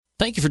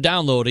Thank you for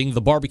downloading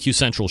the BBQ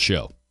Central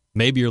Show.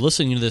 Maybe you're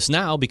listening to this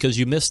now because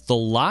you missed the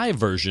live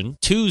version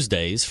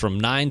Tuesdays from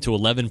 9 to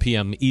 11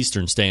 p.m.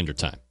 Eastern Standard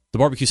Time. The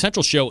BBQ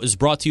Central Show is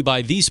brought to you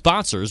by these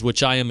sponsors,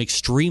 which I am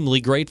extremely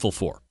grateful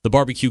for. The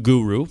BBQ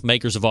Guru,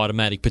 makers of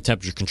automatic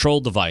temperature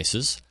control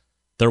devices.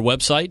 Their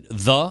website,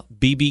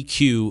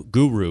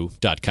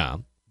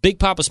 thebbqguru.com. Big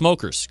Papa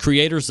Smokers,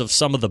 creators of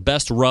some of the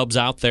best rubs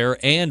out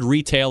there and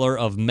retailer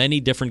of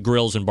many different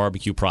grills and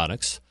barbecue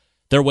products.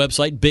 Their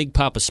website,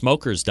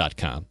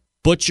 bigpapasmokers.com.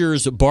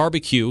 Butcher's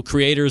Barbecue,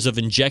 creators of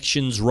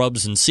injections,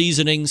 rubs, and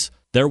seasonings.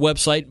 Their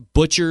website,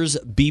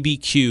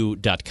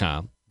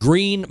 butchersbbq.com.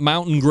 Green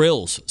Mountain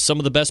Grills, some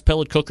of the best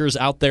pellet cookers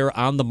out there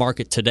on the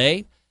market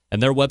today,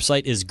 and their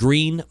website is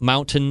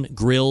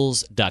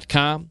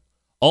greenmountaingrills.com.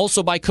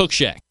 Also by Cook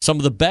Shack, some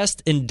of the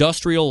best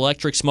industrial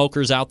electric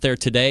smokers out there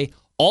today,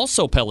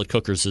 also pellet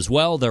cookers as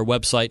well. Their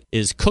website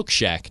is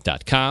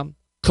cookshack.com.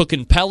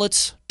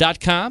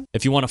 Cookinpellets.com.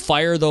 If you want to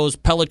fire those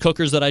pellet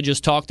cookers that I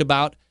just talked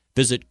about,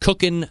 visit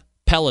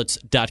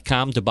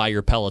cookinpellets.com to buy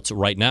your pellets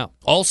right now.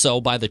 Also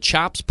by the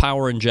Chops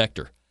Power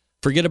Injector.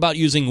 Forget about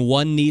using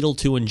one needle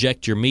to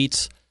inject your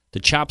meats.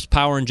 The Chops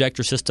Power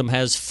Injector system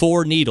has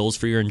 4 needles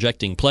for your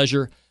injecting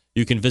pleasure.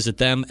 You can visit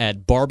them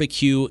at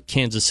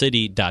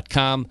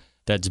barbecuekansascity.com.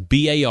 That's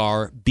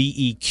BARBEQUE,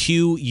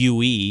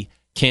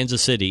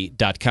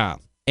 kansascity.com.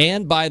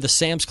 And by the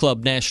Sam's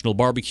Club National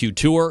Barbecue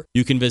Tour,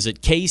 you can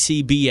visit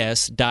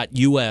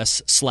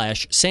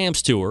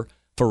kcbs.us/Sam's Tour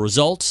for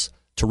results,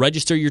 to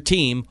register your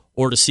team,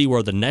 or to see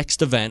where the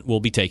next event will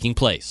be taking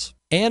place.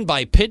 And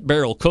by Pit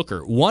Barrel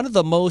Cooker, one of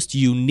the most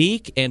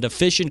unique and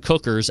efficient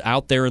cookers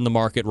out there in the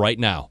market right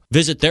now.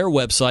 Visit their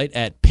website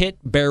at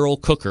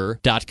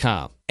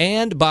pitbarrelcooker.com.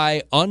 And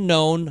by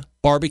Unknown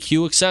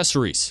Barbecue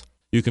Accessories.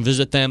 You can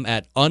visit them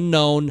at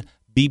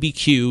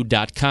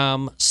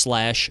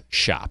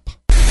unknownbbq.com/shop.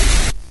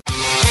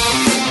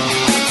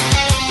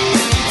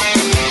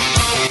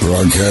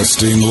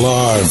 Broadcasting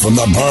live from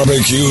the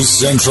BBQ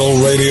Central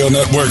Radio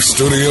Network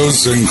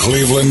studios in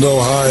Cleveland,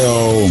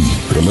 Ohio.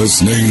 You're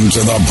listening to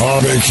the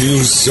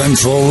BBQ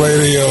Central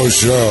Radio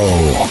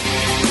Show.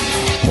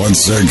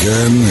 Once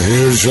again,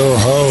 here's your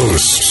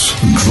host,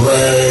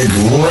 Greg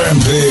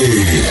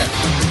Rempe.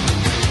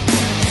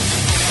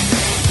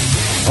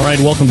 All right,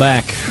 welcome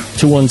back.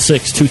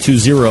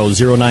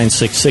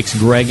 216-220-0966,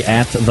 Greg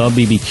at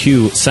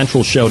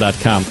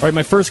thebbqcentralshow.com. All right,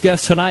 my first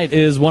guest tonight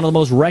is one of the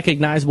most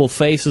recognizable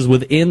faces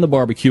within the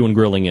barbecue and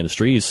grilling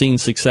industry. He's seen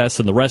success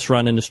in the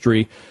restaurant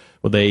industry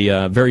with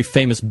a very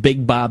famous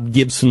Big Bob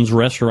Gibson's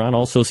restaurant,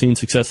 also seen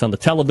success on the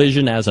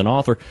television as an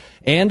author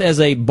and as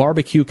a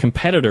barbecue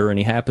competitor, and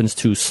he happens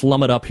to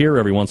slum it up here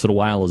every once in a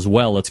while as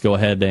well. Let's go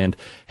ahead and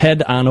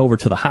head on over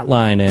to the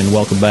hotline and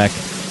welcome back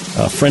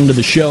a friend of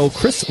the show,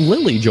 Chris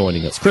Lilly,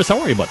 joining us. Chris, how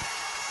are you, bud?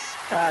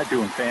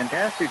 Doing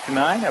fantastic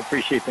tonight. I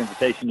appreciate the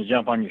invitation to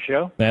jump on your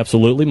show.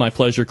 Absolutely. My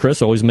pleasure,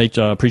 Chris. Always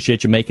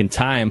appreciate you making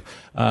time.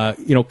 A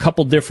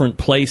couple different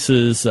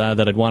places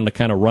that I'd wanted to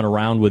kind of run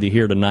around with you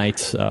here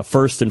tonight.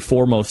 First and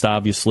foremost,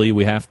 obviously,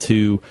 we have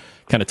to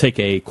kind of take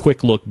a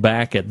quick look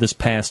back at this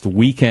past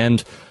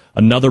weekend.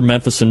 Another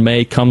Memphis in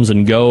May comes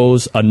and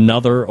goes.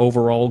 Another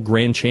overall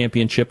grand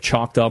championship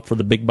chalked up for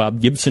the Big Bob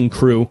Gibson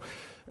crew.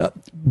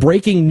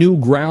 Breaking new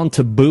ground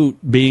to boot,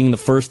 being the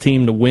first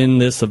team to win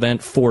this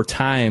event 4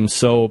 times.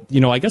 So,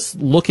 I guess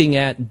looking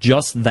at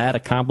just that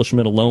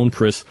accomplishment alone,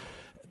 Chris,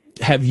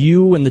 have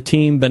you and the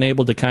team been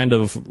able to kind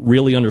of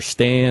really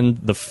understand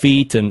the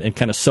feat and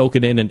kind of soak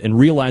it in and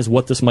realize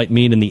what this might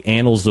mean in the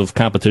annals of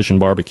competition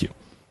barbecue?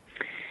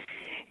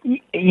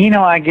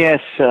 I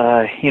guess,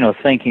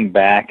 thinking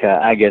back,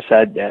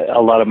 a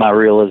lot of my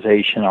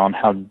realization on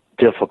how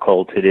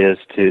difficult it is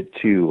to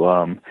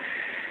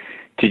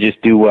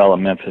just do well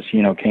in Memphis,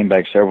 came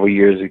back several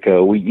years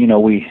ago. We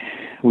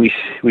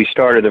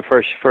started the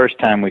first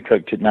time we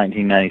cooked in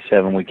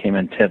 1997. We came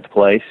in 10th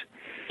place,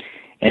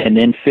 and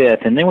then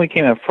 5th, and then we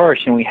came in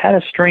first. And we had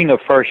a string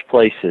of first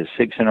places,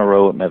 6 in a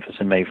row at Memphis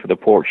in May for the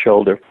pork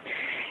shoulder,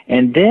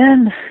 and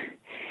then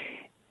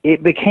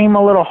it became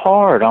a little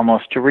hard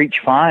almost to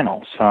reach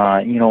finals.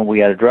 We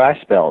had a dry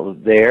spell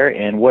there,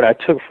 and what I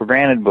took for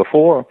granted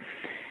before.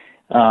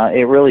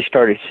 It really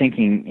started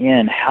sinking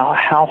in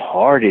how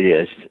hard it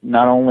is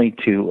not only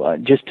to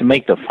just to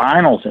make the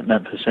finals at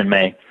Memphis in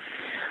May.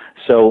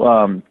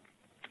 So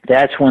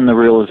that's when the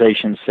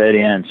realization set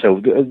in. So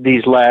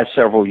these last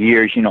several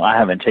years, I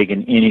haven't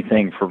taken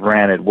anything for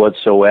granted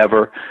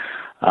whatsoever.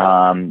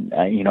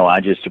 I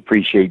just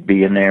appreciate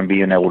being there and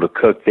being able to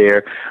cook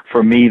there.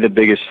 For me, the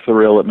biggest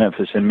thrill at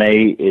Memphis in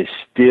May is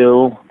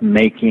still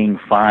making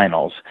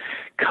finals.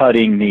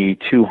 Cutting the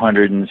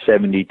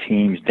 270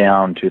 teams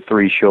down to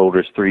 3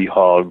 shoulders, 3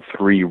 hog,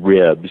 3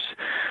 ribs.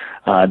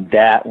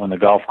 That, when the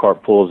golf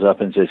cart pulls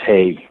up and says,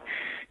 hey,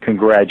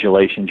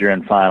 congratulations, you're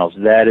in finals,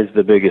 that is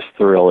the biggest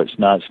thrill. It's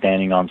not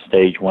standing on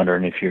stage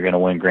wondering if you're going to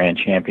win grand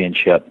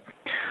championship.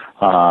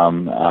 But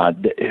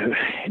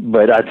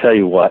I tell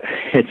you what,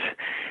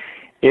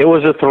 it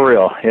was a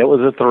thrill. It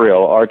was a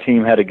thrill. Our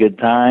team had a good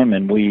time,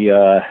 and we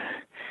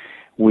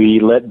we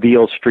let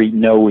Beale Street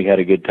know we had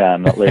a good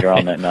time later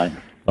on that night.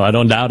 Well, I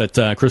don't doubt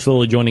it. Chris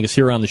Lilly joining us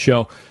here on the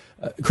show.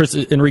 Chris,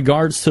 in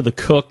regards to the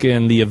cook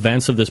and the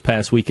events of this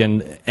past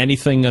weekend,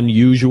 anything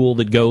unusual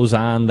that goes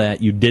on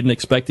that you didn't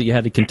expect that you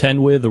had to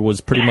contend with, or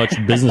was pretty much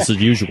business as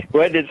usual?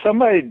 Well, did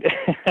somebody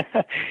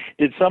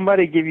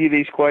give you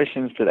these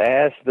questions to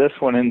ask? This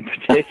one in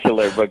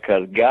particular,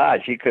 because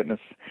gosh, you couldn't have.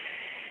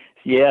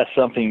 Yeah,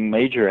 something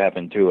major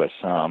happened to us.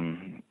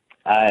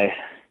 I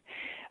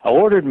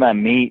ordered my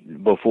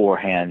meat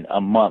beforehand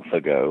a month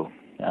ago,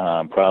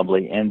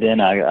 probably, and then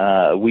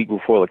a week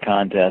before the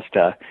contest,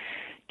 I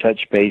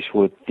touched base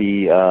with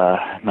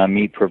my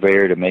meat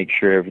purveyor to make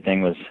sure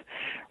everything was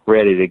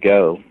ready to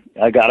go.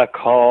 I got a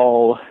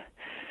call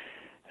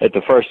at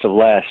the first of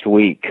last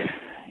week,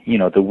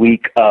 the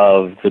week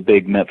of the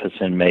big Memphis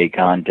in May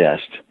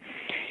contest,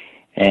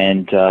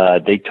 and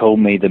they told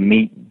me the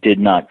meat did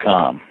not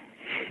come.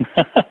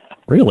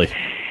 Really?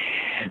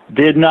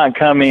 Did not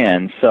come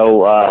in.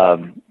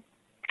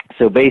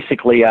 So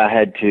basically, I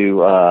had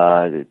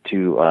to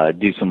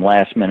do some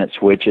last minute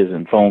switches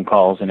and phone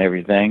calls and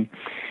everything.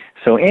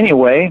 So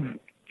anyway,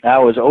 I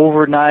was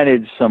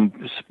overnighted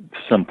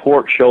some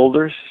pork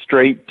shoulders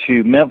straight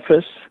to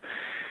Memphis.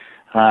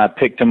 I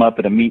picked them up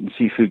at a meat and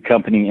seafood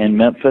company in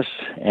Memphis,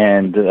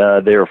 and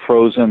they're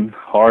frozen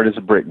hard as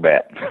a brick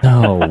bat.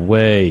 No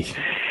way.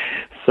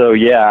 So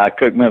yeah, I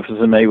cooked Memphis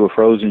in May with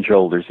frozen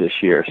shoulders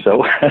this year.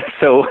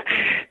 So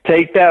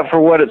take that for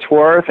what it's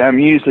worth. I'm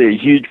usually a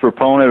huge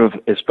proponent of,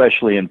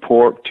 especially in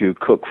pork, to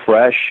cook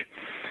fresh,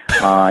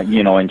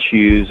 and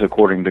choose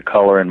according to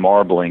color and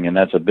marbling, and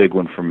that's a big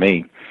one for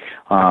me.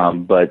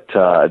 But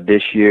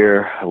this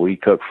year we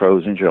cook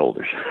frozen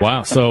shoulders.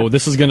 Wow! So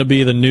this is going to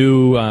be the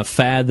new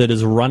fad that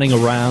is running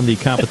around the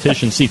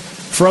competition. See,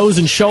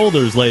 frozen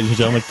shoulders, ladies and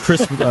gentlemen.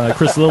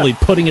 Chris Lilly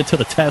putting it to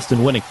the test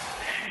and winning.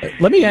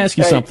 Let me ask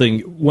you something.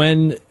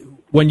 When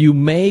you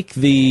make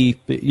the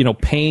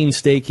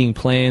painstaking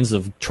plans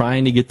of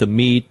trying to get the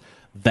meat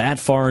that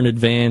far in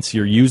advance,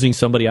 you're using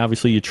somebody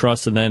obviously you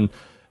trust, and then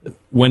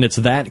when it's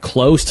that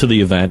close to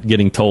the event,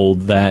 getting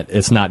told that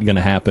it's not going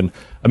to happen.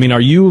 I mean,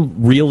 are you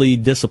really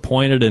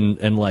disappointed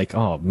and like,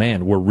 oh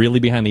man, we're really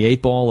behind the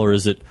eight ball, or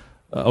is it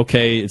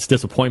okay? It's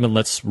disappointment.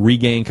 Let's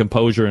regain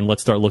composure and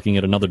let's start looking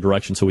at another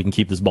direction so we can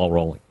keep this ball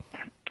rolling.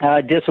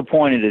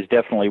 Disappointed is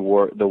definitely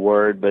the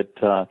word,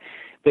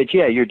 but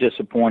yeah, you're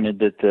disappointed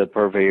that the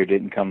purveyor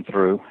didn't come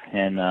through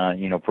and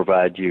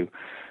provide you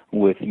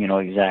with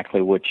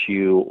exactly what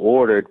you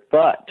ordered.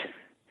 But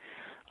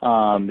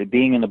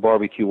being in the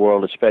barbecue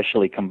world,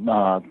 especially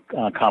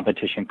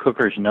competition,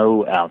 cookers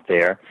know out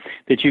there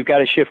that you've got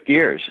to shift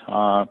gears.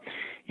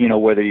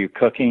 Whether you're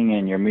cooking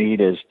and your meat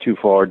is too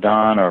far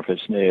done, or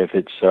if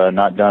it's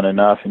not done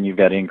enough and you've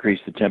got to increase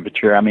the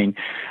temperature. I mean,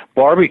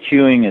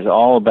 barbecuing is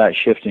all about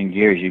shifting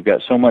gears. You've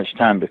got so much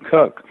time to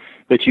cook,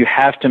 but you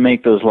have to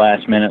make those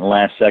last minute and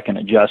last second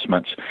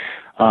adjustments.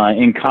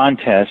 In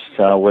contests,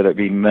 whether it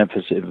be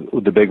Memphis,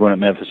 the big one at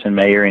Memphis in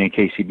May, or any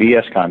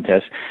KCBS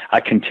contest,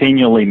 I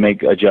continually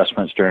make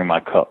adjustments during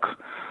my cook.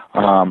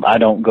 I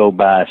don't go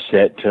by a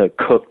set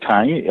cook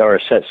time or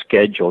a set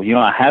schedule.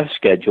 I have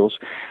schedules,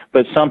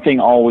 but something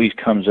always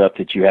comes up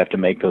that you have to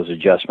make those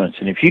adjustments.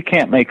 And if you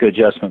can't make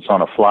adjustments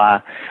on a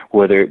fly,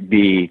 whether it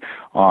be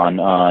on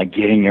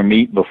getting your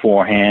meat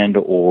beforehand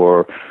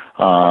or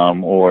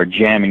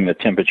jamming the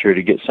temperature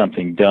to get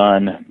something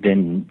done,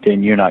 then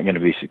you're not going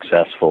to be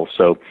successful.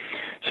 So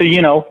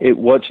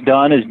what's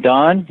done is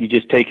done. You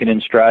just take it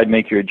in stride,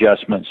 make your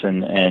adjustments,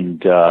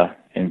 and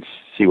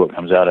see what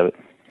comes out of it.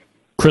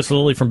 Chris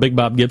Lilly from Big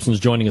Bob Gibson's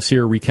joining us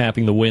here,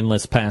 recapping the win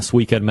last past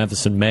week at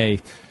Memphis in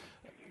May.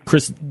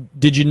 Chris,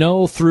 did you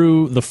know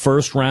through the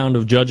first round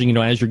of judging,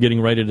 as you're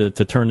getting ready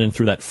to turn in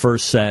through that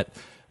first set,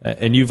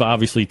 and you've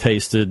obviously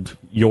tasted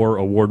your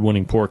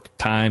award-winning pork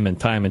time and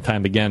time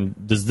again,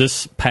 does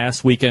this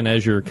past weekend,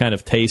 as you're kind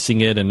of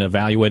tasting it and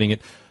evaluating it,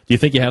 do you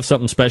think you have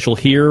something special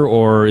here,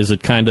 or is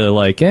it kind of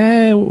like,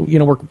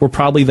 we're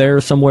probably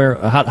there somewhere?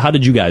 How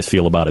did you guys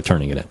feel about it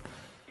turning it in?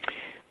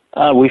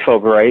 We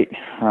felt great,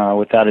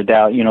 without a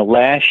doubt.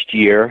 Last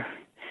year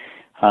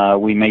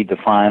we made the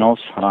finals.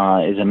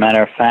 As a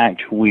matter of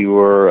fact, we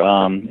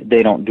were.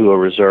 They don't do a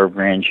reserve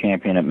grand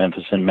champion at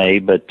Memphis in May,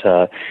 but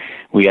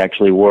we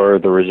actually were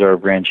the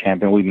reserve grand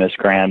champion. We missed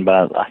grand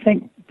by, I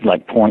think,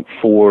 like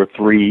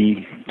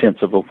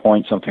 0.43 of a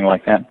point, something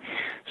like that.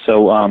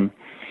 So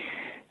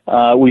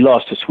we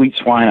lost to Sweet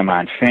Swine of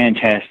Mine,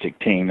 fantastic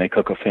team. They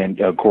cook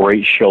a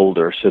great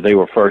shoulder. So they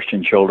were first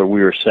in shoulder.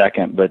 We were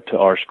second, but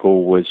our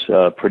score was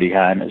pretty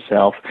high in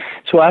itself.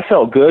 So I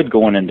felt good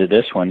going into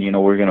this one.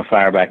 We're going to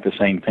fire back the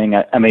same thing.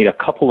 I made a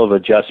couple of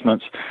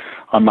adjustments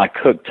on my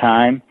cook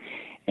time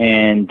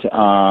and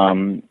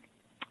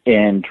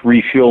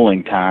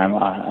refueling time.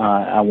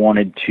 I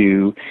wanted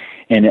to,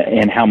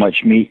 and how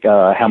much meat,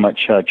 how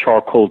much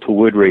charcoal to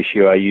wood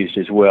ratio I used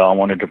as well. I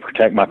wanted to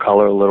protect my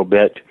color a little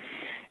bit.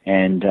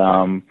 And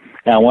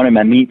I wanted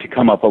my meat to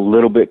come up a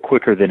little bit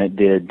quicker than it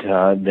did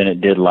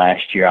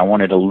last year. I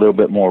wanted a little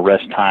bit more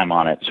rest time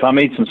on it. So I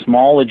made some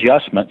small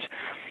adjustments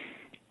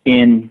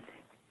in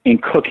in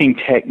cooking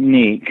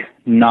technique,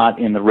 not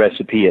in the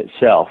recipe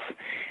itself,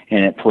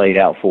 and it played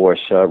out for us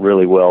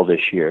really well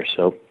this year.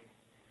 So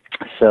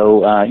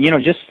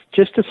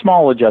just a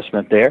small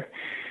adjustment there,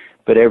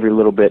 but every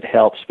little bit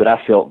helps. But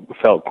I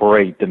felt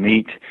great. The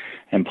meat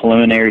and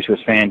preliminaries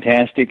was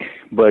fantastic.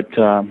 But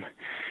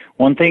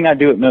one thing I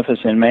do at Memphis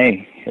in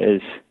May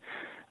is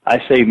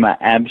I save my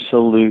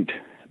absolute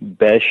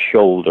best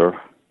shoulder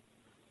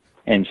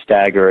and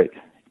stagger it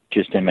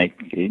just to make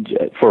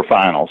for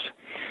finals.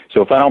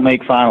 So if I don't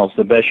make finals,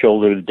 the best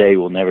shoulder of the day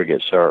will never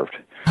get served.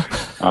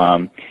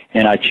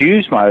 And I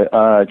choose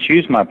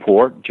my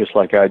pork just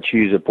like I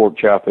choose a pork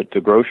chop at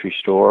the grocery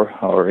store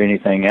or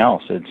anything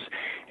else.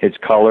 It's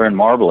color and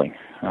marbling.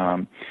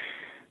 I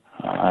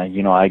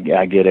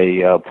get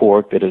a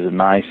pork that is a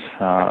nice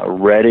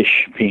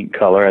reddish pink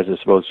color as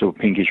opposed to a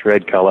pinkish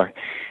red color,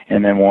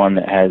 and then one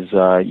that has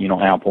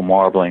ample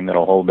marbling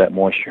that'll hold that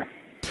moisture.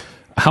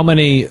 How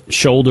many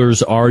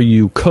shoulders are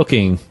you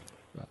cooking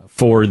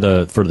for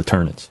the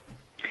turnits?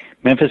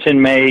 Memphis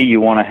in May, you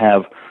want to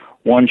have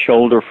one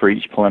shoulder for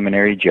each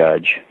preliminary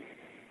judge.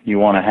 You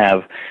want to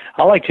have,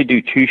 I like to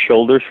do 2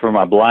 shoulders for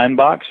my blind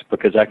box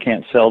because I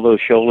can't sell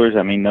those shoulders.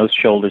 I mean, those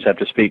shoulders have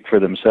to speak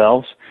for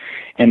themselves.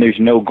 And there's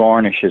no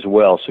garnish as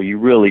well, so you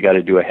really got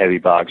to do a heavy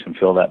box and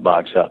fill that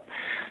box up.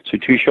 So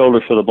 2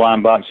 shoulders for the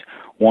blind box,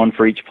 1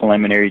 for each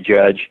preliminary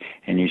judge,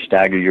 and you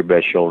stagger your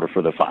best shoulder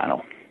for the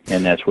final.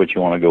 And that's what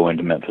you want to go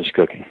into Memphis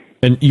cooking.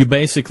 And you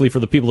basically, for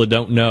the people that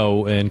don't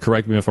know, and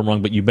correct me if I'm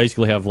wrong, but you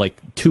basically have like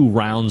 2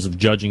 rounds of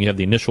judging. You have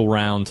the initial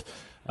round.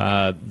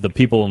 The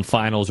people in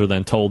finals are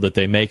then told that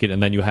they make it,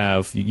 and then you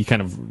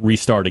kind of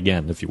restart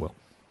again, if you will.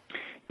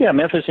 Yeah,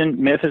 Memphis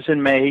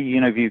in May,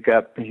 you've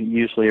got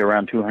usually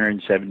around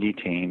 270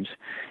 teams.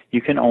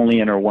 You can only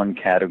enter one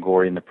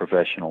category in the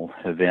professional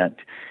event.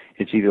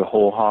 It's either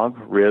whole hog,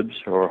 ribs,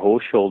 or whole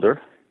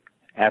shoulder.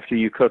 After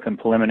you cook in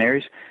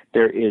preliminaries,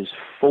 there is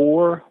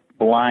 4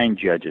 blind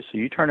judges. So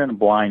you turn in a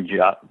blind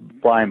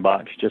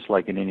box just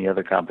like in any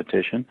other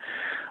competition.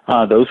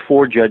 Those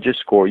 4 judges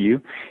score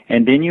you,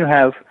 and then you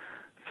have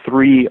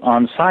 3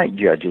 on-site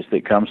judges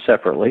that come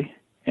separately,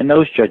 and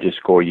those judges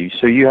score you.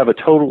 So you have a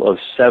total of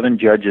 7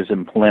 judges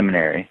in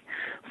preliminary,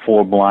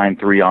 4 blind,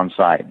 3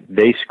 on-site.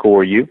 They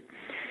score you,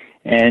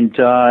 and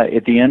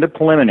at the end of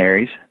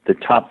preliminaries, the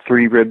top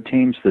 3 rib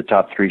teams, the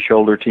top 3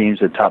 shoulder teams,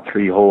 the top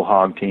 3 whole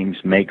hog teams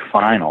make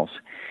finals.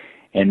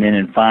 And then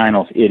in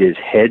finals, it is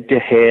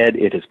head-to-head,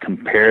 it is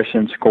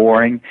comparison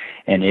scoring,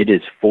 and it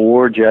is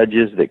 4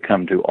 judges that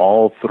come to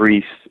all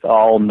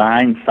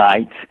 9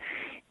 sites,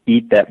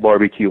 eat that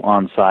barbecue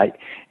on site,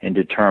 and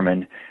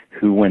determine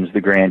who wins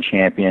the grand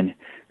champion,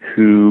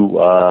 who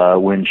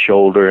wins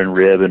shoulder and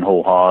rib and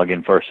whole hog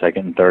in first,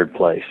 second, and third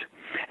place.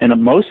 And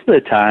most of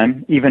the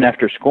time, even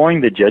after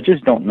scoring, the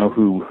judges don't know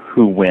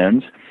who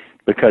wins,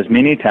 because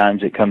many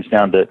times it comes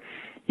down to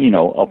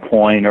a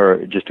point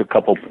or just a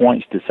couple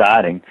points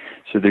deciding.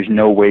 So there's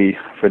no way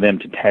for them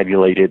to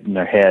tabulate it in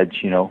their heads,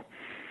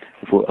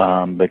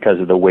 because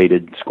of the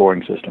weighted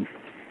scoring system.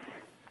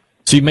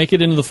 So you make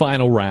it into the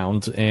final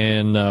round,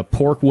 and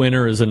pork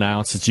winner is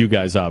announced. It's you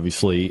guys,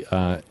 obviously,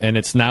 and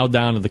it's now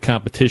down to the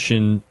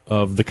competition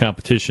of the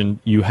competition.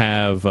 You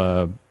have,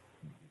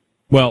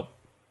 let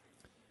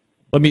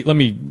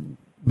me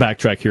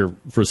backtrack here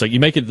for a second. You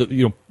make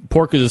it,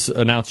 pork is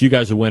announced. You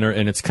guys are winner,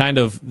 and it's kind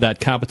of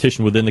that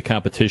competition within the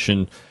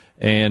competition.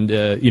 And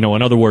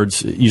in other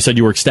words, you said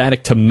you were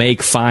ecstatic to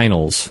make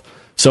finals.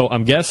 So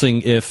I'm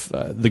guessing if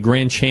the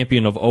grand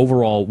champion of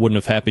overall wouldn't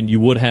have happened,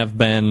 you would have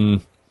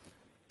been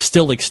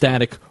still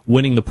ecstatic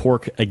winning the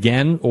pork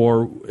again,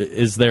 or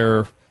is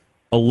there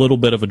a little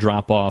bit of a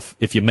drop off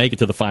if you make it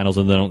to the finals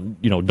and then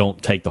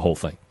don't take the whole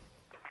thing?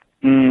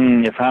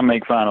 If I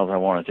make finals, I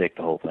want to take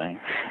the whole thing.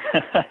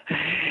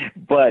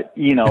 But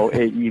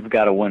you've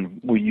got to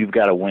win. You've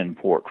got to win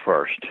pork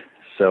first.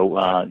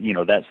 So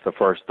that's the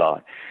first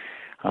thought.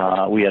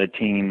 We had a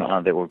team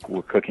that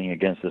were cooking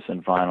against us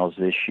in finals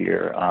this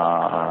year.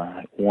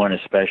 One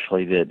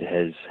especially that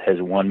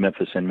has won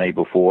Memphis in May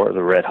before,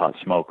 the Red Hot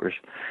Smokers.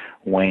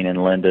 Wayne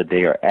and Linda,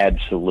 they are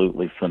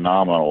absolutely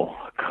phenomenal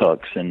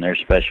cooks, and their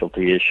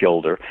specialty is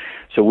shoulder.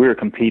 So we were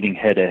competing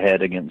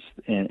head-to-head against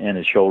in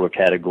a shoulder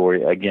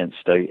category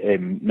against a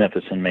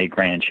Memphis in May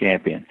grand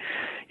champion.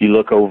 You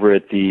look over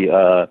at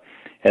the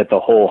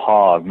whole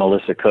hog,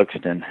 Melissa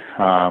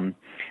Cookston,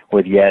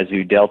 with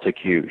Yazoo Delta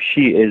Q.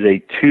 She is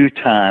a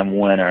 2-time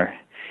winner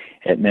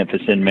at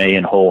Memphis in May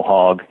in whole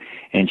hog,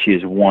 and she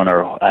has won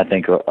her, I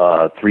think,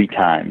 3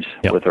 times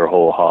with her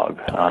whole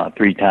hog.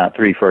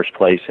 3 first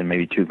place and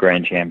maybe 2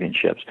 grand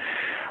championships.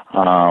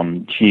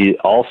 She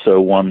also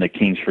won the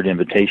Kingsford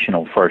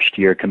Invitational first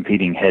year,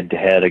 competing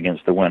head-to-head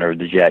against the winner of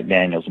the Jack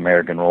Daniels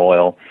American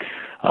Royal,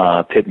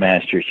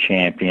 Pitmasters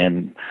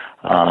champion,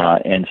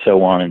 and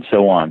so on and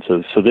so on.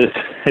 So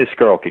this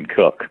girl can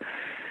cook.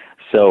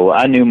 So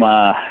I knew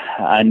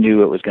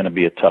it was going to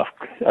be a tough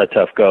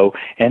go.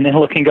 And then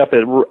looking up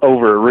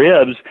over at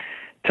ribs,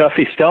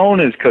 Tuffy Stone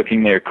is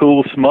cooking there.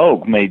 Cool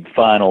Smoke made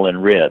final in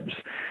ribs.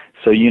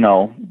 So,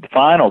 the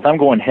finals, I'm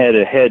going head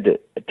to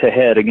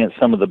head against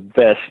some of the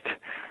best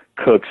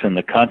cooks in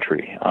the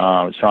country.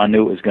 So I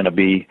knew it was going to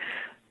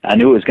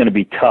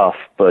be tough,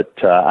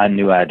 but I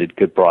knew I had a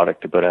good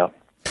product to put out.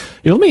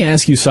 Let me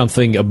ask you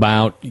something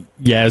about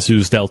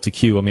Yazoo's Delta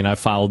Q. I mean, I've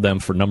followed them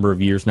for a number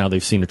of years now.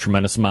 They've seen a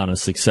tremendous amount of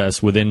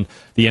success within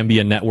the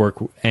MBN network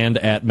and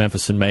at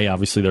Memphis in May.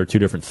 Obviously, there are two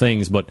different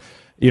things, but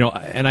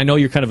and I know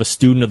you're kind of a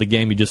student of the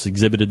game. You just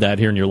exhibited that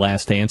here in your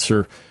last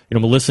answer.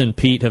 Melissa and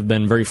Pete have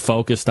been very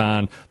focused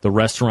on the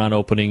restaurant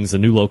openings, the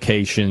new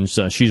locations.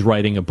 She's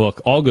writing a book,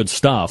 all good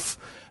stuff.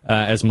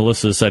 As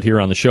Melissa said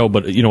here on the show,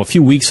 but a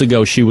few weeks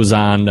ago she was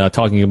on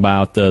talking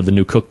about the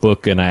new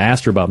cookbook, and I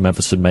asked her about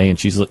Memphis in May, and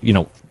she's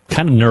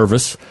kind of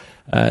nervous.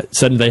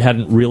 Said they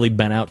hadn't really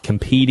been out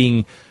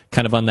competing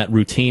kind of on that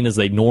routine as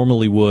they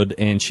normally would,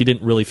 and she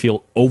didn't really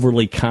feel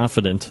overly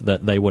confident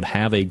that they would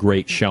have a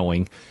great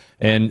showing.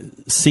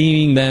 And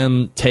seeing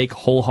them take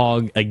whole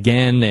hog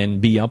again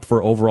and be up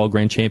for overall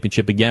grand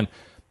championship again,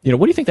 what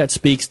do you think that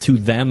speaks to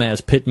them as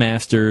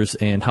pitmasters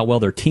and how well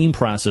their team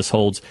process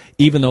holds,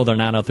 even though they're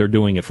not out there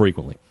doing it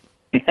frequently?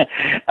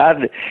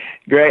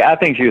 Greg, I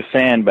think she was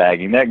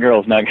sandbagging. That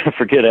girl's not going to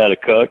forget how to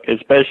cook,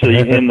 especially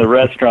in the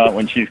restaurant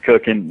when she's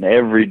cooking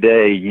every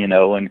day,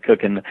 and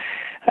cooking.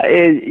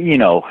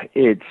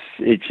 It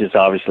just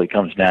obviously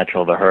comes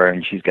natural to her,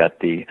 and she's got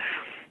the,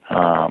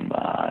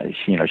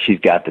 she's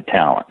got the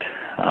talent,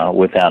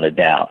 without a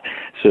doubt.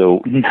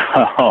 So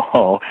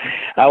no,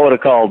 I would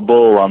have called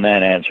bull on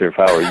that answer if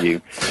I were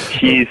you.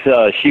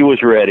 She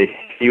was ready.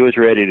 She was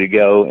ready to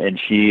go, and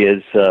she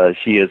is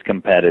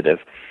competitive.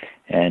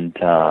 And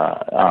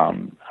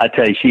I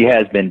tell you, she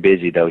has been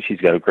busy though. She's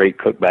got a great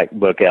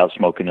cookbook out,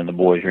 Smoking in the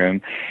Boys'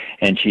 Room,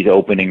 and she's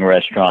opening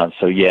restaurants.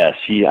 So yes,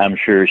 I'm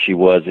sure she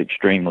was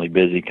extremely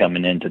busy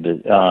coming into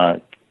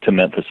to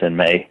Memphis in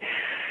May.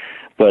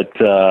 But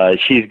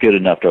she's good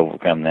enough to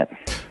overcome that.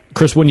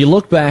 Chris, when you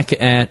look back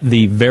at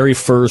the very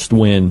first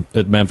win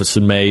at Memphis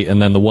in May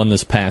and then the one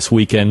this past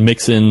weekend,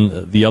 mix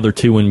in the other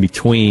two in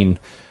between,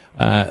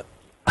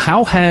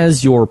 how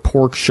has your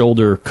pork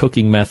shoulder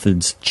cooking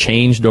methods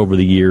changed over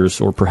the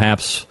years, or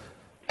perhaps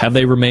have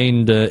they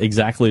remained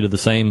exactly the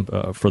same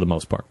for the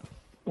most part?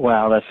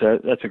 Wow,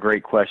 that's a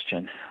great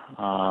question.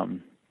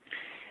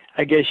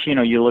 I guess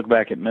you look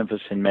back at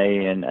Memphis in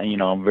May, and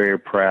I'm very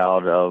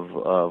proud of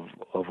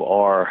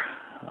our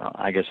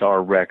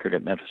our record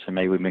at Memphis in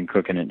May. We've been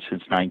cooking it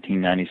since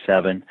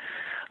 1997.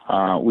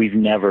 We've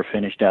never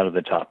finished out of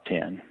the top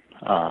 10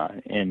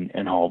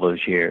 in all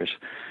those years.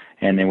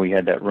 And then we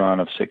had that run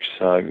of six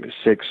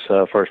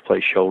first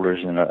place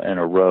shoulders in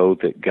a row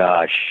that,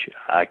 gosh,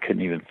 I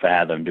couldn't even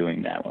fathom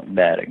doing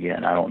that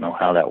again. I don't know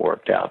how that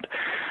worked out.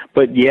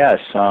 But yes,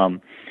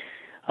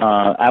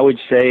 I would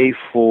say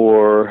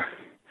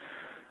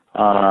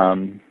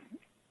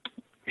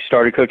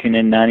started cooking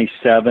in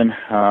 97.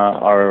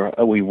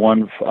 We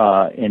won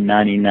in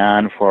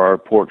 99 for our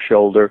pork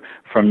shoulder.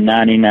 From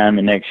 99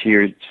 the next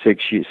year,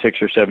 6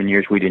 or 7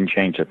 years, we didn't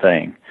change a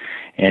thing.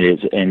 And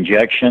it's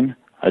injection,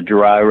 a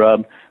dry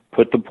rub,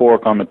 put the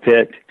pork on the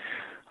pit,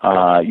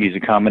 use a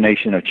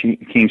combination of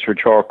Kingsford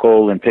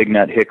charcoal and pig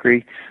nut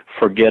hickory.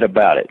 Forget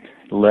about it.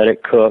 Let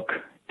it cook,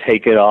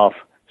 take it off,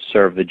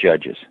 serve the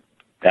judges.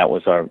 That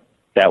was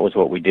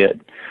what we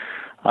did.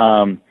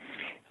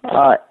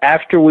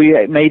 After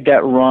we made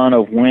that run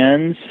of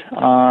wins,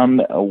 I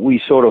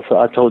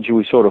told you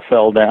we sort of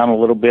fell down a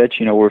little bit.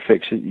 We're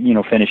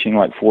finishing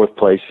like 4th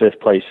place, 5th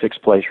place,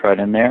 6th place right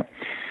in there.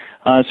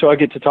 So I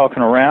get to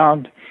talking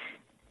around,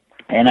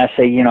 and I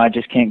say, I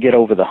just can't get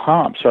over the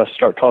hump. So I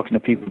start talking to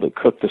people that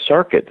cook the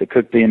circuit, that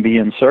cook the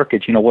MBN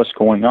circuit, what's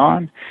going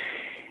on.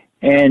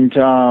 And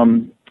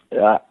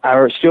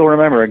I still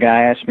remember a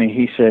guy asked me,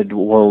 he said,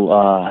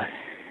 what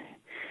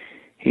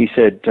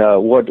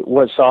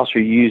sauce are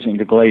you using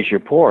to glaze your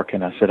pork?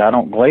 And I said, I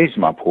don't glaze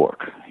my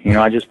pork.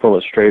 I just pull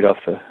it straight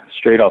off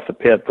the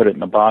pit, put it in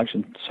the box,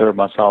 and serve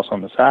my sauce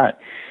on the side.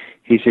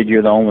 He said,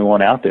 you're the only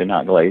one out there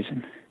not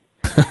glazing.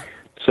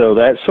 So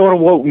that sort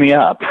of woke me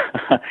up.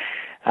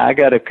 I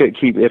got to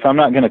keep, if I'm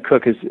not going to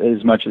cook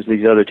as much as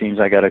these other teams,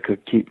 I got to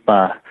keep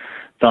my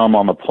thumb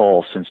on the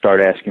pulse and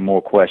start asking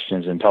more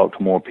questions and talk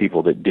to more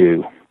people that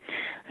do.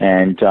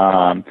 And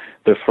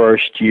the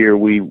first year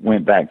we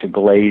went back to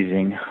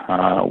glazing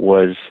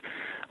was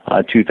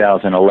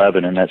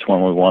 2011, and that's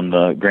when we won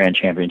the grand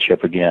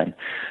championship again.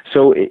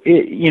 So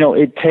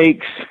it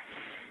takes.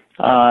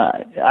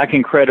 I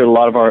can credit a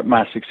lot of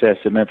my success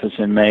at Memphis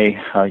in May.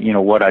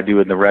 What I do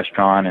in the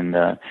restaurant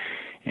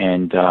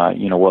and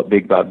what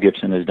Big Bob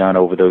Gibson has done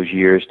over those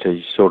years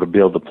to sort of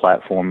build the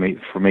platform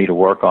for me to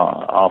work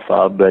off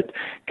of. But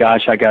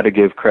gosh, I got to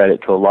give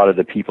credit to a lot of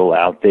the people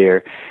out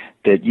there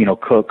that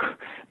cook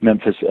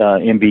Memphis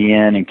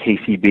MBN and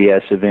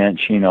KCBS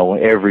events,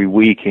 every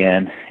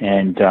weekend,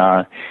 and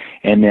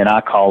then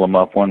I call them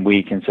up one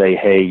week and say,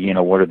 hey,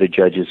 what are the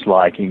judges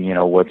like, and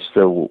what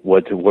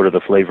are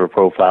the flavor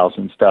profiles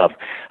and stuff.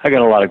 I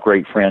got a lot of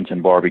great friends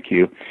in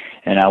barbecue,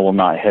 and I will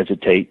not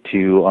hesitate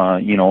to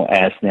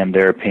ask them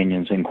their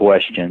opinions and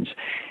questions.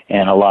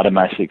 And a lot of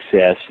my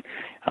success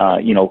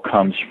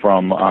comes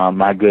from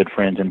my good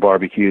friends in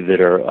barbecue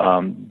that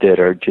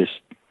are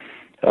just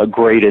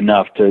great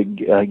enough to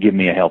give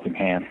me a helping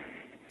hand.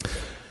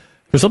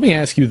 Because let me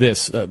ask you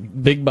this.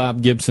 Big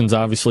Bob Gibson's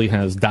obviously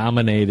has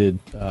dominated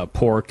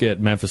pork at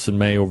Memphis in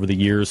May over the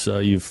years.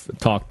 You've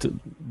talked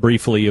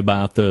briefly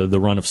about the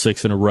run of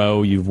 6 in a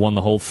row. You've won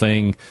the whole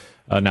thing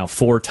now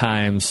 4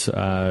 times,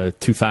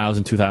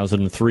 2000,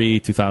 2003,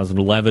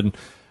 2011.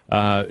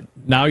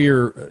 Now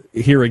you're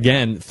here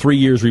again, 3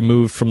 years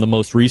removed from the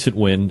most recent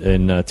win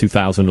in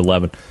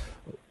 2011.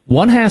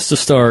 One has to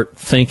start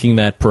thinking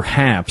that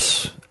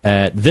perhaps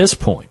at this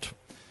point,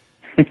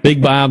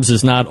 Big Bob's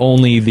is not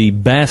only the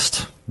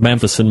best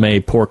Memphis in May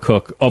pork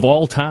cook of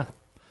all time,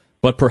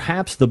 but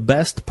perhaps the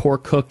best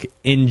pork cook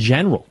in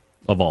general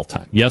of all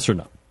time. Yes or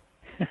no?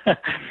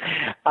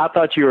 I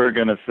thought you were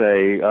going to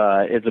say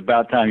it's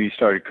about time you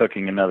started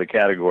cooking another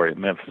category at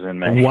Memphis in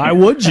May. Why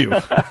would you?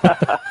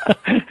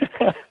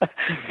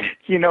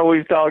 You know,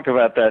 we've talked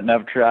about that, and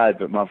I've tried,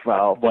 but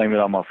I'll blame it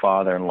on my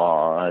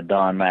father-in-law,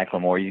 Don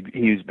McLemore.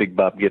 He was Big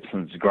Bob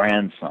Gibson's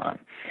grandson.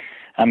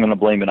 I'm going to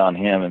blame it on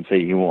him and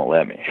say he won't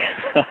let me.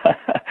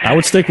 I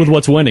would stick with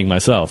what's winning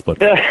myself,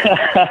 but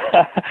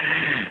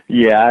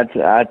yeah,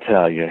 I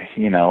tell you,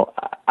 you know,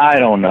 I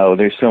don't know.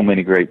 There's so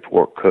many great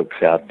pork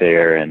cooks out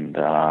there, and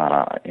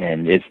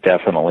it's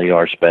definitely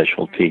our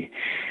specialty,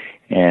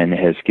 and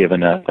has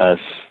given us,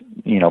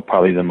 you know,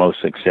 probably the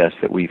most success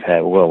that we've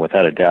had. Well,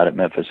 without a doubt, at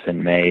Memphis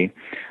in May.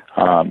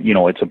 You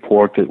know, it's a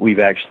pork that we've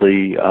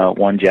actually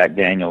won Jack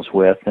Daniels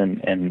with,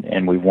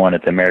 and we won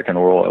at the American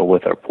Royal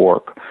with our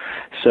pork.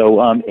 So,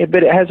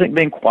 but it hasn't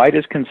been quite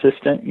as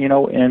consistent, you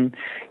know, in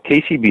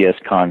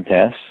KCBS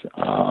contests.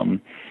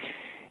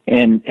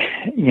 And,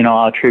 you know,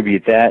 I'll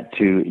attribute that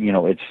to, you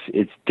know,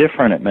 it's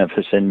different at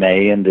Memphis in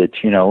May, in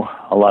that, you know,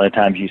 a lot of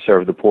times you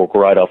serve the pork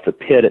right off the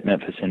pit at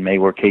Memphis in May,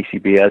 where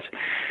KCBS,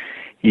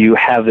 you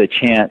have the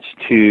chance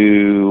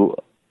to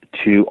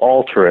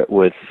alter it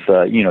with,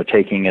 you know,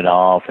 taking it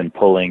off and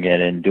pulling it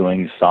and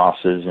doing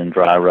sauces and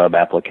dry rub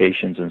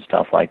applications and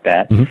stuff like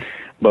that. Mm-hmm.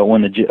 But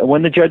when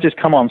the judges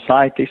come on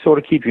site, they sort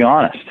of keep you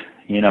honest.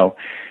 You know,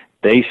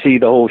 they see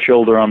the whole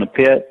shoulder on the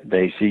pit,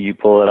 they see you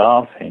pull it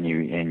off, and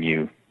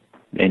you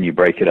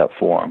break it up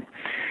for them.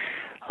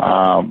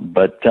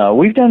 But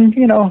we've done,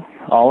 you know,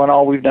 all in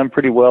all, we've done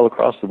pretty well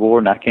across the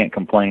board, and I can't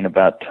complain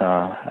about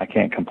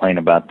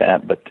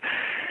that. But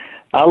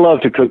I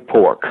love to cook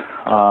pork.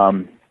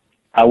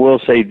 I will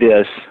say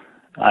this,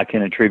 I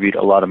can attribute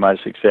a lot of my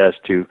success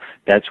to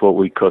that's what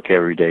we cook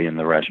every day in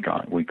the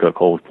restaurant. We cook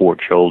whole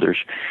pork shoulders,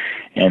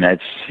 and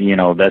that's, you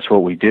know, that's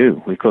what we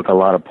do. We cook a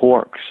lot of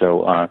pork.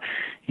 So,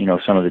 you know,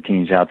 some of the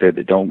teams out there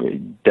that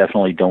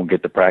definitely don't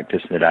get the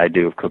practice that I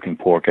do of cooking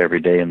pork every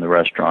day in the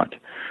restaurant.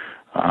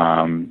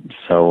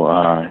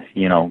 So,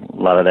 you know, a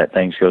lot of that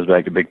things goes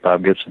back to Big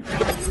Bob Gibson.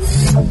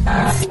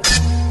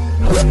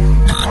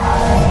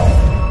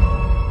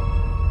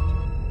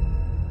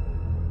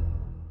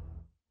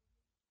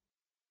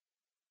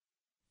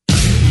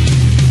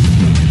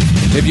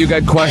 If you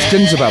got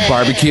questions about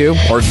barbecue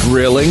or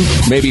grilling,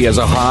 maybe as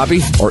a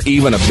hobby or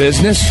even a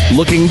business,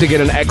 looking to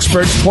get an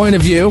expert's point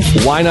of view,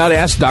 why not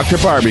ask Dr.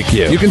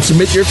 Barbecue? You can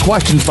submit your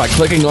questions by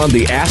clicking on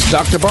the Ask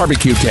Dr.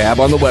 Barbecue tab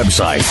on the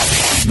website.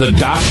 The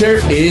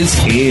doctor is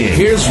in.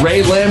 Here's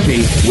Ray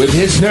Lampy with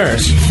his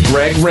nurse,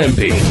 Greg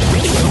Rempe.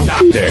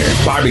 Dr.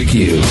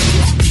 Barbecue.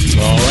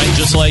 All right,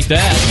 just like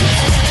that,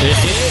 it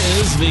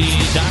is the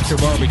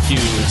Dr. Barbecue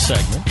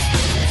segment.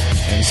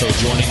 And so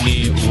joining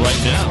me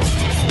right now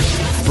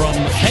from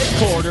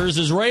headquarters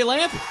is Ray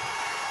Lampy.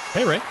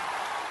 Hey, Ray.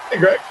 Hey,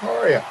 Greg. How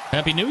are you?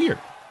 Happy New Year.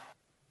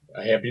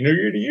 Happy New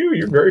Year to you.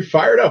 You're very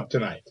fired up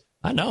tonight.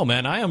 I know,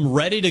 man. I am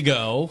ready to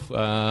go.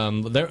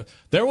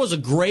 There was a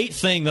great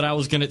thing that I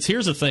was going to...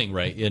 Here's the thing,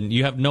 Ray, and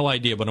you have no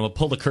idea, but I'm going to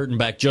pull the curtain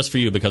back just for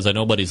you because I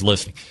know nobody's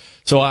listening.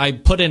 So I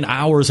put in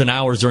hours and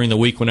hours during the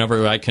week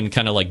whenever I can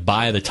kind of like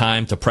buy the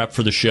time to prep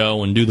for the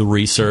show and do the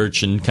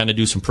research and kind of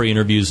do some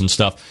pre-interviews and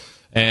stuff.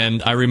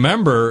 And I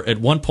remember at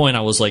one point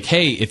I was like,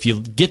 hey, if you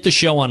get the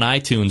show on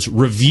iTunes,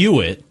 review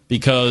it,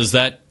 because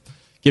that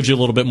gives you a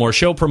little bit more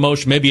show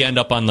promotion. Maybe you end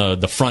up on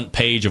the front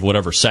page of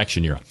whatever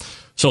section you're on.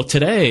 So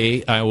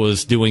today I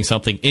was doing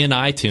something in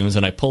iTunes,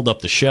 and I pulled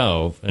up the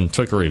show and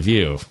took a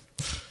review.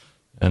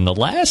 And the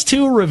last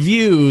 2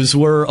 reviews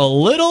were a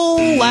little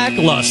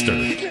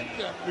lackluster.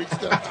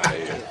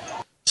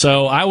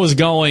 So I was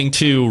going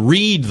to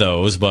read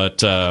those,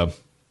 but...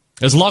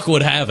 as luck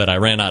would have it, I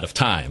ran out of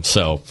time.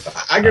 So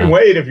I can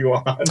wait if you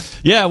want.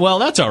 Yeah, well,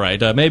 that's all right.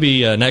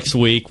 Maybe next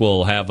week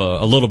we'll have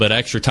a little bit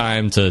extra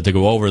time to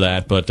go over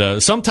that.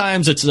 But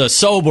sometimes it's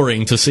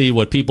sobering to see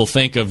what people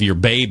think of your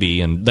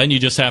baby, and then you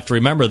just have to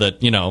remember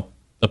that, you know,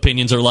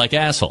 opinions are like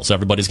assholes.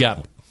 Everybody's got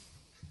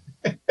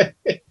one.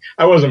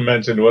 I wasn't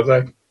mentioned, was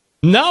I?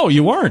 No,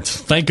 you weren't.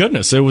 Thank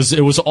goodness. It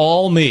was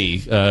all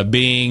me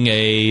being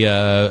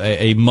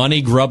a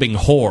money grubbing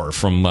whore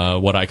from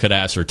what I could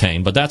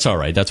ascertain. But that's all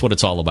right. That's what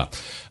it's all about.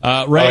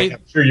 Ray,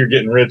 I'm sure you're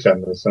getting rich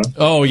on this, huh?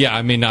 Oh yeah.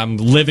 I mean, I'm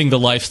living the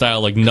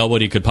lifestyle like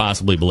nobody could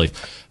possibly believe.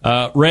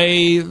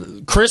 Ray,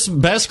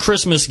 best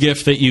Christmas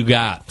gift that you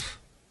got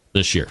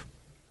this year?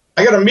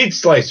 I got a meat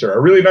slicer, a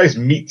really nice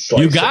meat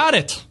slicer. You got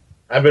it.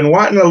 I've been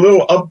wanting a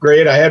little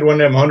upgrade. I had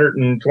one of them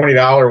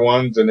 $120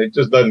 ones, and it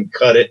just doesn't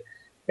cut it.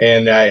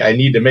 And I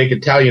need to make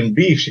Italian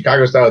beef,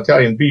 Chicago-style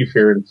Italian beef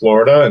here in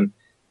Florida.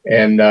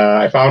 And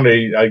I found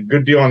a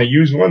good deal on a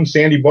used one.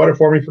 Sandy bought it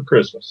for me for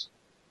Christmas.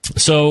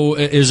 So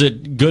is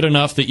it good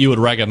enough that you would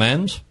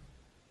recommend?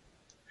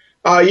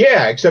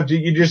 Yeah, except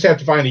you just have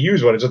to find a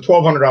used one. It's a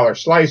 $1,200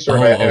 slicer,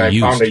 and I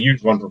found a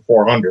used one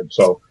for $400.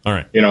 So, all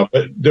right.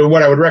 But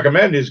what I would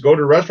recommend is go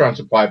to a restaurant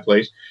supply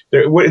place.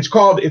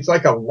 It's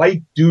like a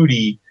light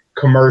duty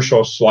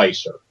commercial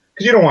slicer,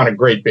 because you don't want a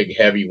great big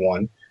heavy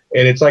one.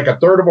 And it's like a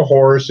third of a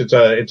horse. It's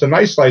a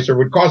nice slicer. It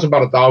would cost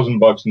about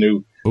 $1,000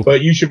 new,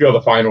 but you should be able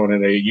to find one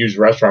in a used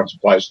restaurant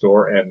supply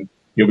store, and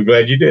you'll be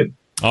glad you did.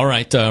 All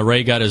right,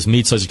 Ray got his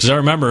meat slicer, because I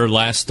remember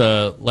last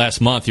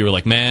month you were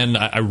like, "Man,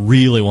 I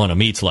really want a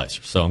meat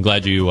slicer." So I'm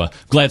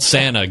glad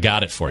Santa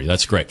got it for you.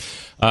 That's great.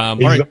 All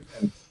right,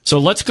 so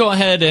let's go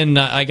ahead and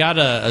I got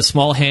a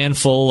small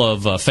handful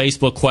of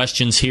Facebook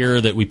questions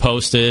here that we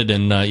posted,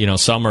 and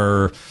some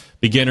are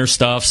beginner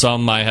stuff.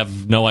 Some I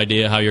have no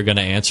idea how you're going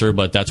to answer,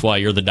 but that's why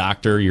you're the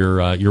doctor.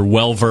 You're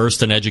well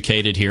versed and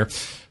educated here.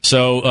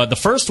 So the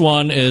first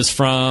one is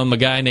from a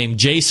guy named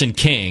Jason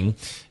King,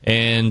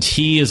 and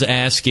he is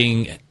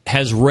asking,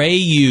 has Ray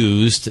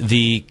used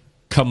the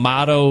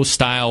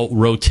Kamado-style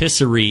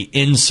rotisserie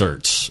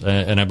inserts?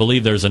 And I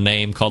believe there's a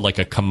name called like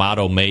a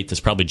Kamado Mate that's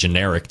probably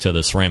generic to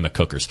the ceramic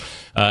cookers.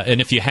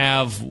 And if you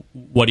have,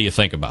 what do you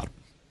think about it?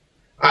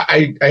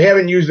 I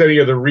haven't used any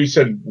of the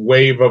recent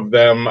wave of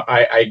them.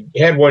 I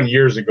had one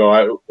years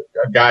ago.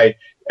 A guy,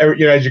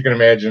 as you can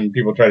imagine,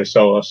 people try to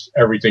sell us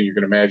everything you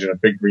can imagine, a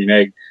big green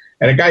egg.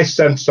 And a guy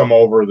sent some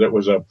over that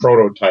was a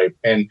prototype,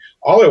 and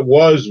all it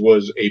was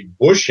a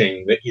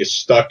bushing that you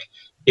stuck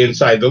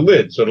inside the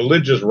lid. So the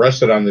lid just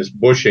rested on this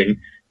bushing,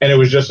 and it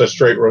was just a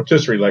straight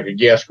rotisserie like a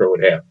gas grill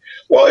would have.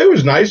 Well, it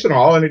was nice and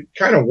all, and it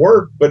kind of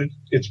worked, but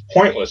it's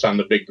pointless on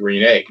the big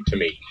green egg to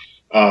me.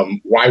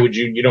 Why would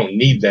you don't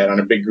need that on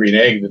a big green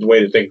egg. The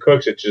way the thing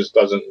cooks, it just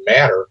doesn't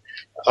matter.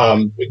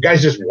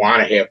 Guys just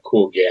want to have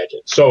cool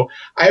gadgets. So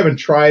I haven't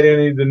tried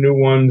any of the new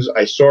ones.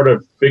 I sort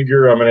of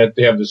figure I'm going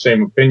to have the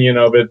same opinion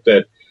of it,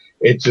 that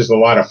it's just a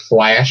lot of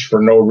flash for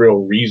no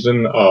real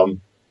reason.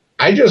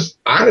 I just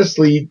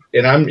honestly,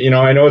 and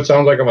I know it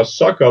sounds like I'm a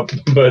suck up,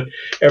 but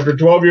after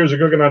 12 years of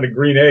cooking on a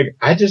green egg,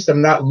 I just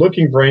am not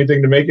looking for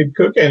anything to make it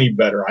cook any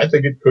better. I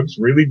think it cooks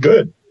really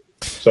good.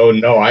 So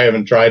no, I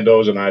haven't tried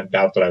those, and I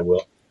doubt that I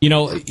will.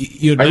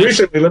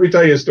 Let me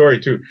tell you a story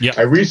too. Yeah.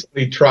 I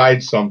recently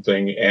tried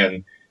something,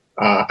 and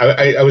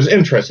I was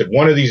interested.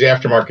 One of these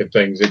aftermarket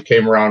things that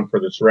came around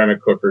for the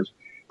ceramic cookers,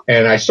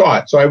 and I saw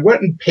it. So I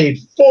went and paid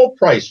full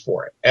price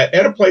for it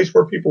at a place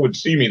where people would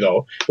see me,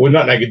 though. There was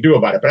nothing I could do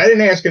about it. But I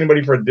didn't ask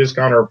anybody for a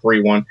discount or a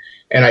free one.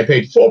 And I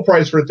paid full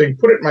price for the thing,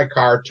 put it in my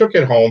car, took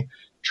it home,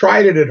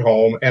 tried it at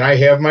home, and I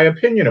have my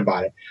opinion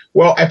about it.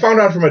 Well, I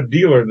found out from a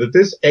dealer that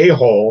this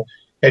a-hole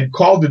had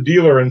called the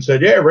dealer and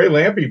said, yeah, Ray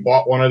Lampe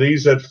bought one of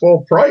these at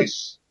full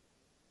price,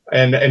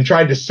 and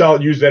tried to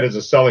use that as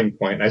a selling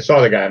point. And I saw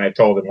the guy, and I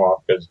told him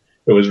off because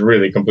it was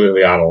really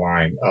completely out of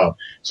line.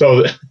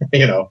 So,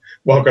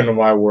 welcome to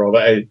my world.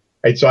 I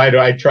try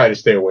to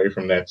stay away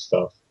from that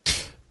stuff.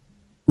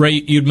 Ray,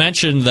 you'd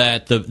mentioned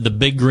that the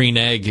big green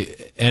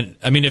egg, and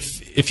I mean,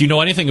 if you know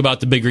anything about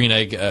the big green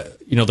egg,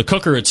 the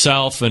cooker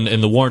itself and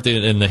the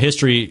warranty and the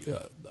history,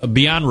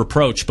 beyond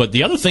reproach. But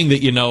the other thing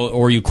that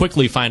or you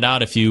quickly find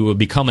out if you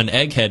become an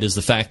egghead, is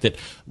the fact that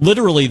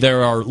literally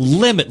there are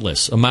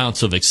limitless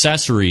amounts of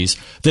accessories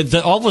that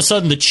all of a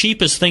sudden the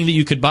cheapest thing that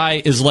you could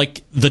buy is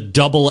like the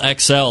double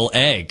XL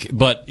egg.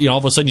 But all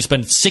of a sudden you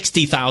spend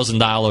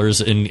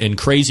 $60,000 in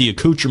crazy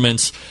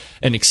accoutrements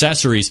and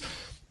accessories.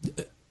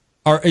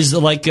 Is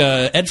like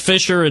Ed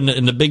Fisher and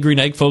the Big Green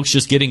Egg folks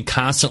just getting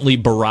constantly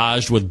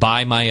barraged with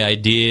buy my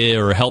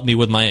idea or help me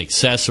with my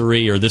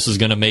accessory or this is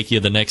going to make you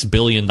the next $1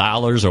 billion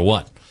or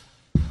what?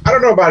 I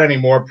don't know about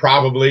anymore,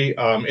 probably.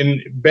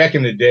 Back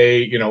in the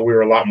day, they were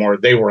a lot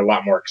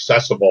more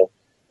accessible,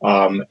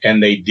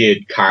 and they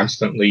did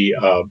constantly.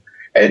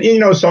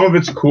 And some of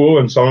it's cool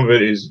and some of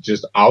it is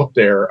just out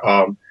there.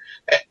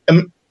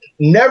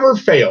 Never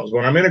fails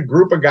when I'm in a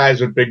group of guys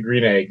with big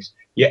green eggs.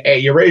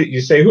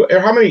 You say,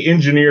 how many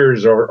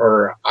engineers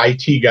or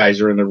IT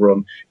guys are in the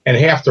room? And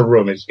half the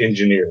room is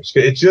engineers.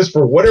 It's just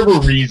for whatever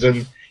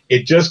reason,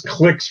 it just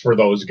clicks for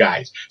those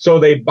guys. So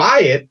they buy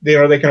it.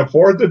 They can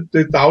afford the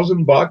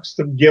 $1,000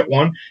 to get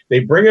one. They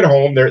bring it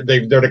home. They're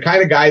the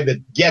kind of guy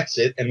that gets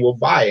it and will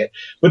buy it.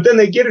 But then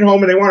they get it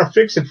home and they want to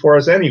fix it for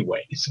us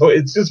anyway. So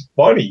it's just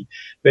funny.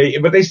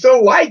 But they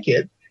still like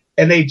it.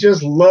 And they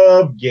just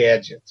love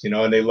gadgets,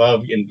 and they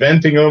love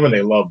inventing them, and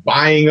they love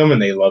buying them,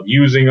 and they love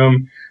using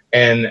them.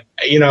 And,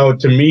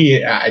 to me,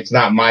 it's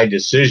not my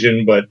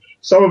decision, but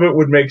some of it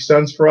would make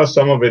sense for us.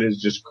 Some of it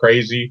is just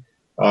crazy.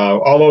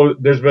 Although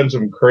there's been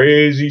some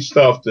crazy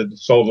stuff that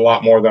sold a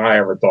lot more than I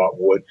ever thought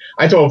would.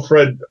 I told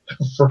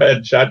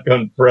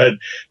Shotgun Fred,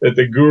 that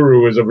the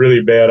Guru was a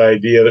really bad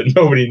idea, that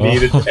nobody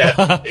needed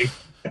that thing.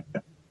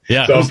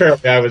 Yeah. So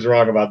apparently I was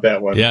wrong about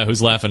that one. Yeah,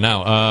 who's laughing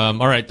now?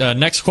 All right,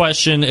 next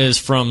question is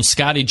from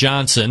Scotty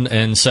Johnson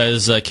and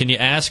says, can you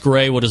ask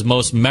Ray what his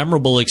most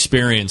memorable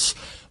experience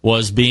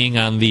was being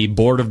on the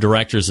board of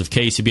directors of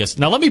KCBS?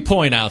 Now, let me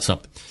point out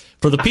something.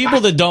 For the people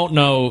that don't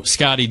know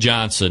Scotty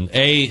Johnson,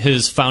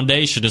 his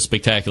foundation is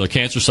spectacular,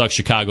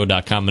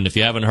 CancerSucksChicago.com, and if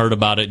you haven't heard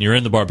about it and you're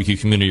in the barbecue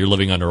community, you're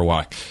living under a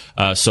rock.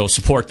 So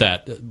support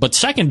that. But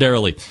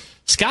secondarily,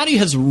 Scotty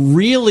has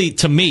really,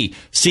 to me,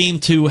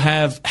 seemed to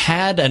have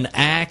had an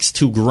axe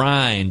to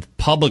grind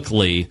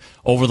publicly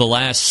over the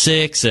last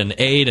 6 and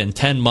 8 and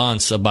 10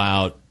 months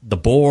about the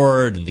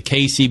board and the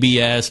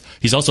KCBS.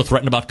 He's also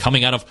threatened about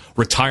coming out of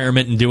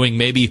retirement and doing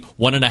maybe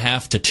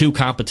 1.5 to 2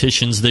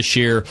 competitions this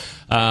year.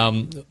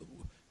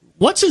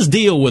 What's his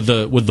deal with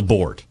the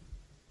board?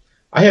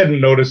 I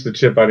hadn't noticed the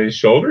chip on his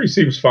shoulder. He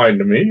seems fine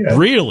to me.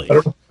 Really?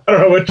 I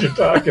don't know what you're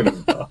talking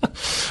about.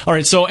 All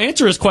right, so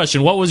answer his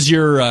question. What was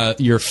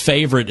your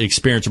favorite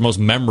experience or most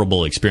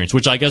memorable experience,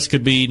 which I guess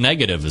could be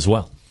negative as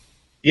well?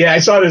 Yeah, I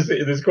saw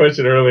this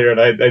question earlier, and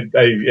I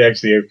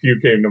actually, a few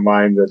came to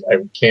mind that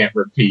I can't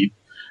repeat.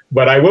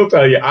 But I will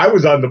tell you, I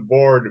was on the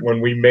board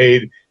when we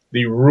made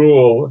the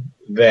rule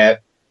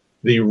that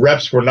the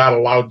reps were not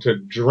allowed to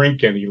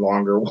drink any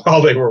longer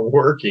while they were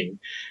working.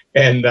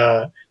 And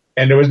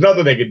there was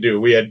nothing they could do.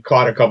 We had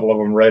caught a couple of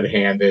them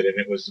red-handed, and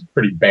it was a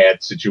pretty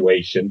bad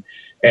situation.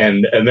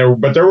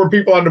 But there were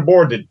people on the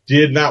board that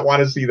did not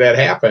want to see that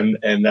happen,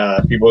 and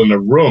people in the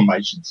room,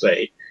 I should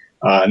say,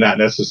 not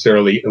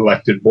necessarily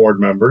elected board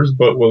members,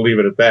 but we'll leave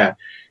it at that.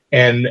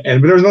 But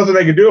there was nothing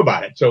they could do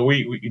about it. So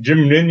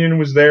Jim Ninian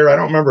was there. I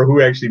don't remember who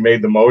actually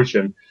made the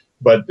motion,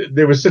 but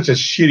there was such a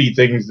shitty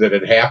things that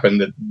had happened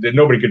that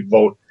nobody could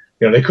vote.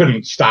 They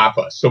couldn't stop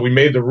us. So we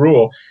made the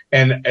rule.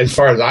 And as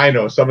far as I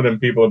know, some of them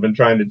people have been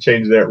trying to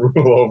change that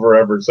rule over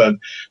ever since.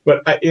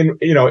 But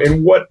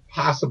in what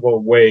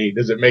possible way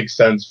does it make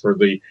sense for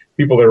the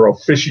people that are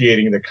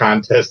officiating the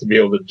contest to be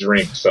able to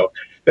drink? So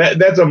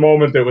that's a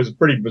moment that was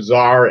pretty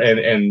bizarre,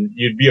 and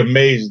you'd be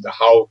amazed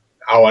how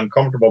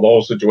uncomfortable the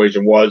whole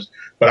situation was.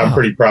 But I'm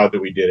pretty proud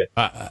that we did it.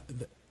 I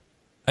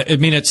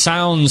mean, it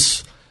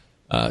sounds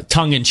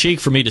tongue-in-cheek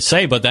for me to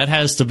say, but that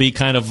has to be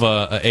kind of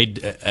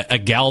a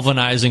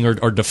galvanizing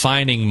or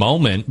defining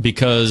moment,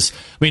 because,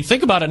 I mean,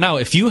 think about it now.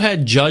 If you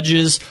had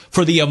judges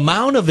for the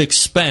amount of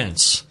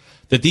expense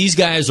that these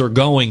guys are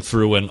going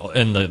through,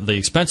 and the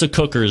expense of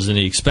cookers and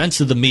the expense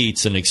of the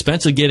meats and the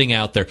expense of getting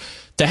out there,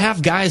 to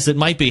have guys that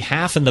might be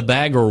half in the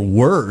bag or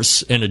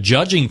worse in a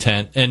judging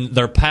tent and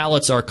their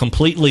palates are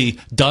completely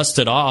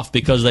dusted off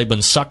because they've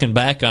been sucking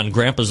back on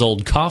grandpa's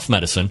old cough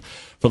medicine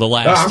for the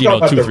last, I'm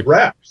talking about the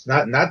reps,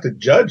 not the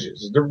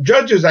judges. The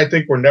judges, I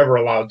think, were never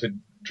allowed to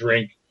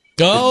drink.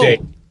 Oh,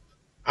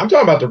 I'm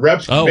talking about the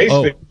reps.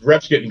 Basically,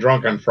 reps getting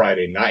drunk on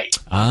Friday night.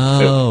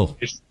 Oh,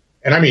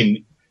 and I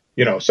mean,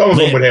 some of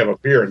them would have a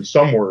beer, and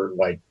some were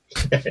like,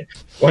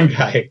 one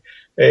guy,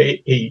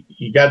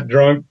 he got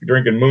drunk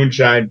drinking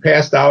moonshine,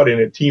 passed out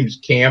in a team's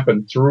camp,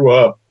 and threw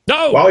up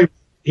while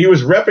he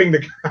was repping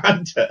the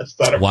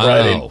contest on a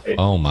Friday night.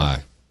 Oh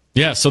my.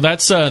 Yeah, so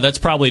that's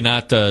probably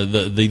not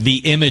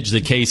the image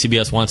that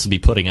KCBS wants to be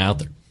putting out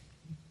there.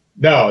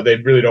 No, they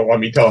really don't want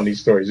me telling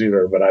these stories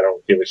either, but I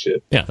don't give a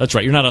shit. Yeah, that's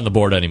right. You're not on the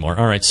board anymore.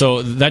 All right,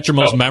 so that's your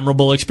most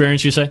memorable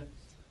experience, you say?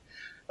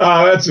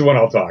 That's the one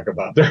I'll talk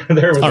about. There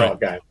was all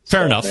kinds.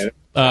 Fair enough.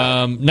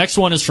 Next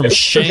one is from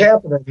Shane.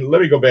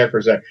 Let me go back for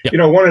a second.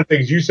 Yeah. One of the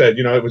things you said,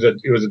 it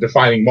was a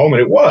defining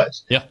moment. It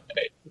was. Yeah.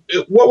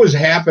 What was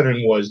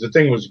happening was the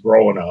thing was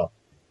growing up.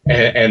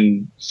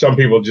 And some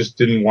people just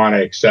didn't want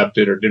to accept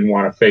it or didn't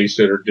want to face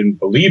it or didn't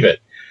believe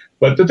it.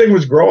 But the thing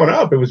was growing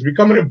up. It was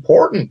becoming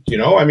important,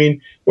 I mean,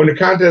 when the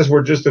contests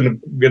were just in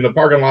the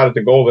parking lot at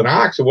the Golden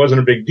Ox, it wasn't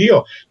a big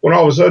deal. When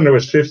all of a sudden there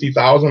was $50,000,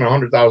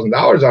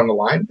 $100,000 on the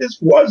line, this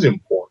was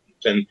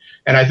important.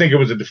 And I think it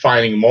was a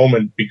defining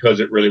moment because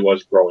it really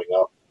was growing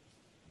up.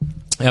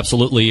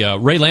 Absolutely.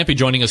 Ray Lampe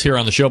joining us here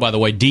on the show, by the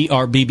way,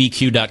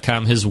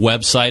 drbbq.com, his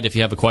website. If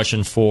you have a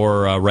question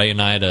for Ray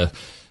and I to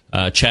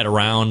chat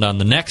around on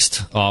the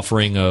next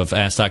offering of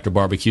Ask Dr.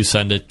 Barbecue,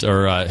 send it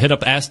or hit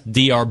up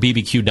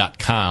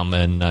askdrbbq.com,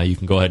 and you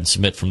can go ahead and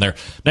submit from there.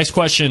 Next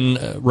question,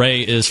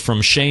 Ray, is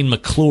from Shane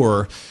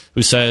McClure,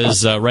 who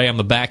says, Ray, I'm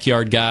a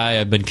backyard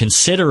guy. I've been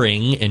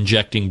considering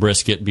injecting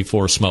brisket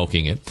before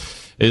smoking it.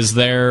 Is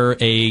there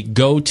a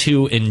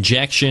go-to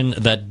injection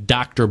that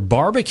Dr.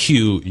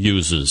 Barbecue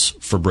uses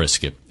for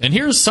brisket? And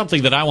here's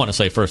something that I want to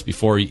say first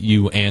before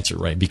you answer,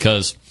 Ray,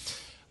 because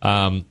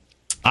back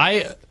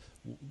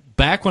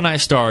when I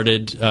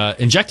started,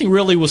 injecting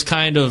really was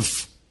kind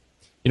of,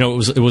 it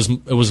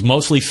was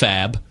mostly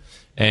fab,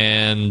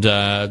 and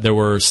there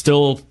were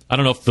still, I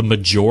don't know if the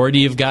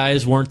majority of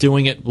guys weren't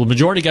doing it. Well, the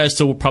majority of guys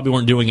still probably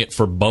weren't doing it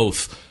for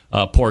both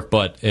pork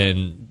butt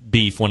and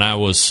beef when I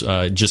was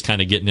just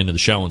kind of getting into the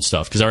show and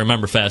stuff. Because I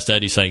remember Fast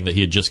Eddie saying that he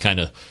had just kind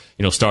of,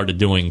 started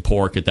doing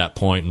pork at that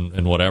point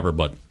and whatever,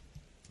 but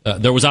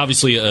there was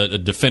obviously a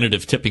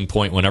definitive tipping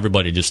point when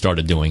everybody just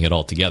started doing it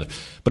all together.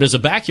 But as a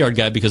backyard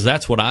guy, because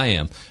that's what I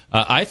am,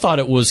 I thought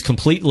it was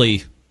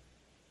completely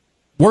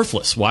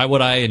worthless. Why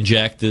would I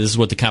inject? This is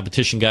what the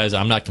competition guys,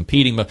 I'm not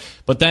competing.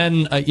 But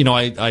then,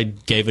 I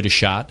gave it a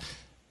shot.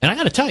 And I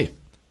got to tell you,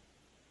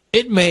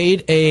 it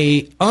made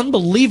a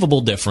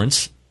unbelievable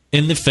difference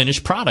in the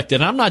finished product.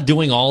 And I'm not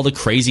doing all the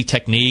crazy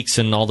techniques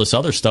and all this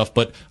other stuff,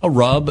 but a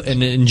rub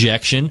and an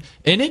injection,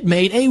 and it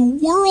made a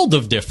world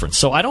of difference.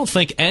 So I don't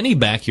think any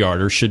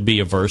backyarder should be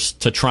averse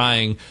to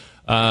trying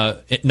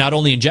not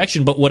only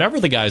injection, but whatever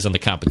the guys on the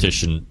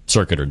competition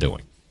circuit are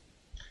doing.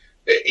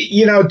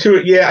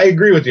 I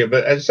agree with you.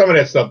 But some of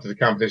that stuff that the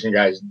competition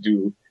guys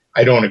do,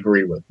 I don't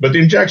agree with. But the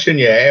injection,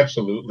 yeah,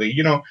 absolutely.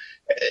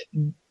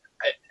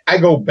 I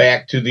go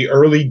back to the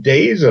early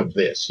days of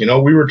this.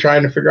 We were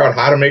trying to figure out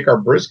how to make our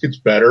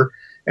briskets better.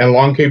 And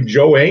along came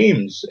Joe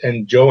Ames.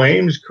 And Joe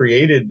Ames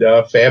created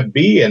Fab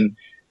B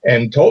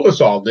and told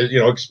us all,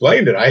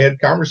 explained it. I had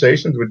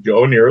conversations with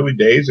Joe in the early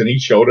days, and he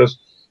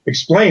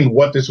explained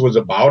what this was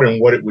about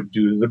and what it would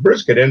do to the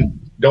brisket. And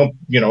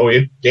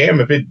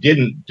if it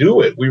didn't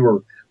do it, we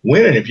were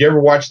winning. If you ever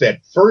watched that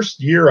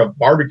first year of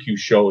barbecue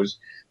shows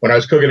when I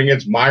was cooking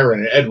against Myron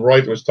and Ed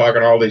Royth was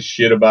talking all this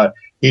shit about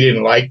he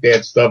didn't like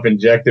that stuff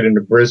injected in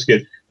the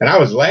brisket. And I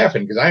was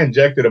laughing because I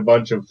injected a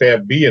bunch of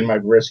Fab B in my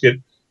brisket,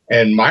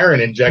 and Myron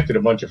injected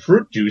a bunch of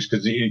fruit juice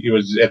because he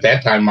was, at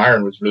that time,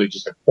 Myron was really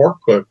just a pork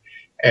cook.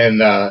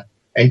 And I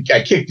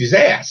kicked his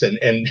ass, and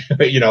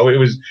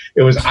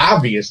it was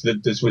obvious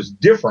that this was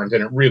different,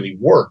 and it really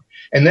worked.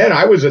 And then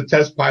I was a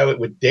test pilot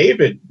with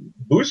David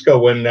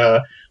Busca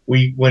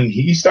when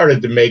he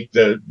started to make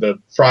the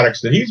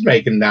products that he's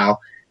making now,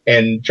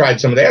 and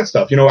tried some of that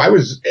stuff.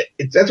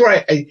 That's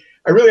why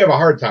I really have a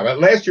hard time.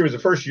 Last year was the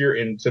first year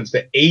since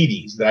the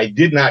 80s that I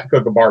did not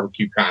cook a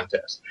barbecue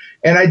contest.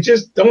 And I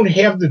just don't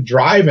have the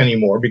drive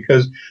anymore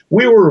because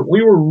we were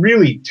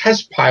really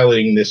test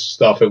piloting this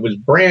stuff. It was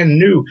brand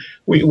new.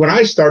 When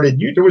I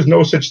started, there was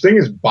no such thing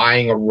as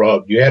buying a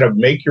rub. You had to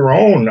make your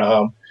own,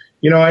 and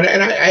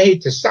I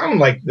hate to sound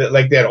like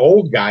that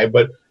old guy,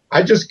 but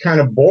I just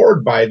kind of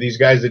bored by these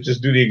guys that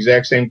just do the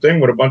exact same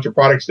thing with a bunch of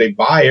products they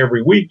buy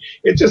every week.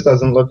 It just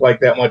doesn't look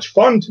like that much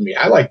fun to me.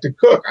 I like to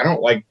cook.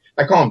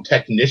 I call them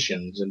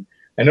technicians, and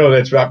I know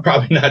that's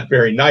probably not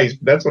very nice,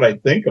 but that's what I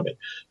think of it.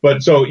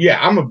 But so, yeah,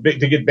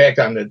 to get back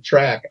on the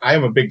track, I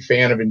am a big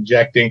fan of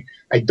injecting.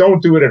 I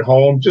don't do it at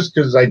home just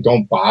because I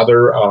don't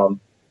bother. I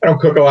don't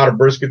cook a lot of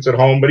briskets at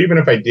home, but even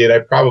if I did, I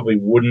probably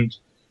wouldn't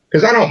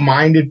because I don't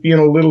mind it being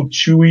a little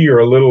chewy or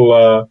a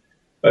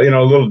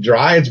little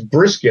dry. It's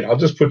brisket. I'll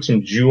just put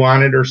some jus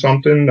on it or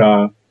something.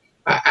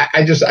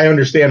 I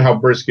understand how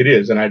brisket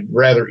is, and I'd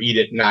rather eat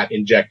it, not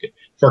inject it.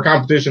 For a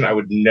competition, I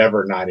would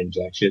never not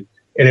inject it.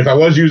 And if I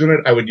was using it,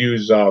 I would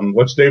use,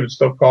 what's David's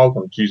stuff called?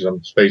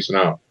 I'm spacing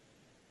out.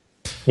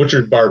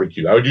 Butcher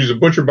barbecue. I would use a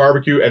butcher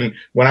barbecue. And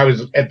when I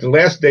was at the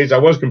last days I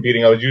was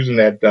competing, I was using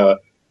that,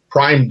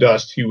 prime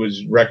dust he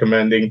was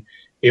recommending.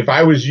 If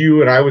I was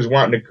you and I was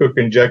wanting to cook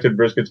injected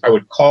briskets, I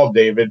would call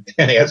David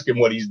and ask him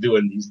what he's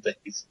doing these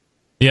days.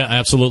 Yeah,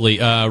 absolutely.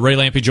 Ray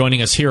Lampe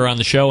joining us here on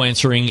the show,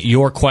 answering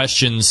your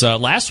questions.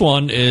 Last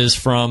one is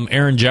from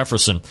Aaron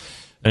Jefferson.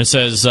 And it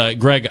says,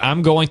 Greg,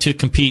 I'm going to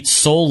compete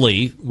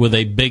solely with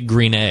a big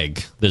green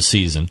egg this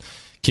season.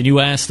 Can you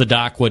ask the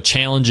doc what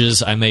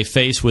challenges I may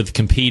face with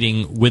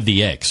competing with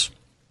the eggs?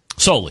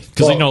 Solely.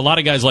 Because, a lot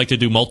of guys like to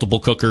do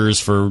multiple cookers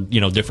for,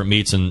 different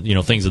meats and,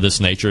 things of this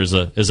nature.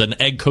 As an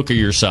egg cooker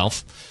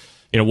yourself,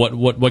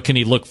 what can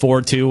he look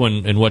forward to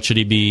and what should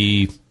he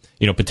be,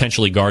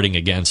 potentially guarding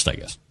against, I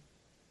guess?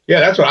 Yeah,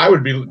 that's what I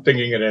would be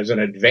thinking it as an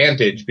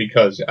advantage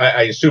because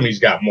I assume he's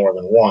got more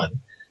than one.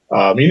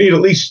 You need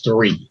at least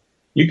 3.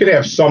 You could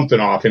have something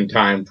off in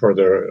time for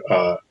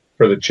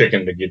the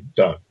chicken to get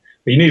done.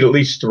 But you need at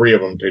least 3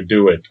 of them to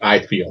do it, I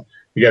feel.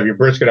 You have your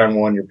brisket on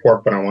one, your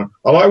pork butt on one.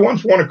 Although I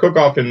once won a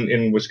cook-off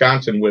in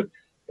Wisconsin with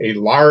a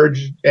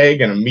large egg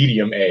and a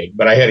medium egg,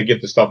 but I had to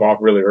get the stuff off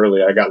really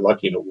early. I got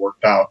lucky and it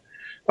worked out.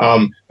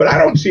 But I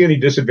don't see any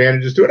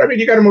disadvantages to it. I mean,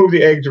 you got to move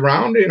the eggs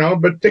around,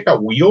 but take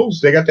out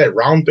wheels. They got that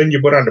round thing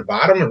you put on the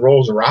bottom and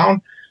rolls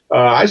around.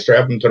 I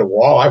strap them to the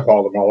wall. I've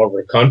hauled them all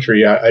over the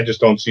country. I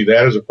just don't see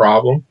that as a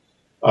problem.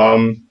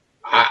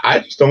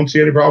 I just don't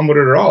see any problem with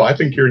it at all. I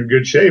think you're in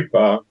good shape.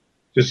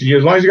 Just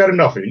as long as you got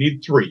enough, you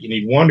need 3. You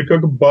need 1 to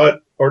cook a butt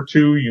or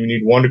 2. You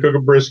need 1 to cook a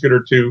brisket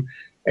or 2.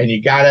 And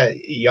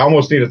you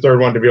almost need a 3rd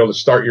one to be able to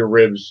start your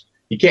ribs.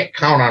 You can't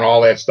count on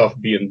all that stuff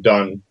being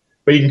done,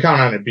 but you can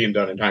count on it being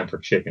done in time for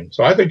chicken.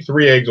 So I think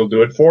 3 eggs will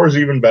do it. 4 is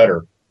even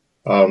better.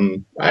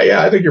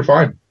 I think you're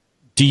fine.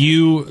 Do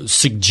you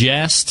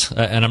suggest,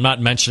 and I'm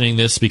not mentioning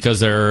this because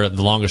they're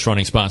the longest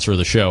running sponsor of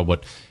the show,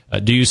 but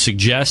do you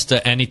suggest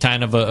any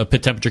kind of a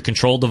pit temperature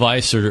control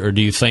device, or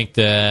do you think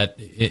that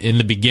in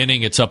the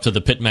beginning it's up to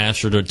the pit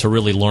master to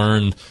really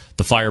learn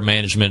the fire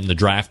management and the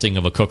drafting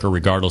of a cooker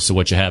regardless of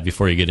what you have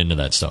before you get into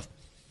that stuff?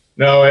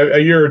 No, a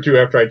year or 2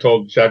 after I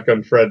told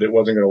Shotgun Fred that it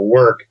wasn't going to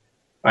work,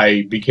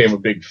 I became a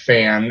big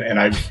fan, and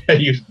I've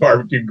used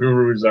Barbecue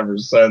Gurus ever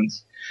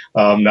since.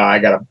 Now I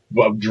got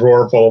a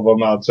drawer full of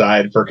them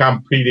outside for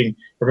competing.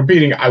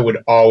 I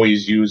would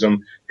always use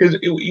them because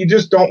you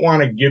just don't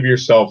want to give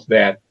yourself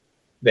that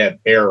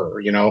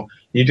error.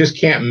 You just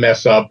can't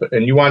mess up,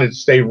 and you want to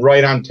stay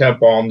right on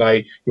temp all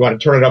night. You want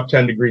to turn it up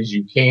 10 degrees,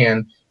 you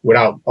can,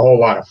 without a whole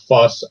lot of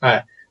fuss.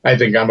 I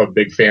think I'm a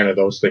big fan of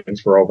those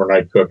things for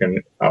overnight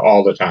cooking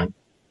all the time.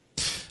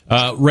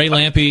 Ray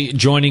Lampe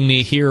joining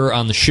me here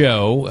on the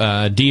show.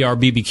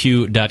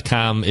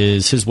 drbbq.com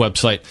is his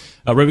website.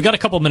 Ray, we got a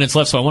couple of minutes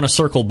left, so I want to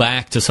circle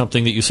back to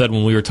something that you said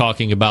when we were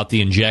talking about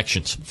the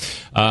injections.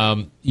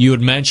 You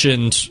had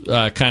mentioned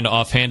kind of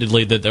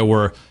offhandedly that there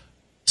were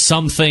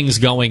some things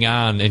going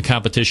on in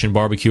competition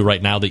barbecue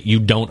right now that you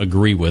don't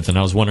agree with, and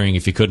I was wondering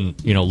if you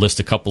couldn't, list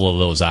a couple of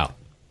those out.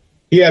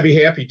 Yeah, I'd be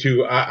happy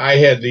to. I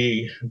had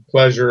the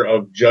pleasure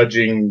of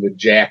judging the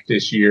Jack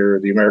this year,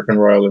 the American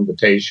Royal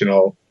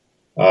Invitational.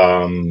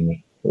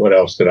 What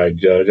else did I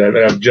judge?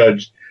 I've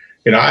judged,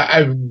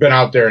 I've been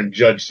out there and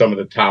judged some of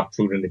the top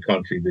food in the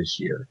country this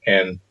year.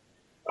 And,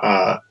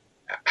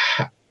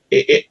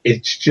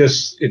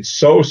 it's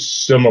so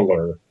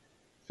similar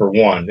for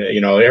one,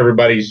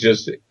 everybody's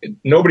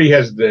nobody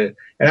has and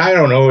I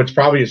don't know, it's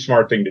probably a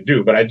smart thing to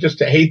do, but I just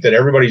hate that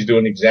everybody's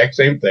doing the exact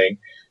same thing.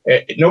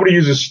 Nobody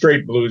uses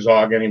straight blues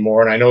hog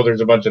anymore. And I know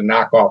there's a bunch of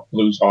knockoff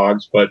blues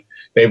hogs, but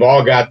they've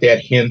all got that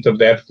hint of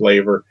that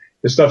flavor.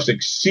 This stuff's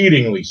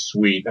exceedingly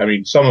sweet. I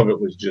mean, some of it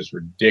was just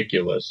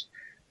ridiculous.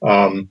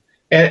 And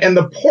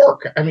the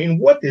pork, I mean,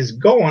 what is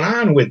going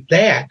on with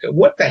that?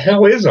 What the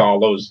hell is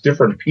all those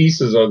different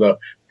pieces of the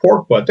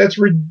pork butt? That's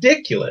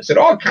ridiculous. It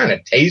all kind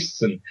of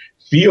tastes and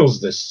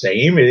feels the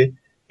same.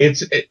 I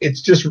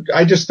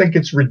just think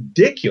it's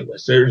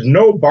ridiculous. There's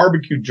no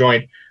barbecue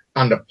joint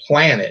on the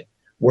planet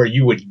where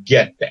you would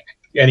get that,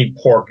 any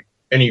pork,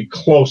 any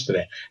close to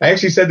that. I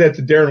actually said that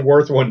to Darren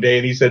Worth one day,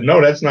 and he said, no,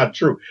 that's not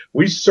true.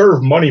 We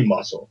serve money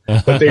muscle,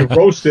 but they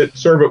roast it,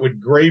 serve it with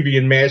gravy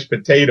and mashed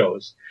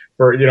potatoes.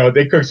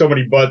 They cook so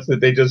many butts that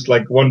they just,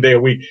 like, one day a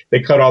week,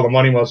 they cut all the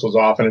money muscles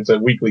off, and it's a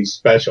weekly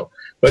special.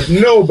 But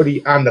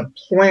nobody on the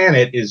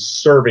planet is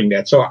serving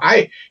that. So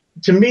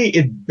to me,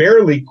 it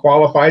barely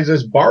qualifies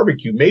as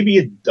barbecue. Maybe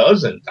it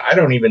doesn't. I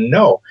don't even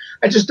know.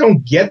 I just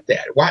don't get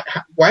that.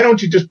 Why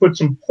don't you just put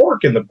some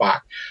pork in the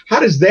box?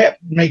 How does that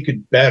make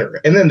it better?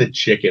 And then the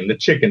chicken. The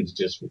chicken's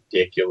just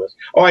ridiculous.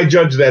 Oh, I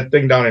judged that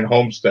thing down in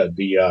Homestead,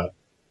 the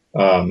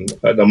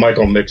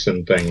Michael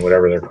Mixon thing,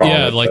 whatever they're calling it.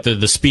 Yeah, like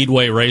the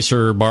Speedway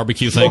Racer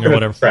barbecue thing or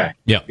whatever. Track.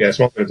 Yeah,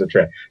 smoking at the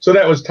track. So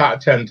that was top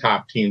 10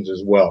 top teams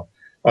as well.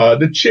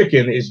 The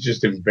chicken is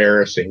just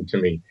embarrassing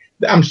to me.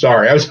 I'm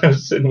sorry. I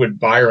was sitting with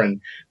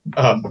Byron,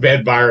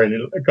 Bad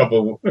Byron, a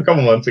couple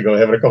months ago,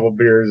 having a couple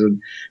beers,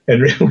 and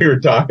we were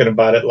talking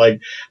about it.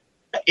 Like,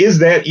 is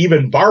that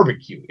even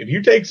barbecue? If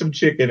you take some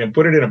chicken and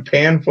put it in a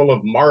pan full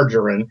of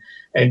margarine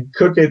and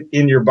cook it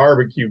in your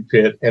barbecue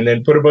pit, and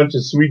then put a bunch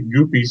of sweet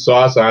goopy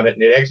sauce on it,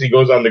 and it actually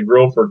goes on the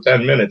grill for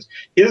 10 minutes,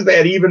 is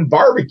that even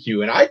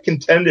barbecue? And I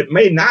contend it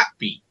may not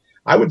be.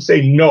 I would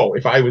say no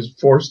if I was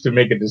forced to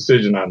make a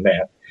decision on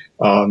that.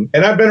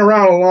 And I've been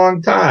around a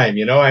long time,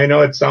 I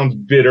know it sounds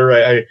bitter.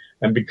 I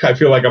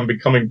feel like I'm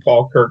becoming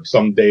Paul Kirk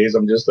some days.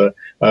 I'm just a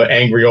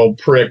angry old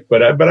prick,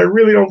 but I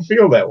really don't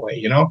feel that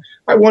way.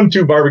 I won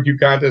 2 barbecue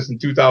contests in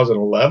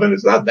 2011.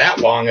 It's not that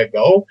long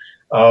ago.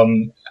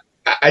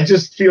 I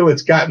just feel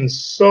it's gotten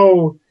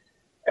so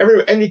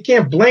and you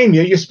can't blame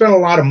you. You spend a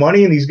lot of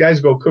money and these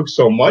guys go cook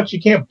so much. You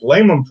can't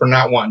blame them for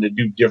not wanting to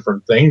do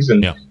different things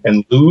and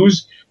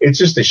lose. It's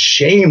just a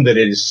shame that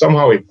it has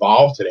somehow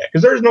evolved to that,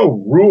 because there's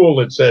no rule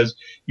that says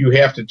you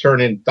have to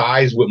turn in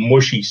thighs with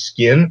mushy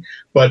skin.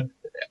 But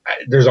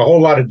there's a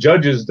whole lot of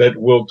judges that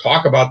will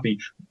talk about the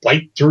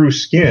bite through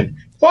skin.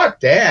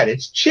 Fuck that.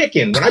 It's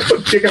chicken. When I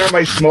put chicken on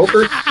my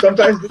smoker,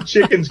 sometimes the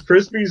chicken's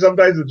crispy,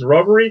 sometimes it's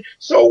rubbery.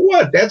 So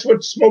what? That's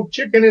what smoked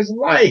chicken is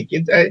like.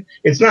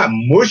 It's not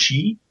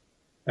mushy.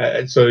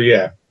 So,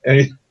 yeah.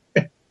 Is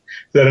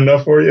that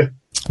enough for you?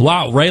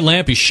 Wow, Ray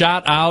Lampe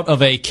shot out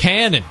of a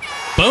cannon.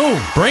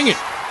 Boom, bring it.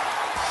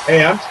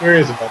 Hey, I'm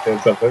serious about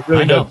that stuff. It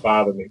really does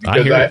bother me,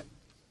 because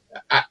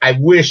I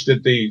wish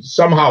that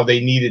they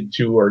needed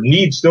to, or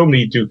still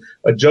need to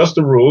adjust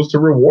the rules to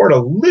reward a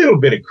little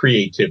bit of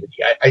creativity.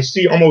 I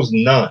see almost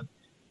none.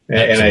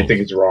 And I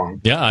think it's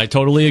wrong. Yeah, I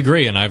totally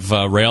agree. And I've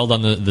railed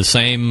on the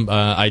same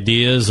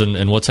ideas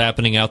and what's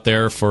happening out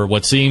there for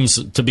what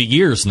seems to be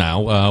years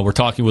now. We're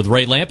talking with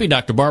Ray Lampe,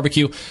 Dr.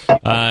 Barbecue.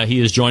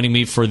 He is joining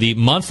me for the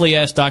monthly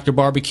Ask Dr.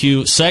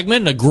 Barbecue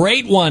segment, a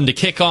great one to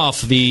kick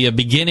off the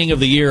beginning of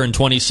the year in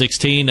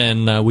 2016.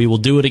 And we will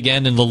do it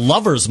again in the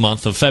Lovers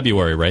Month of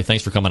February. Ray,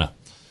 thanks for coming up.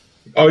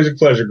 Always a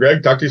pleasure,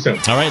 Greg. Talk to you soon.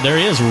 All right, there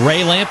he is,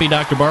 Ray Lampe,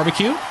 Dr.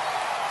 Barbecue.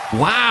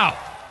 Wow.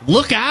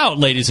 Look out,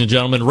 ladies and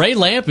gentlemen. Ray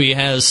Lampe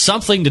has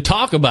something to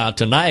talk about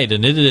tonight,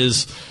 and it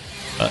is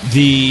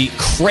the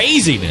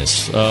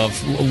craziness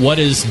of what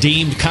is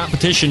deemed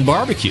competition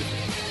barbecue.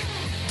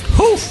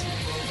 Whew.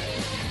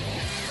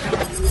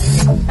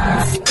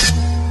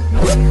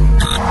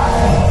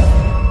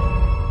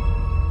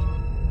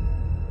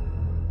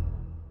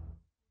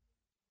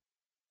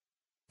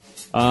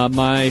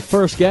 My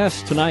first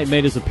guest tonight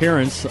made his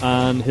appearance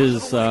on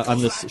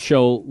this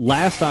show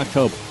last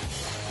October.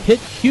 Hit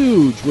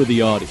huge with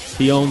the audience.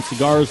 He owns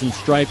Cigars and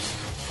Stripes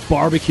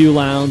barbecue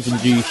lounge in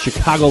the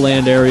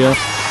Chicagoland area.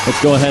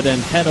 Let's go ahead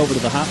and head over to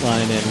the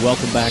hotline and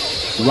welcome back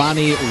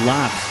Ronnie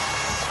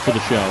Lotz to the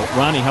show.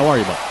 Ronnie, how are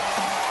you, bud?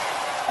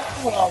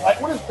 All right,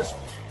 what is this?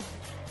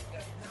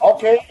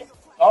 Okay,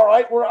 all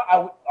right,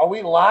 are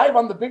we live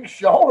on the big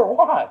show or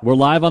what? We're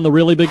live on the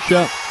really big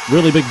show,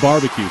 really big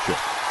barbecue show.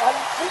 I don't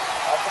think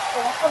so.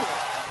 What's going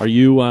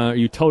on? Are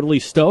you totally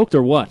stoked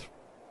or what?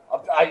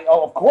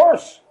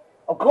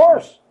 Of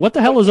course. What the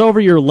hell is over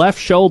your left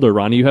shoulder,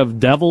 Ronnie? You have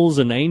devils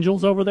and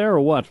angels over there, or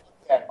what?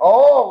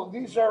 Oh,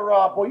 these are.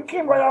 Well, you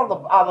came right out of the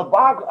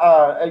bog.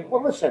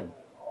 Well, listen,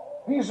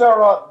 these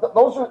are.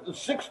 Those are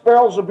 6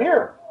 barrels of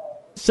beer.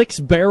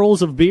 6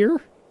 barrels of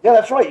beer? Yeah,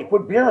 that's right. You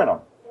put beer in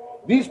them.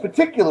 These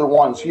particular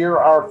ones here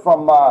are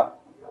from a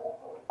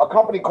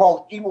company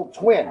called Evil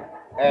Twin,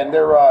 and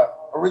they're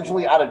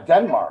originally out of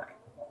Denmark.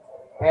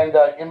 And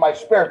in my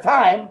spare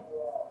time,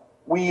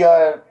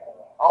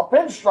 I'll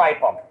pinstripe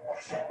them.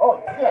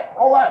 Oh, shit.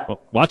 Hold on.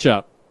 Well, watch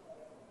out.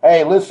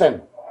 Hey,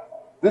 listen.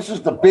 This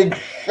is the big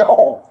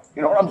show.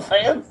 You know what I'm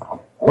saying?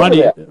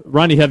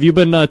 Ronnie, have you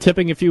been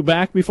tipping a few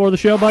back before the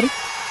show, buddy?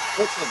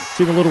 Listen.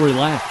 Seem a little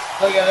relaxed.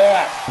 Look at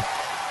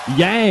that.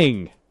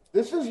 Yang.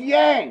 This is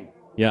Yang.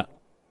 Yeah.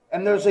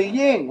 And there's a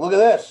Ying. Look at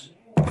this.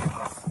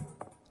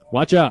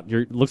 Watch out.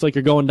 Looks like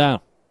you're going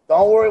down.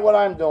 Don't worry what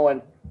I'm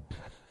doing.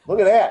 Look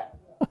at that.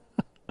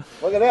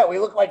 Look at that. We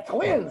look like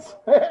twins.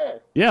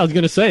 Yeah, I was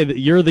going to say that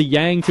you're the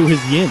yang to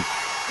his yin.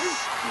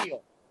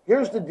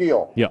 Here's the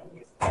deal. Yeah.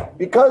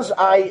 Because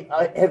I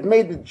have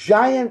made the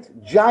giant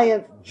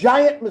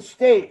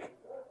mistake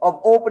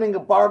of opening a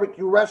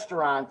barbecue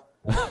restaurant,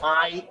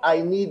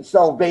 I need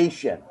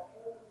salvation.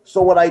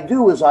 So what I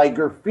do is I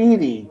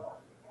graffiti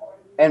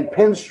and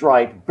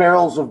pinstripe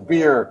barrels of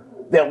beer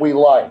that we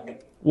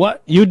like.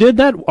 What? You did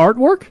that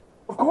artwork?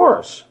 Of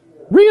course.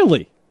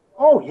 Really?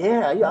 Oh,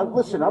 yeah.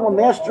 Listen, I'm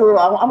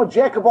a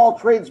jack of all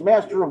trades,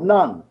 master of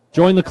none.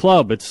 Join the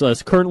club.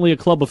 It's currently a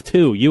club of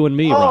 2, you and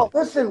me, Ron.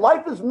 Listen,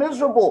 life is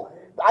miserable.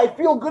 I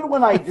feel good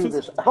when I do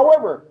this.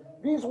 However,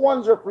 these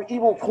ones are for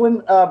Evil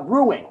Twin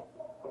Brewing.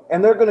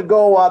 And they're going to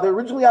go, they're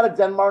originally out of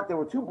Denmark. They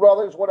were 2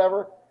 brothers,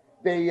 whatever.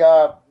 They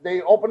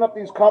opened up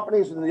these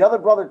companies, and the other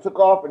brother took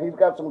off, and he's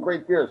got some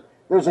great beers.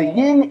 There's a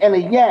yin and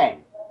a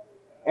yang.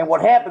 And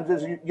what happens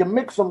is you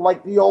mix them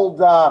like the old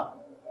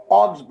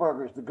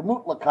Augsburgers, the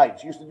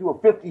Gemütlichkeits. You used to do a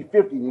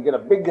 50-50, and you get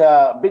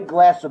a big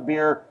glass of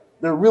beer.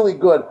 They're really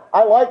good.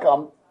 I like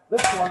them.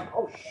 This one,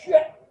 oh,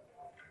 shit.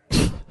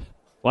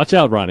 Watch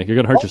out, Ronnie. You're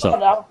going to hurt yourself.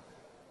 Now.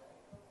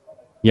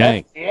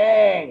 Yang. That's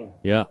yang.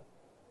 Yeah.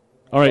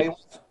 All right. Hey,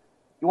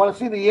 you want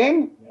to see the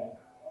yin?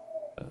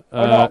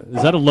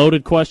 Is that a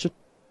loaded question?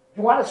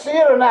 You want to see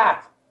it or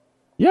not?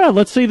 Yeah,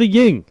 let's see the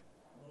yin.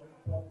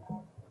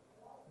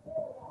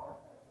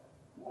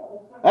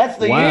 That's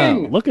the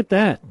yin. Look at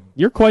that.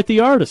 You're quite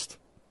the artist.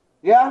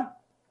 Yeah?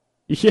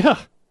 Yeah.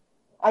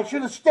 I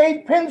should have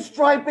stayed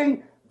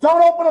pinstriping.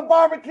 Don't open a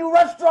barbecue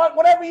restaurant,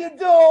 whatever you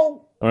do.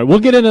 All right, we'll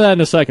get into that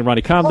in a second,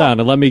 Ronnie. Calm down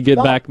and let me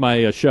get back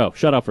my show.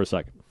 Shut up for a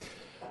second.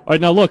 All right,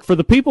 now look, for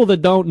the people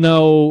that don't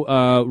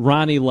know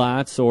Ronnie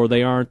Lotz, or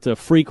they aren't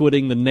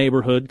frequenting the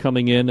neighborhood,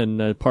 coming in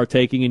and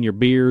partaking in your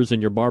beers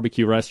and your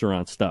barbecue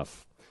restaurant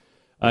stuff,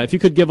 if you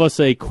could give us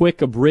a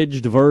quick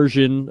abridged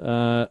version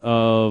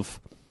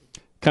of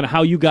kind of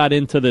how you got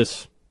into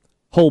this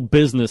whole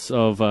business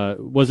of,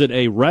 was it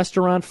a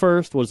restaurant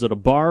first? Was it a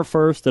bar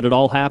first? Did it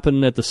all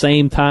happen at the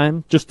same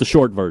time? Just the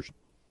short version.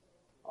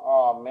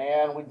 Oh,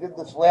 man, we did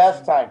this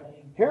last time.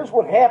 Here's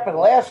what happened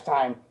last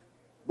time.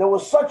 There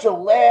was such a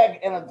lag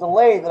and a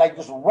delay that I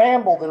just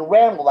rambled and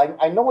rambled.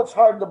 I know it's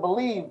hard to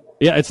believe.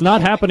 Yeah, it's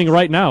not happening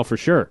right now, for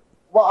sure.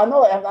 Well, I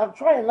know. I'm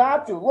trying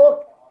not to.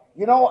 Look,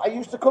 I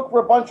used to cook for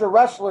a bunch of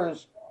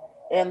wrestlers,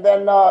 and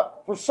then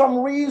for some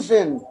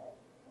reason,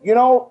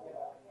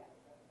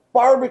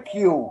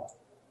 barbecue,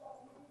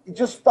 it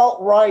just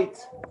felt right.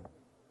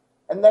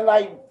 And then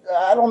I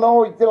don't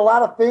know, did a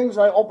lot of things.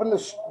 I opened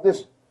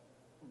this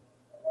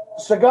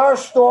cigar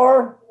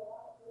store,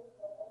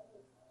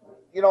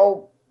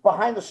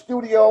 behind the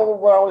studio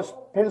where I was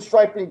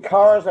pinstriping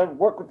cars. I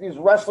worked with these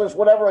wrestlers,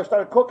 whatever. I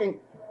started cooking.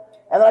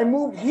 And I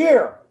moved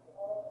here.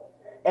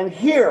 And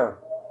here,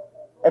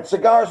 at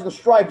Cigars and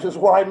Stripes, is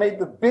where I made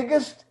the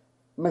biggest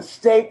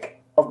mistake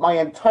of my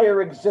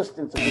entire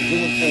existence as a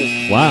human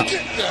being. Wow.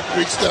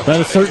 That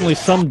is certainly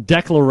some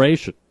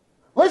declaration.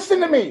 Listen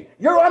to me.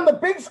 You're on the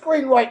big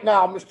screen right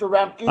now, Mr.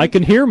 Remke. I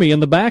can hear me in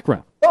the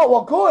background. Oh,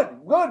 well,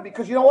 good.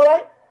 Because you know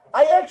what?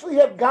 I actually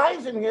have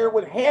guys in here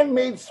with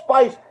handmade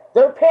spice.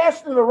 They're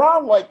passing it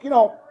around like I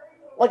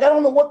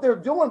don't know what they're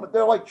doing, but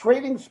they're like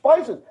trading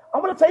spices.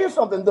 I'm going to tell you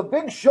something. The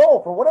big show,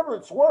 for whatever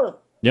it's worth,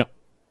 Yep.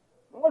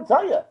 I'm going to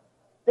tell you,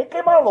 they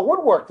came out of the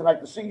woodwork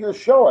tonight to see your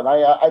show, and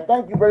I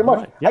thank you very much.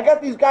 Right. Yep. I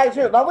got these guys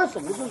here. Now,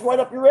 listen, this is right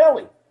up your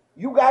alley.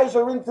 You guys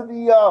are into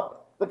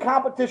the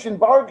competition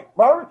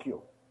barbecue.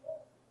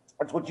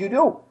 That's what you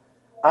do.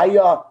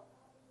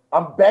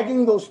 I'm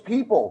begging those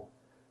people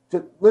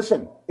to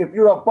listen. If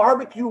you're a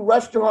barbecue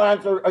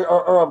restaurant or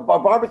a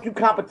barbecue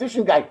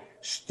competition guy,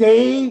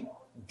 stay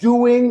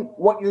doing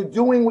what you're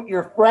doing with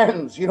your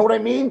friends. You know what I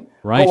mean?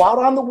 Right. Go out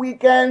on the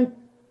weekend,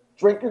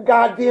 drink your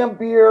goddamn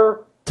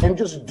beer, and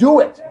just do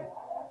it.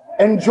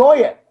 Enjoy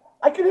it.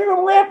 I can hear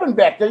them laughing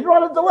back there. You're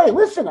on a delay.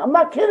 Listen, I'm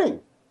not kidding.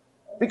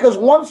 Because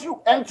once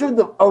you enter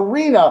the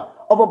arena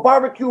of a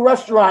barbecue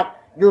restaurant,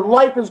 your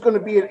life is going to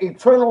be an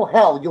eternal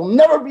hell. You'll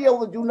never be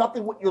able to do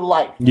nothing with your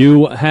life.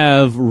 You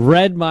have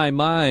read my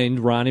mind,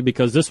 Ronnie,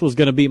 because this was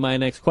going to be my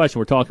next question.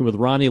 We're talking with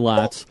Ronnie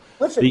Lotz.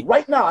 Listen,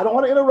 right now, I don't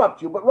want to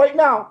interrupt you, but right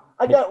now,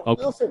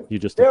 listen,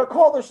 they're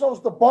called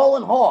themselves the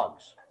Ballin'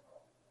 Hogs.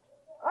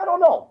 I don't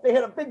know. They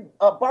had a big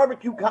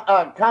barbecue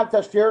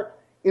contest here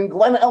in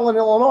Glen Ellen,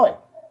 Illinois.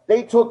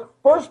 They took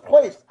first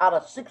place out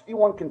of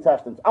 61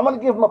 contestants. I'm going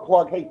to give them a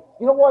plug. Hey,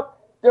 you know what?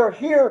 They're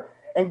here,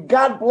 and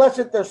God bless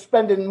it, they're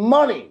spending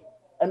money,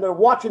 and they're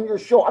watching your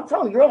show. I'm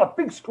telling you, you're on a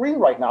big screen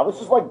right now.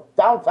 This is like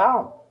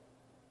downtown.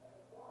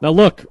 Now,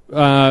 look,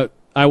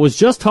 I was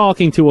just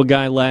talking to a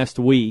guy last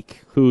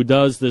week who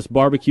does this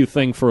barbecue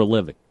thing for a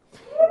living.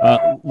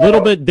 A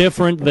little bit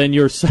different than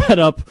your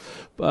setup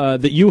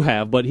that you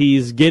have, but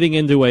he's getting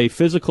into a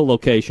physical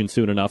location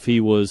soon enough.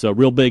 He was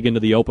real big into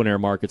the open-air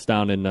markets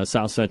down in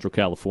South Central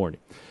California.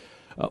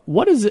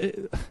 What is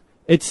it?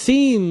 It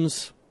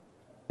seems,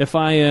 if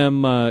I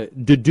am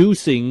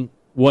deducing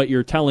what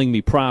you're telling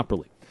me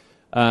properly,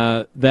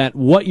 that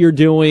what you're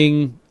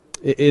doing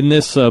in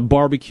this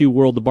barbecue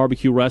world, the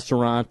barbecue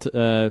restaurant,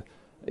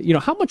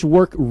 how much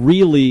work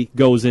really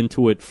goes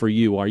into it for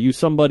you? Are you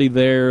somebody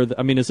there?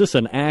 I mean, is this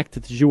an act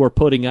that you are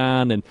putting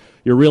on, and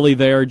you're really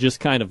there just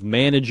kind of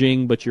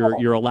managing, but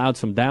you're allowed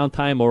some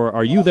downtime, or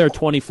are you there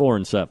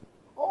 24/7?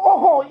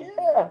 Oh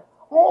yeah,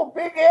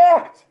 big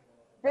act,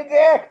 big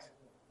act.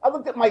 I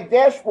looked at my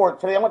dashboard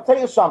today. I'm gonna tell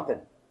you something.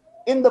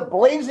 In the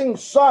blazing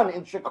sun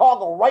in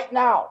Chicago right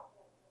now,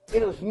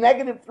 it is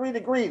 -3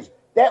 degrees.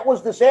 That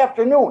was this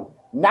afternoon.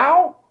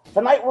 Now,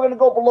 tonight we're gonna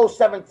go below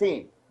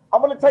 17.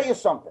 I'm gonna tell you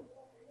something.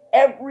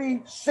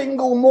 Every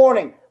single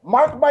morning,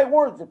 mark my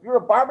words, if you're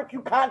a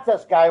barbecue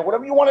contest guy,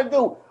 whatever you want to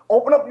do,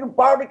 open up your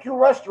barbecue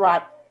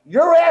restaurant,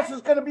 your ass is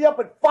going to be up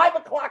at 5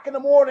 o'clock in the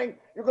morning.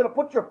 You're going to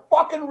put your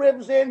fucking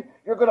ribs in.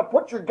 You're going to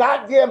put your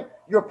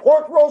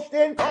pork roast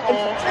in and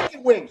some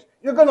chicken wings.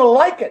 You're going to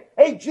like it.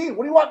 Hey, Gene,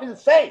 what do you want me to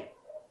say?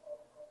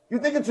 You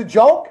think it's a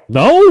joke?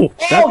 No.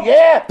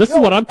 Yeah. This is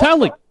what I'm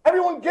telling.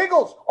 Everyone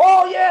giggles.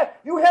 Oh, yeah,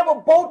 you have a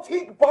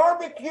boutique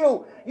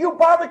barbecue. You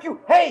barbecue.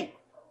 Hey,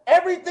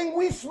 everything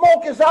we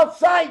smoke is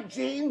outside,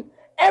 Gene.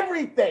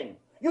 Everything.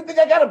 You think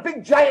I got a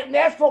big, giant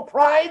national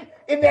pride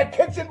in that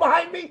kitchen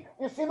behind me?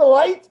 You see the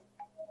light?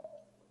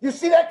 You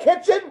see that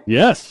kitchen?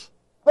 Yes.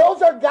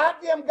 Those are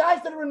goddamn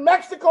guys that are in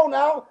Mexico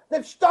now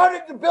that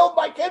started to build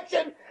my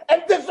kitchen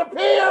and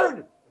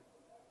disappeared.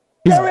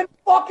 They're in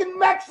fucking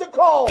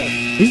Mexico.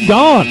 He's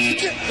gone.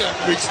 Get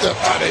that big stuff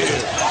out of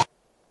here.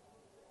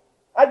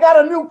 I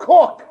got a new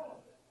cook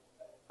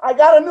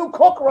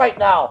right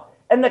now.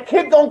 And the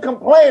kid don't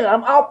complain.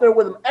 I'm out there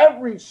with him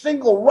every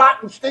single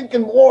rotten,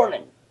 stinking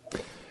morning.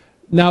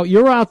 Now,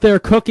 you're out there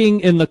cooking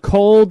in the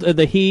cold,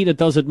 the heat. It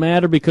doesn't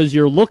matter because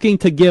you're looking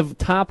to give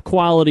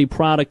top-quality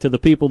product to the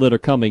people that are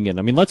coming in.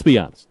 I mean, let's be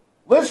honest.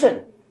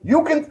 Listen,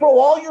 you can throw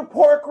all your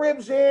pork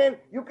ribs in.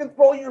 You can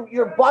throw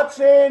your butts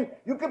in.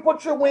 You can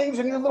put your wings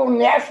in your little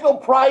National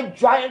Pride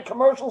giant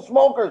commercial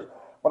smokers.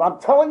 But I'm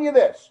telling you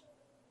this.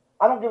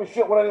 I don't give a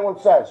shit what anyone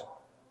says.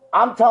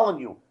 I'm telling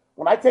you,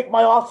 when I take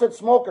my offset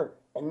smoker,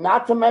 and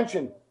not to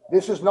mention,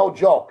 this is no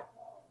joke.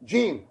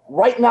 Gene,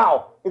 right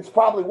now, it's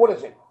probably,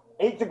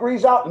 8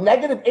 degrees out?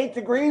 -8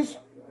 degrees?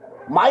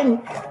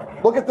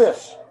 Look at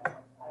this.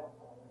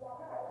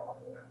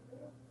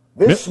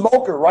 This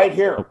smoker right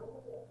here,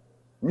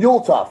 Mule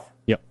Tough.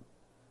 Yep.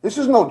 This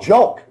is no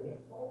joke.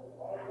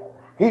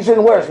 He's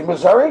in, where is he,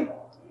 Missouri?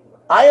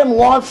 I am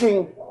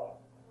launching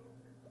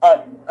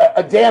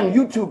a damn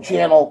YouTube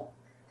channel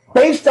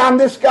based on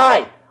this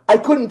guy. I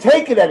couldn't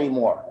take it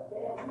anymore.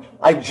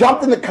 I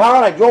jumped in the car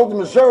and I drove to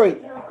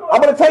Missouri. I'm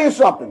going to tell you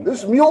something.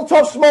 This Mule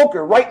Tough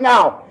smoker right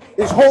now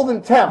is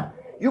holding temp.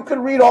 You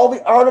can read all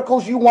the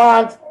articles you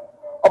want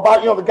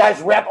about, the guys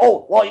you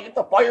get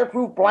the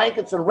fireproof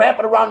blankets and wrap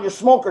it around your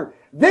smoker.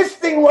 This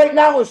thing right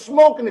now is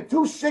smoking at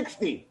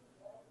 260.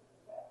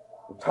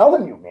 I'm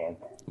telling you, man.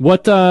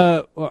 What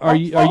are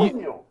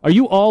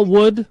you all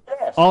wood?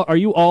 Yes. Are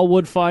you all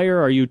wood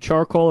fire? Are you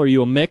charcoal? Are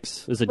you a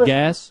mix? Is it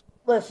gas?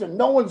 Listen,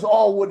 no one's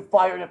all wood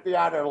fired if they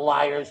are. They're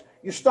liars.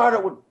 You start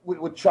it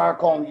with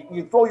charcoal and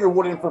you throw your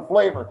wood in for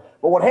flavor.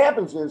 But what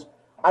happens is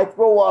I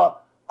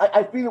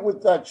feed it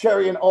with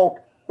cherry and oak,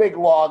 big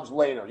logs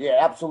later. Yeah,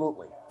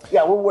 absolutely.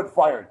 Yeah, we're wood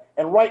fired.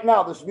 And right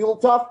now, this Mule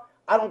Tough,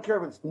 I don't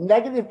care if it's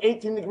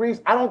 -18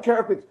 degrees. I don't care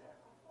if it's.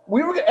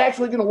 We were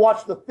actually going to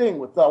watch The Thing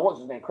with what's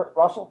his name, Kurt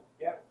Russell.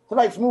 Yeah.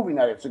 Tonight's movie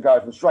night at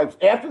Cigars and Stripes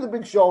after the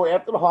big show,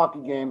 after the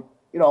hockey game,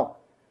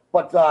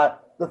 But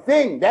The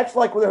Thing, that's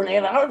like we're in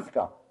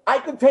Antarctica. I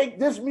could take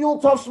this Mule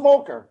Tough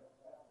smoker,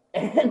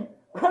 and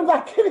I'm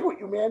not kidding with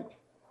you, man.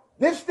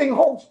 This thing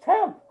holds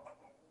temp.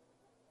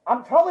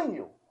 I'm telling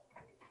you.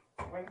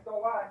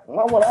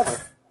 Well, whatever.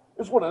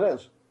 It's what it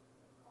is.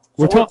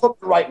 So we're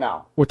cooking right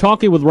now. We're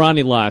talking with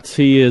Ronnie Lotz.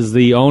 He is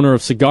the owner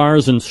of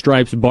Cigars and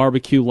Stripes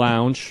Barbecue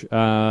Lounge.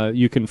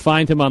 You can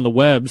find him on the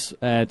webs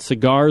at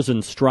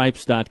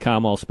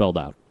cigarsandstripes.com, all spelled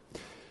out.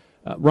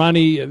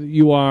 Ronnie,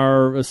 you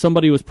are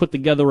somebody who has put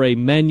together a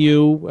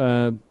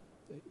menu.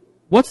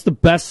 What's the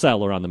best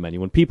seller on the menu?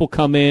 When people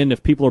come in,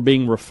 if people are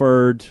being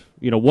referred,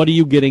 what are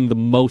you getting the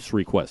most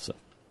requests of?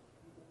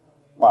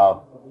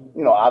 Well,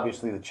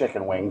 obviously the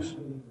chicken wings.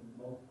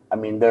 I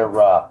mean, they're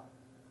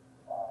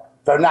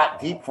not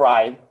deep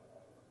fried.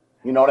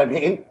 You know what I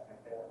mean?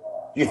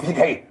 You think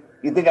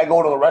I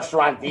go to the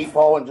restaurant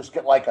Depot and just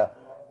get like a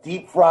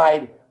deep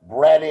fried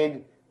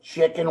breaded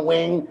chicken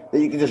wing that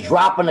you can just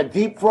drop in a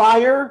deep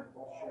fryer?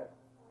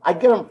 I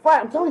get them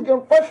fresh. I'm telling you, get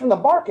them fresh from the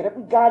market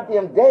every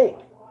goddamn day.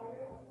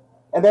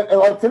 And then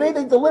like today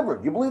they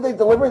delivered. You believe they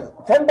delivered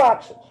 10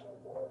 boxes?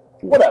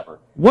 Whatever.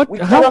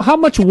 How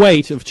much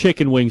weight of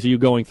chicken wings are you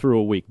going through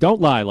a week?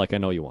 Don't lie like I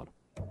know you want.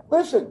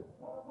 Listen,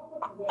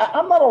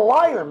 I'm not a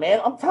liar,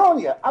 man. I'm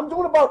telling you, I'm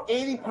doing about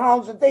 80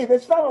 pounds a day.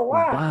 That's not a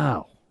lot.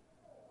 Wow.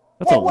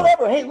 That's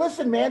whatever. Hey,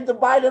 listen, man,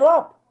 divide it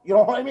up. You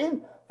know what I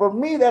mean? For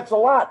me, that's a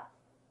lot.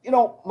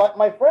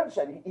 My friend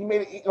said he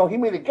made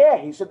a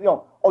gag. He said,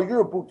 oh,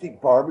 you're a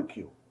boutique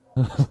barbecue.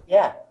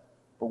 Yeah,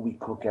 but we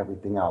cook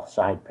everything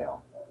outside,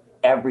 pal.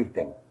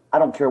 Everything. I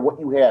don't care what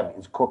you have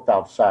is cooked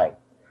outside.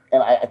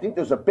 And I think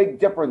there's a big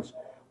difference.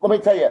 Let me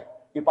tell you,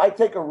 if I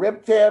take a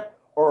rib tip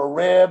or a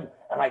rib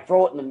and I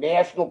throw it in the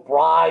National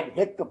Pride,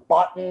 hit the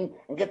button,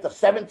 and get the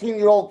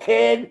 17-year-old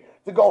kid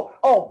to go,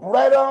 oh,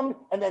 bread them,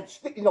 and then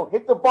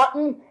hit the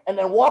button, and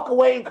then walk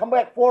away and come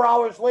back 4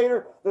 hours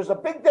later, there's a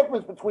big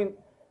difference between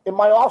in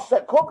my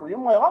offset cooker. You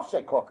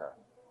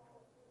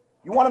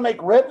want to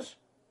make ribs?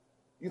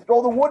 You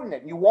throw the wood in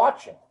it and you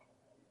watch it.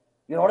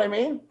 You know what I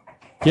mean?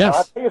 Yes.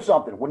 I'll tell you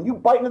something. When you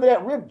bite into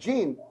that rib,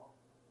 Gene,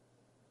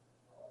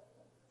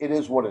 it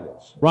is what it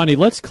is. Ronnie,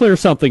 let's clear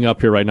something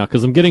up here right now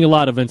because I'm getting a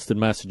lot of instant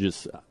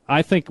messages.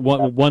 I think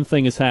one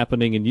thing is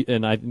happening,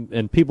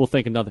 and people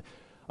think another.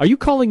 Are you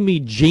calling me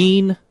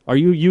Gene? Are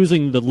you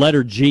using the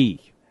letter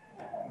G?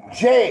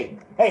 J.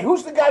 Hey,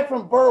 who's the guy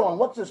from Berlin?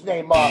 What's his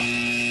name?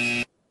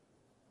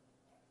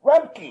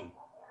 Remke.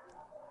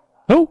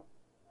 Who?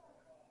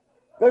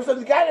 There's a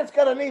guy that's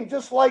got a name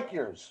just like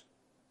yours.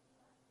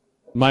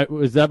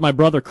 Is that my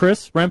brother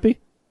Chris Rempe?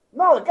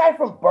 No, the guy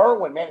from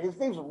Berwyn, man. His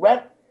name's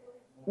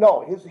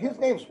his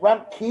name's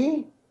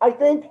Remke, I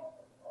think.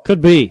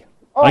 Could be.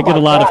 Oh, I get a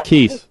lot God. of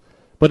keys.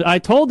 But I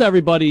told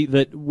everybody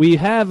that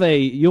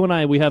you and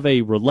I have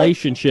a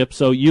relationship,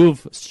 so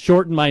you've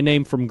shortened my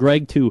name from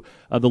Greg to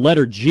the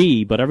letter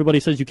G, but everybody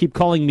says you keep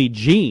calling me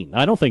Gene.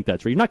 I don't think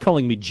that's right. You're not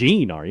calling me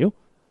Gene, are you?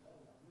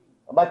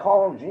 Am I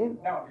calling him Gene?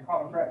 No, you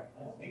call him Greg.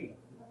 G.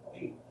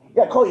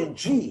 Yeah, I call you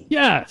G.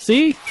 Yeah,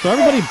 see? So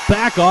everybody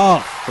back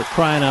off for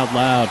crying out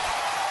loud.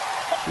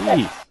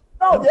 Jeez.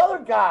 No, the other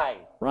guy.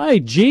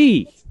 Right,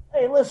 G.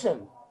 Hey,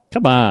 listen.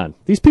 Come on.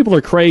 These people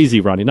are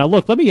crazy, Ronnie. Now,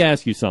 look, let me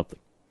ask you something.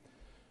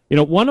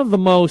 One of the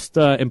most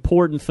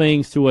important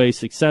things to a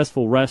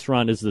successful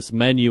restaurant is this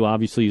menu.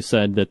 Obviously, you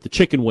said that the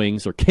chicken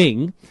wings are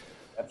king.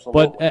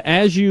 Absolutely. But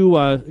as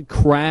you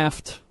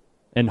craft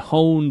and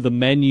hone the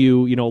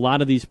menu, a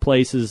lot of these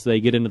places, they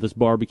get into this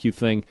barbecue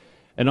thing,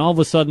 and all of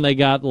a sudden they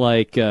got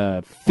like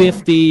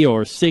 50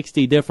 or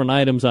 60 different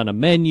items on a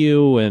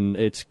menu, and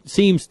it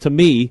seems to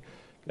me,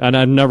 and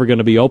I'm never going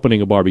to be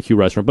opening a barbecue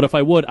restaurant, but if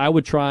I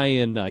would try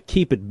and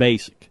keep it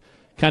basic,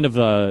 kind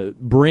of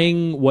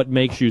bring what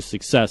makes you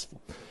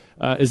successful.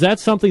 Is that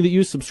something that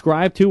you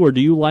subscribe to, or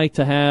do you like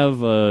to have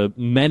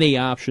many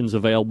options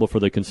available for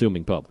the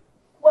consuming public?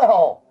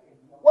 Well,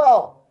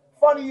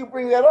 funny you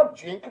bring that up,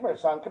 Gene. Come here,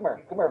 son. Come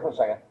here for a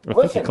second. I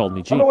think you called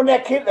me Gene. Remember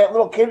when that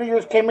little kid of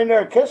yours came in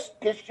there and kissed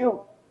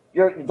you?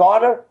 Your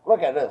daughter?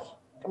 Look at this.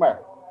 Come here.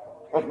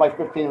 That's my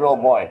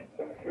 15-year-old boy.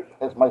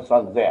 That's my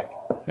son, Zach.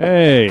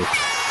 Hey,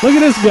 look at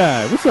this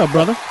guy. What's up,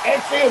 brother?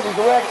 And see him. He's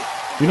ready.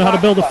 You know how to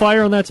build a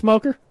fire on that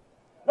smoker?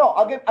 No,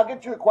 I'll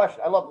get you a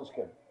question. I love this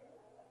kid.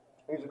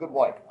 He's a good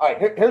boy. All right,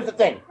 here's the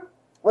thing.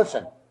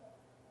 Listen,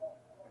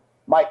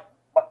 I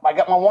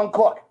got my one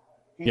cook.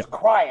 He's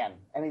crying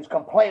and he's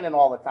complaining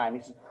all the time.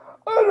 He says,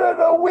 "I don't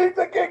know wings.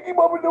 I can't keep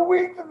up with the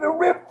wings and the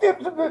rib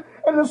tips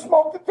and the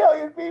smoked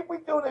Italian beef we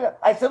do there."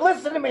 I said,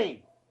 "Listen to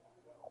me.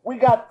 We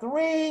got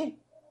 3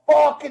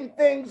 fucking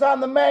things on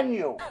the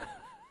menu.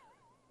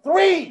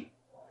 3.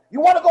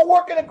 You want to go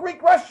work in a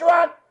Greek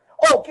restaurant?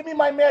 Oh, give me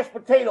my mashed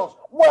potatoes,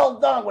 well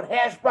done with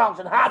hash browns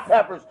and hot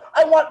peppers.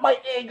 I want my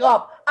egg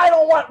up. I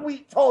don't want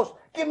wheat toast.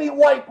 Give me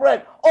white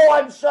bread. Oh,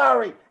 I'm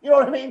sorry. You know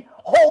what I mean?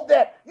 Hold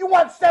that. You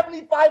want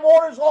 75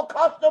 orders all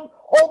custom?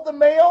 Hold the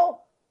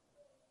mail?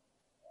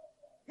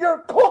 You're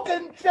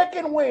cooking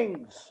chicken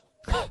wings."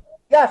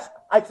 Yes,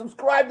 I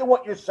subscribe to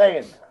what you're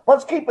saying.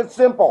 Let's keep it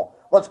simple.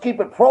 Let's keep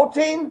it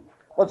protein.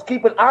 Let's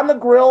keep it on the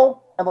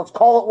grill, and let's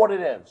call it what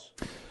it is.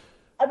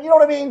 I mean, you know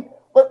what I mean?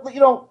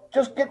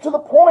 Just get to the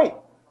point.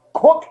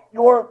 Cook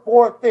your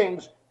 4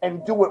 things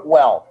and do it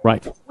well.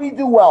 Right. We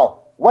do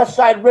well. West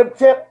Side rib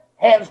tip,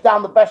 hands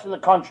down the best in the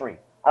country.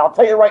 And I'll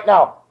tell you right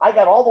now, I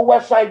got all the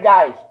West Side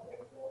guys.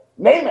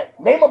 Name it.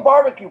 Name a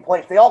barbecue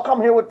place. They all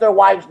come here with their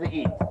wives to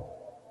eat.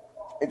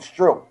 It's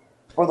true.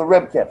 For the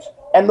rib tips.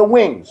 And the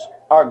wings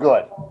are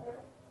good.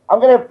 I'm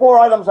going to have 4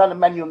 items on the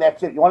menu, and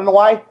that's it. You want to know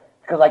why?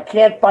 Because I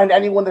can't find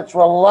anyone that's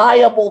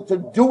reliable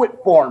to do it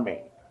for me.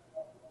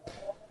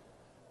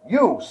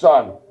 You,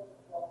 son,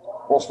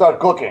 will start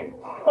cooking.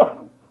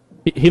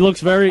 He looks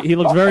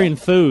very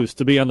enthused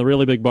to be on the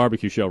Really Big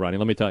Barbecue Show, Ronnie.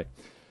 Let me tell you.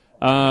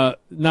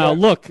 Now,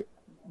 look,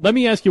 let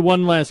me ask you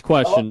one last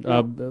question.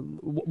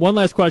 One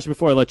last question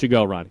before I let you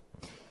go, Ronnie.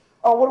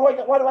 Oh,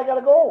 why do I got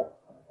to go?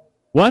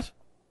 What?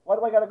 Why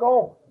do I got to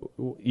go?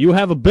 You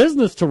have a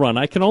business to run.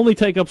 I can only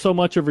take up so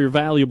much of your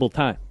valuable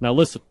time. Now,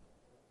 listen.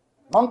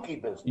 Monkey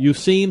business. You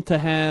seem to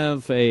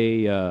have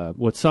a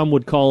what some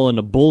would call an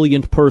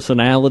ebullient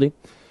personality.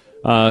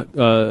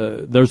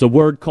 There's a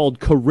word called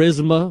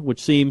charisma,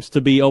 which seems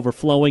to be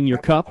overflowing your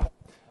cup.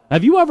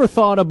 Have you ever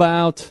thought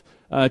about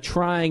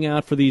trying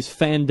out for these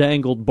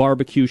fandangled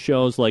barbecue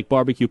shows like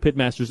Barbecue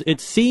Pitmasters? It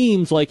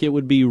seems like it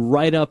would be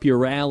right up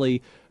your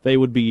alley. They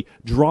would be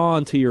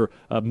drawn to your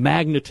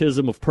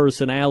magnetism of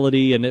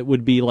personality, and it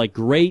would be like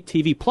great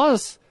TV.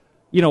 Plus,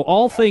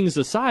 all things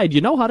aside,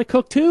 you know how to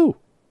cook too.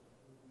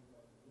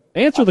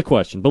 Answer the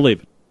question.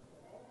 Believe it.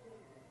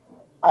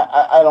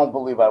 I don't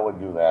believe I would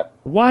do that.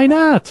 Why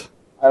not?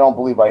 I don't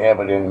believe I have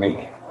it in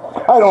me.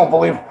 I don't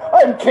believe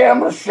I'm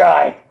camera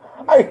shy.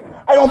 I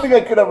don't think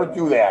I could ever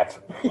do that.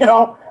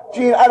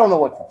 Gene, I don't know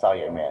what to tell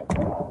you, man.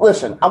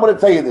 Listen, I'm going to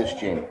tell you this,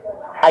 Gene.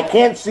 I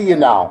can't see you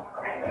now,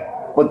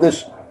 but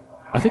this.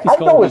 I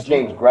know his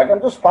name's Greg.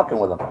 I'm just fucking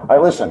with him. All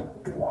right, listen.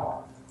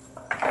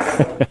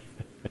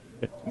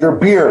 Your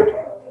beard.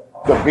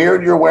 The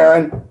beard you're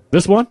wearing.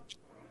 This one?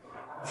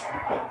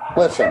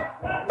 Listen.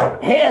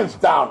 Hands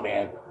down,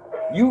 man.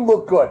 You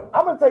look good.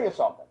 I'm going to tell you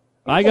something.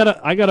 I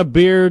got a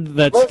beard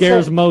that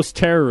scares most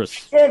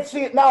terrorists. You can't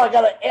see it now. I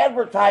got an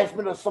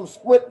advertisement of some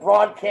split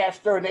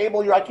broadcaster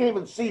enable you. I can't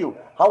even see you.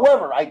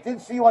 However, I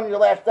did see you on your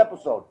last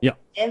episode. Yeah.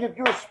 And if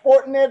you're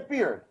sporting that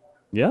beard.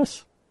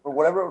 Yes. For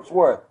whatever it's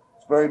worth.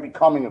 It's very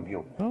becoming of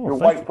you. Oh, your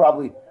wife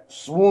probably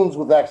swoons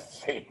with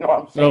ecstasy. You know what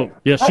I'm saying? Oh,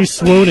 yeah, she's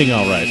swooning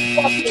all right.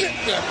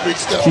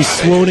 She's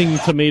swooning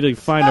to me to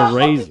find a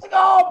raise.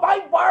 Oh, my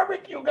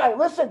barbecue guy.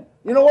 Listen,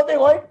 you know what they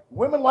like?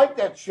 Women like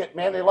that shit,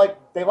 man. They like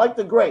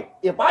the gray.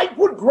 If I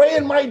put gray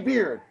in my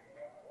beard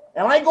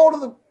and I go to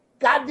the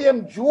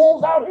goddamn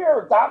Jewels out here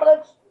or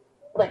Dominic's,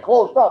 they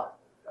closed up.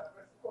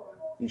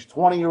 These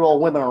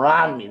 20-year-old women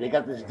around me, they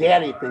got this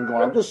daddy thing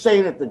going. I'm just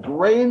saying that the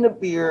gray in the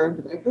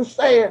beard, I'm just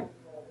saying,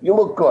 you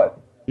look good.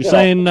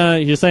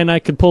 You're saying I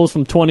could pull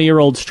some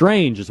 20-year-old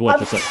strange is what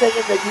you're saying. I'm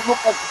saying that you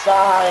look like a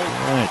guy.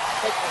 Right.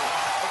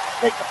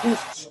 Take a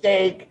piece of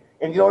steak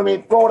and, you know what I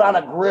mean, throw it on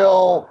a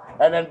grill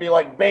and then be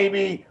like,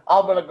 baby,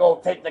 I'm going to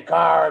go take the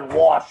car and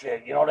wash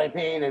it. You know what I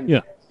mean?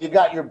 And you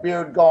got your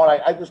beard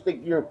going. I just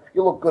think you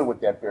look good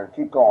with that beard.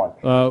 Keep going.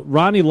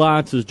 Ronnie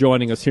Lotz is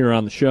joining us here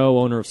on the show,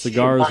 owner of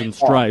Cigars and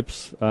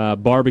Stripes,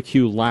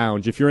 Barbecue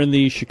Lounge. If you're in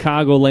the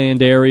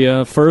Chicagoland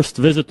area, first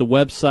visit the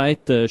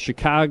website,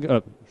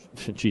 Chicago...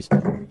 Jeez.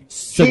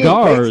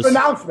 Cigars.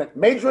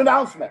 Major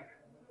announcement.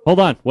 Hold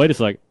on. Wait a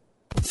second.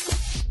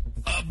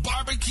 A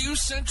Barbecue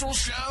Central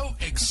Show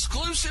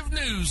exclusive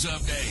news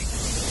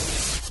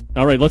update.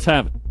 All right, let's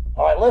have it.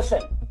 All right,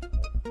 listen.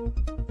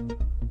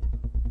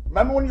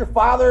 Remember when your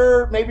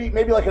father, maybe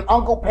like an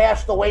uncle,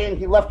 passed away and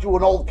he left you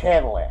an old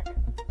Cadillac?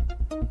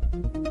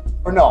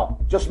 Or no?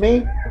 Just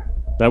me?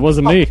 That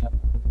wasn't me.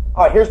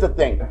 All right, here's the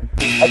thing.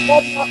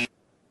 I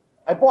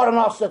bought an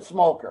offset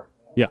smoker.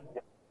 Yeah.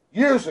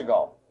 Years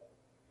ago.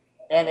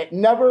 And it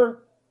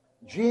never,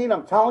 Gene,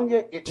 I'm telling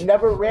you, it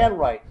never ran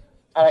right.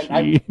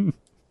 And just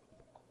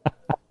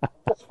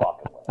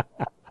fucking with it.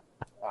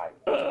 All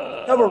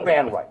right. Never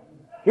ran right.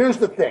 Here's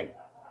the thing.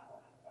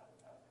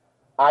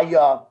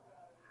 I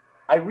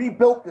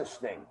rebuilt this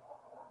thing,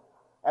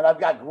 and I've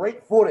got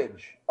great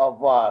footage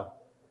of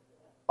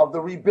the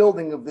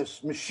rebuilding of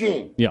this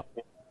machine. Yeah.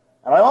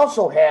 And I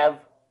also have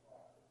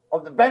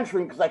of the bench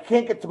ring because I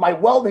can't get to my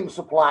welding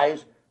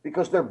supplies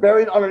because they're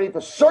buried underneath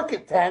a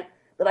circuit tent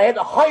that I had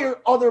to hire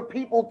other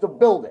people to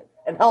build it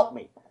and help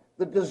me.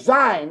 The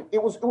design,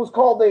 it was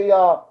called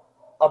a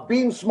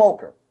beam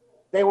smoker.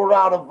 They were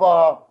out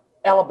of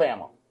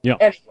Alabama. Yeah.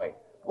 Anyway,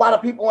 a lot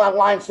of people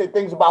online say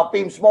things about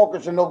beam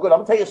smokers are no good. I'm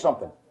gonna tell you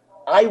something.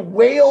 I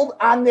wailed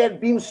on that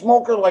beam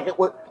smoker like it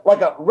was like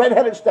a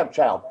redheaded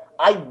stepchild.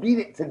 I beat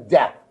it to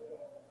death.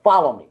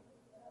 Follow me.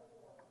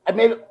 I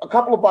made a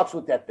couple of bucks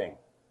with that thing.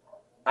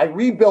 I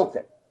rebuilt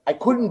it. I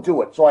couldn't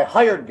do it, so I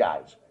hired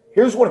guys.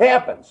 Here's what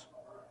happens.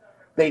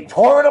 They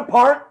tore it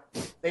apart.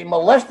 They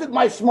molested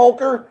my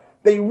smoker.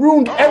 They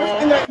ruined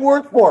everything I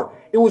worked for.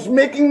 It was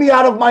making me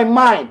out of my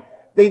mind.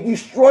 They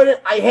destroyed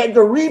it. I had to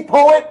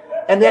repo it,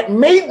 and that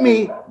made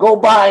me go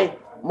buy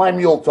my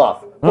Mule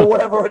Tough or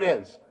whatever it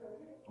is.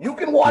 You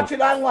can watch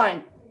it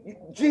online.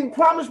 Gene,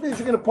 promise me that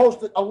you're going to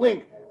post a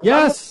link.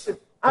 Yes.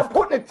 I'm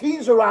putting a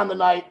teaser on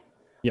tonight.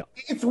 Yeah.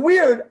 It's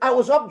weird. I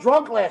was up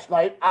drunk last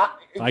night.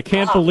 I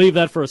can't believe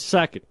that for a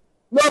second.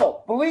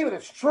 No, believe it.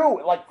 It's true.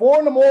 At like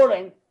 4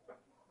 a.m,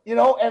 You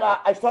know, and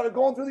I started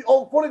going through the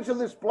old footage of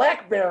this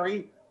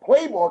BlackBerry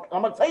playbook.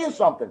 I'm going to tell you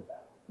something.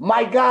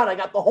 My God, I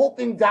got the whole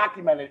thing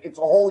documented. It's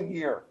a whole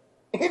year.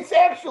 It's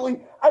actually,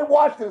 I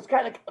watched it. It's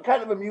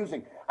kind of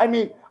amusing. I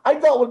mean, I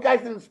dealt with guys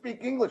that didn't speak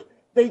English.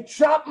 They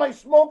chopped my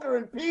smoker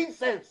in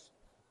pieces.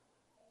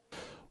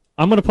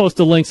 I'm going to post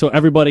a link so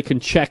everybody can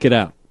check it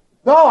out.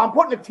 No, I'm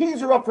putting a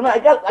teaser up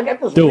tonight. I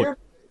got this weird.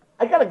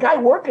 I got a guy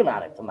working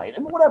on it tonight. I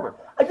mean, whatever.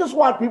 I just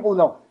want people to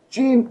know,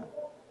 Gene,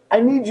 I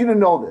need you to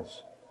know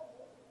this.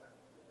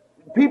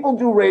 People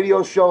do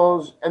radio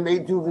shows and they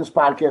do this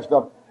podcast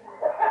stuff.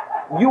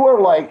 You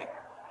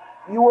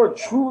are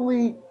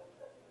truly,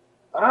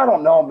 I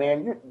don't know,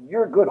 man.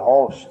 You're a good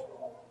host.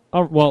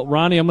 Oh, well,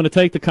 Ronnie, I'm going to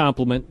take the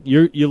compliment.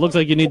 You look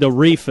like you need the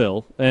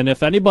refill. And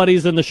if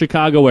anybody's in the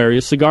Chicago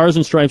area,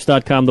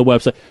 cigarsandstripes.com, the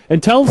website,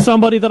 and tell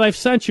somebody that I've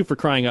sent you, for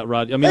crying out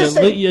loud. I mean,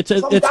 it's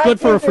good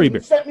for a free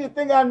beer. He sent me a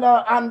thing on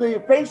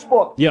the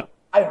Facebook. Yeah.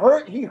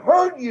 He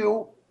heard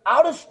you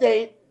out of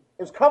state,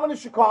 is coming to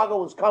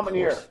Chicago, is coming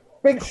here.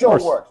 Big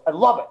show works. I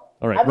love it.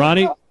 All right,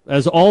 Ronnie,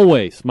 as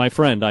always, my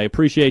friend, I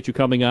appreciate you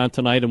coming on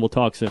tonight, and we'll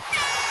talk soon.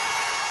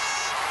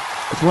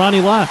 It's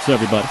Ronnie Lotz,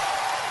 everybody.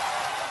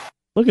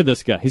 Look at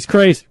this guy. He's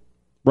crazy.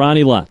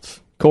 Ronnie Lotz.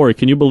 Corey,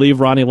 can you believe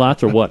Ronnie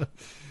Lotz or what?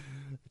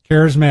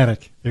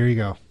 Charismatic. There you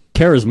go.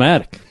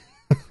 Charismatic.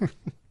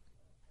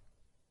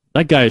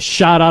 That guy is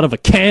shot out of a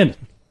cannon.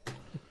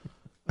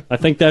 I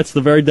think that's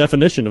the very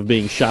definition of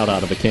being shot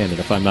out of a cannon,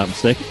 if I'm not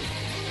mistaken.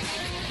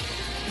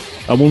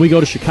 When we go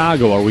to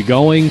Chicago, are we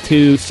going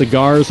to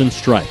Cigars and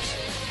Stripes?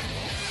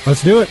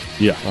 Let's do it.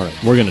 Yeah, all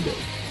right. We're going to do it.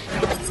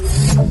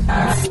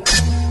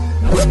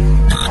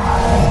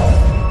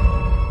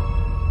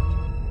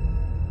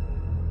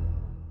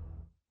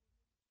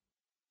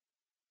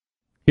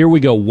 Here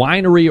we go.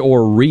 Winery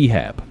or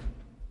rehab? Let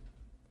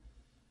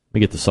me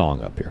get the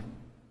song up here.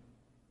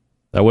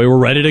 That way we're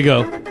ready to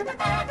go.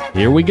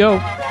 Here we go.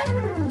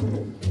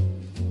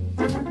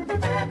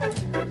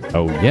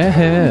 Oh,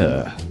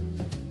 yeah.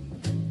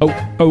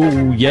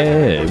 Oh,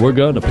 yeah. We're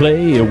going to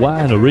play a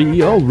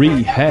winery or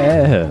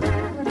rehab.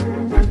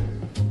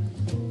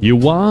 You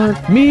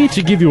want me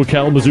to give you a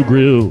Kalamazoo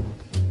grill,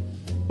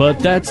 but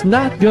that's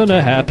not going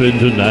to happen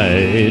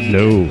tonight,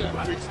 no.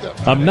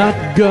 I'm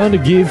not gonna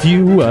give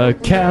you a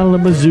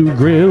Kalamazoo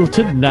grill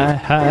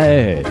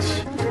tonight.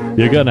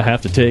 You're gonna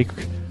have to take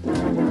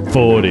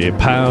 40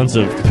 pounds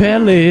of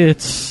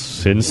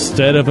pellets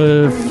instead of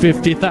a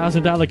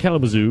 $50,000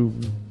 Kalamazoo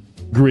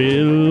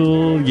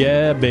grill.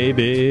 Yeah,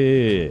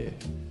 baby.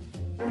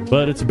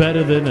 But it's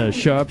better than a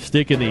sharp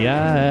stick in the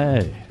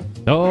eye.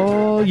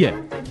 Oh, yeah.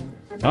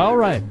 All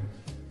right.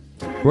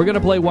 We're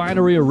gonna play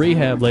Winery or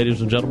Rehab,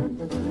 ladies and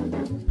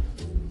gentlemen.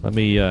 Let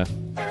me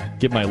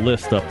get my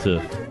list up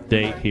to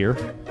date here.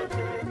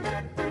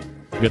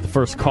 We got the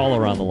first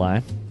caller on the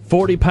line.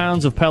 40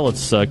 pounds of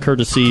pellets,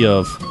 courtesy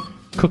of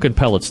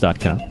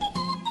cookinpellets.com.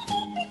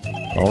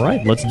 All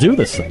right, let's do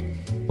this thing.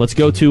 Let's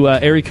go to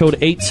area code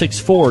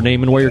 864,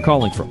 name and where you're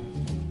calling from.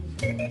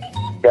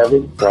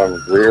 Kevin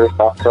from Greer,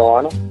 South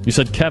Carolina. You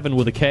said Kevin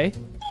with a K?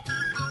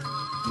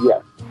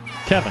 Yes.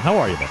 Kevin, how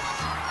are you, man?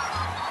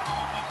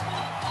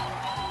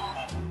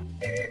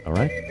 All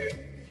right.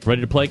 Ready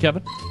to play,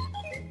 Kevin?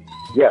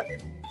 Yes.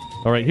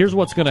 All right, here's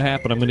what's going to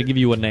happen. I'm going to give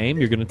you a name.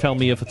 You're going to tell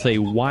me if it's a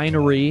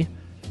winery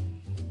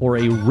or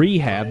a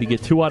rehab. You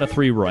get 2 out of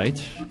 3 right.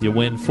 You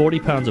win 40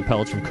 pounds of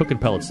pellets from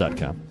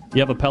cookinpellets.com. You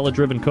have a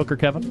pellet-driven cooker,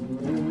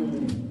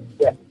 Kevin?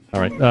 Yes. All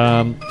right.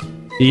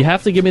 You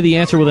have to give me the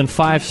answer within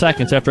 5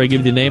 seconds after I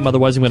give you the name.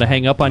 Otherwise, I'm going to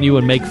hang up on you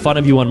and make fun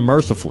of you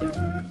unmercifully.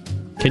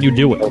 Can you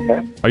do it?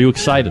 Okay. Are you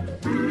excited?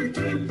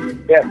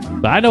 Yes.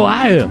 I know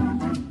I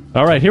am.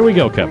 All right, here we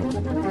go,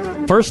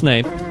 Kevin. First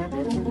name,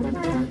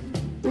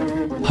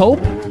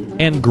 Hope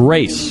and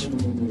Grace,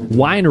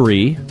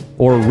 winery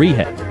or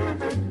rehab?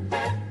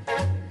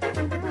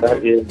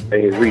 That is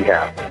a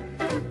rehab.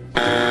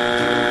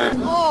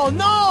 Oh,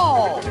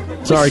 no!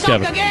 Sorry,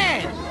 Kevin.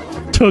 Again.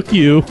 Took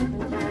you.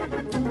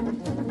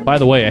 By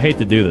the way, I hate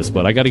to do this,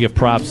 but I got to give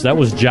props. That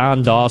was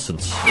John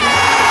Dawson's. Yeah.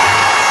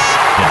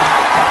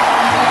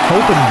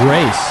 Hope and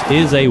Grace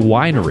is a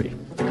winery.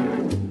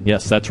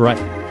 Yes, that's right.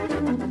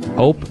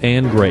 Hope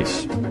and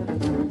Grace.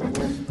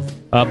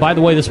 By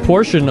the way, this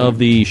portion of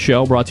the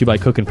show brought to you by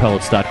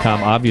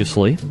cookinpellets.com,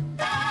 obviously.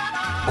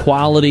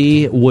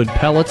 Quality wood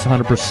pellets,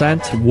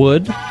 100%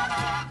 wood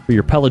for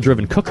your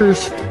pellet-driven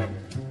cookers.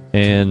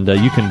 And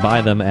you can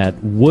buy them at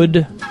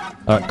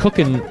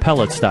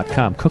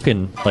cookinpellets.com.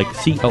 Cookin, like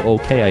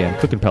C-O-O-K-I-N,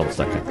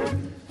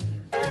 cookinpellets.com.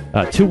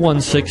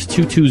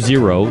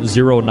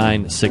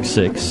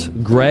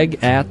 216-220-0966.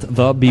 Greg at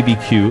the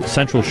BBQ,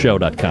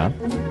 centralshow.com.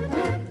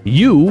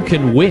 You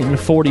can win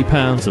 40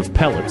 pounds of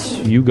pellets.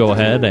 You go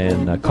ahead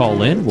and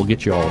call in. We'll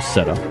get you all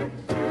set up.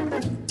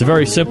 It's a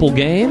very simple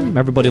game.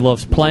 Everybody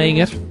loves playing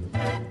it.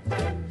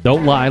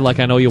 Don't lie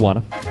like I know you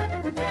want to.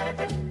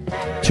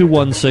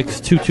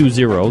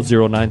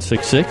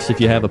 216-220-0966 if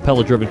you have a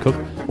pellet-driven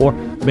cooker. Or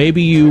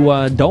maybe you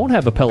don't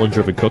have a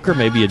pellet-driven cooker.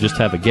 Maybe you just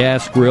have a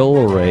gas grill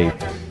or a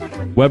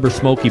Weber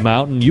Smoky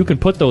Mountain. You can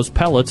put those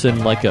pellets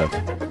in like a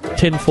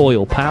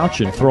tinfoil pouch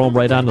and throw them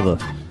right onto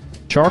the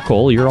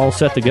charcoal. You're all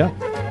set to go.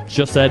 It's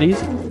just that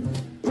easy.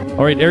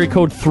 All right, area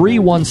code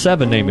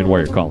 317, name and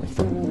where you're calling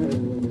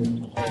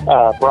from.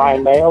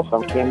 Brian Mayo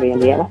from Canby,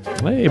 Indiana.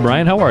 Hey,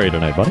 Brian, how are you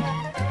tonight, buddy?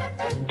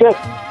 Good.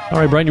 All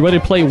right, Brian, you ready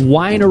to play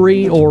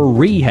winery or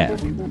rehab?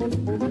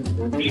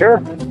 Sure.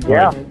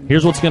 Yeah. Right.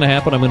 Here's what's going to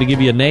happen. I'm going to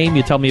give you a name.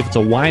 You tell me if it's a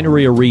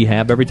winery or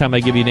rehab. Every time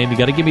I give you a name, you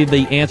got to give me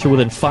the answer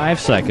within 5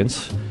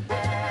 seconds.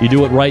 You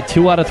do it right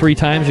 2 out of 3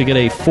 times, you get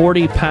a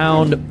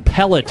 40-pound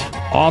pellet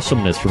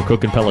awesomeness from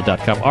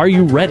cookandpellet.com. Are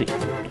you ready?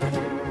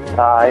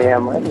 I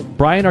am ready.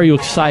 Brian, are you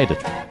excited?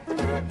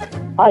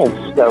 I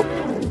am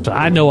stoked.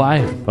 I know I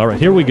am. All right,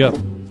 here we go.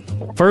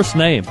 First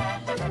name.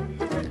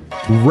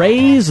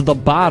 Raise the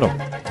Bottom.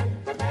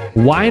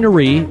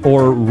 Winery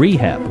or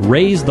rehab?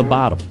 Raise the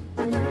Bottom.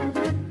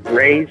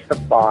 Raise the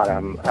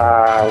Bottom.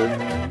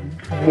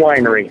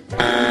 Winery.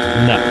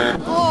 No.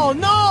 Oh,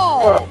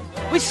 no!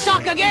 We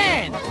suck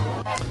again!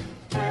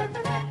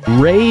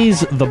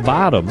 Raise the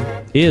Bottom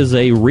is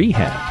a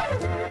rehab.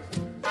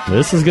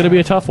 This is going to be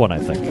a tough one, I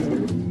think.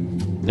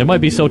 It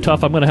might be so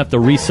tough I'm going to have to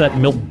reset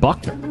Milt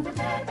Buckner.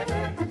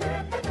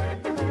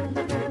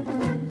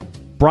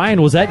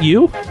 Brian, was that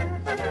you?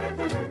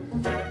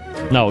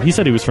 No, he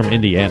said he was from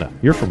Indiana.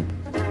 You're from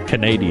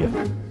Canada.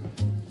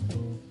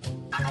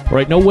 All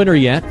right, no winner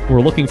yet.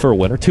 We're looking for a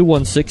winner.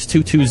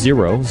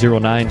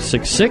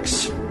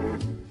 216-220-0966.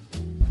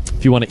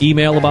 If you want to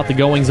email about the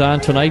goings-on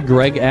tonight,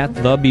 Greg at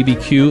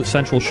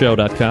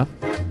thebbqcentralshow.com.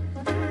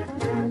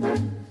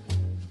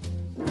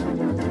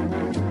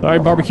 All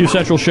right, Barbecue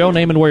Central Show,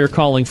 name and where you're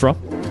calling from.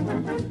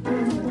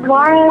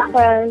 Laura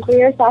from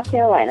Greer, South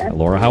Carolina.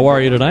 Laura, how are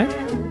you tonight?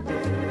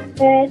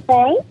 Good,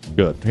 thanks.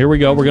 Good. Here we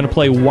go. We're going to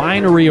play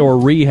winery or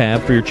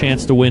rehab for your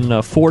chance to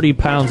win 40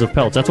 pounds of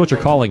pellets. That's what you're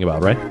calling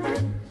about, right?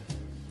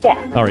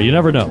 Yeah. All right, you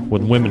never know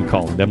when women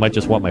call. They might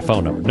just want my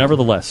phone number.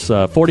 Nevertheless,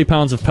 40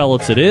 pounds of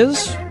pellets it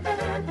is.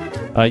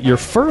 Your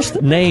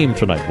first name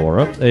tonight,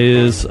 Laura,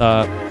 is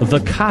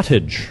The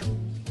Cottage.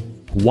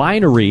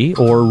 Winery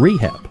or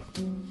rehab?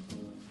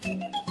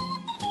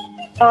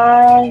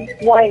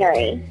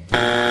 Winery.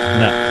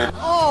 No.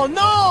 Oh,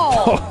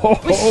 no!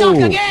 We suck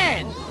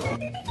again!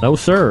 No,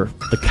 sir.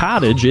 The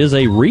Cottage is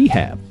a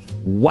rehab.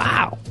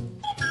 Wow.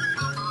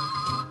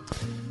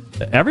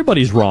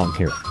 Everybody's wrong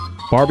here.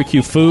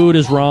 Barbecue Food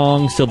is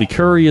wrong. Sylvie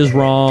Curry is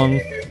wrong.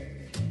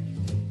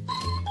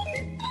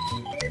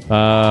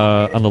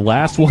 On the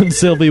last one,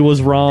 Sylvie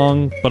was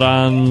wrong. But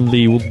on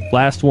the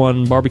last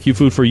one, Barbecue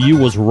Food for You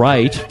was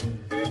right.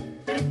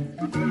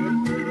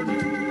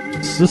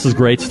 This is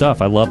great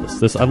stuff. I love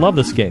this. I love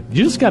this game.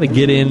 You just got to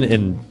get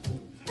in,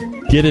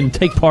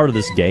 take part of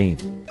this game.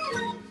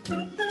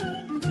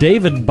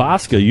 David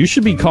Bosca, you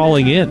should be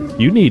calling in.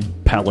 You need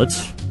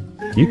pellets.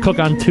 You cook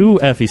on 2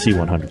 FEC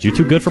 100s. You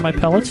too good for my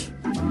pellets?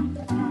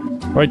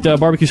 All right,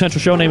 Barbecue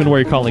Central Show, name and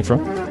where you're calling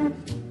from.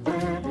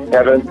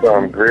 Kevin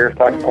from Greer,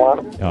 South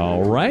Carolina.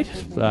 All right.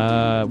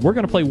 We're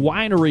going to play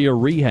winery or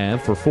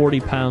rehab for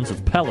 40 pounds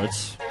of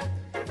pellets.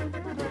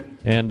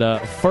 And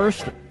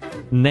first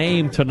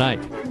name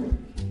tonight.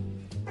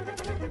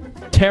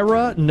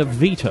 Terra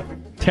Navita.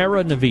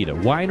 Terra Navita.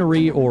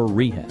 Winery or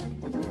rehab?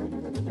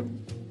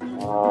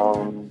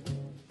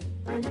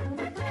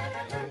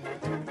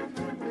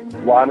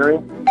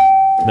 Winery.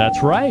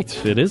 That's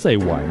right. It is a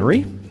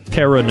winery.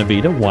 Terra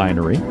Navita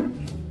Winery.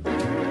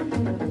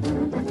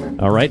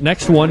 All right.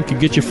 Next one could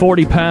get you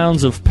 40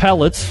 pounds of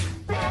pellets.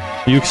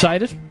 Are you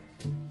excited?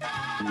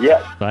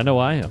 Yes. I know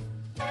I am.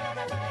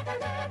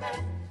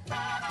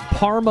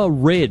 Parma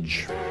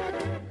Ridge.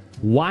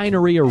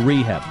 Winery or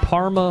rehab?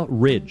 Parma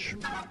Ridge.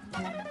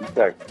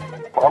 Okay.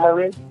 Parma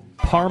Ridge?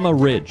 Parma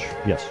Ridge,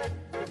 yes.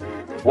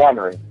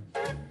 Winery.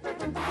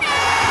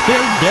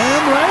 They're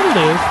damn right it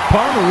is.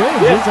 Parma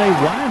Ridge is a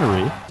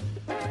winery.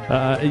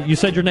 You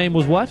said your name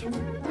was what?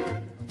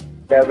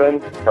 Kevin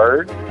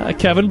Bird.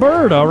 Kevin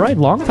Bird, all right.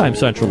 Longtime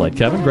Centralite,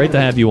 Kevin. Great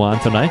to have you on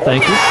tonight.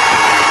 Thank you.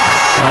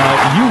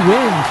 You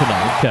win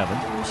tonight, Kevin.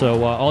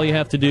 So all you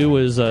have to do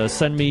is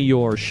send me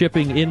your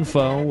shipping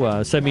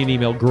info. Send me an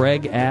email,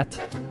 Greg at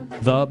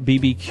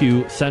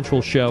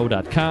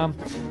thebbqcentralshow.com,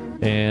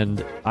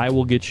 and I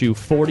will get you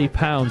 40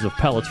 pounds of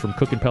pellets from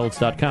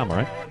cookandpellets.com, all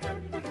right?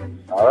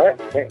 All right.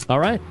 Thanks. All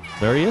right.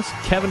 There he is,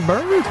 Kevin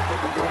Bird.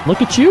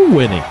 Look at you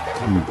winning,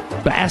 you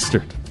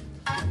bastard.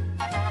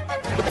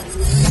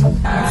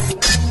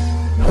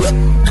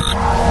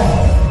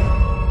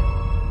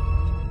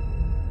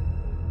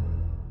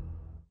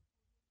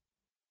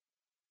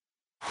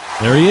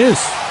 There he is.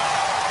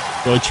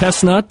 Joey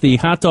Chestnut, the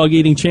hot dog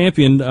eating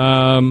champion.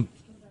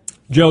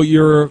 Joe,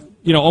 you're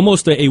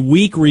almost a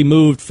week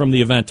removed from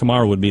the event.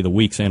 Tomorrow would be the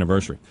week's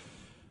anniversary.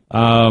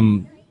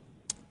 Kind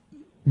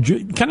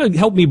of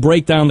help me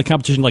break down the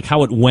competition, like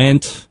how it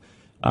went,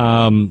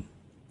 all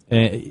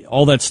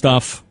that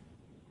stuff.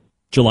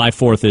 July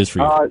 4th is for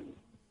you.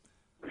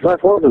 July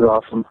 4th was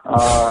awesome.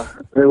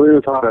 It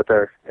was hot out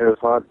there. It was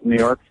hot in New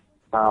York.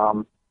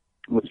 It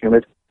was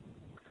humid.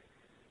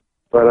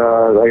 But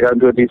I got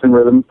into a decent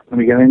rhythm in the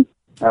beginning.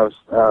 I was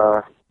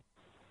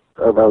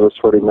about a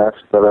sweaty mess,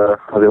 but I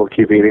was able to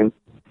keep eating.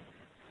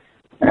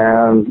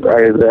 And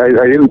I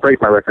didn't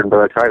break my record, but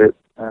I tried it,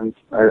 and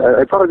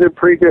I thought I did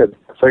pretty good.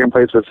 Second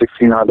place was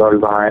 16 hot dogs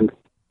behind.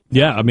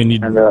 Yeah, I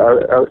mean, and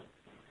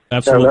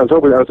absolutely. I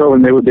was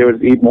hoping they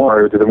would eat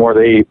more. The more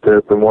they eat,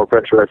 the more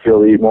pressure I feel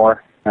to eat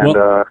more, and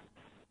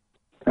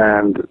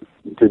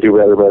to do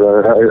better. But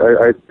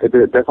I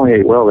definitely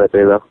ate well that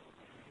day, though.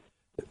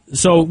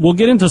 So we'll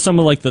get into some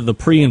of like the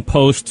pre and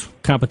post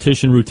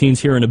competition routines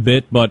here in a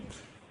bit, but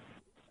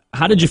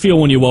how did you feel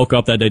when you woke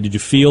up that day? Did you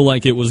feel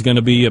like it was going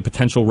to be a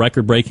potential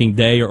record-breaking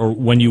day, or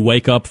when you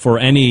wake up for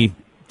any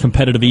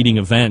competitive eating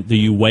event, do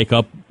you wake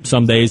up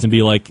some days and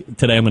be like,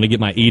 today I'm going to get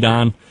my eat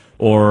on,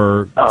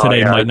 or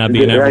today might not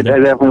be an everyday? I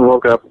definitely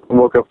woke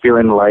up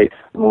feeling light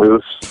and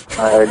loose.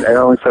 I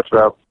only slept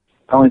about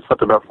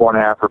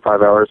 4.5 or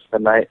 5 hours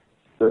at night,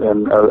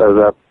 and I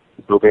was up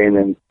moving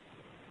and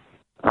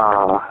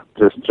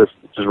just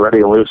ready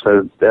and loose.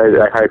 I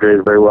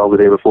hydrated very well the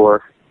day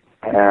before,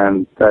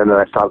 and then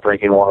I stopped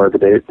drinking water the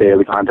day of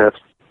the contest,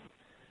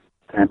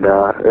 and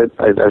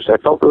I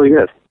felt really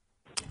good.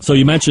 So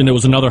you mentioned it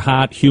was another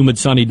hot, humid,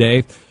 sunny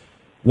day.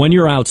 When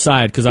you're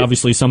outside, because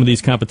obviously some of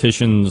these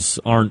competitions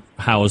aren't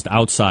housed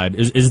outside,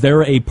 is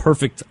there a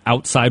perfect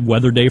outside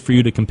weather day for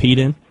you to compete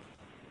in?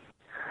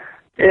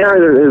 Yeah,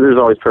 there's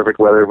always perfect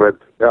weather, but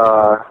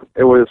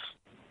it was.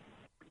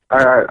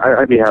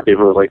 I'd be happy if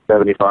it was like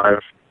 75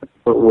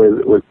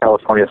 with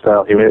California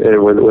style humidity,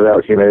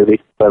 without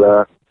humidity.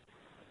 But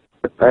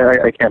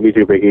I can't be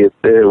too picky.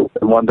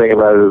 One thing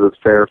about it is it's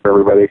fair for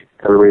everybody.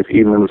 Everybody's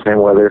eating in the same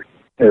weather.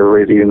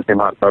 Everybody's eating the same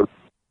hot dog.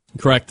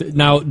 Correct.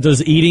 Now,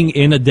 does eating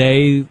in a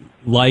day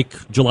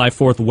like July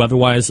 4th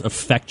weather-wise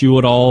affect you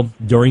at all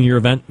during your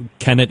event?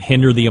 Can it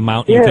hinder the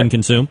amount you can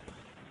consume?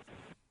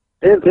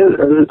 It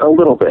a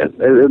little bit.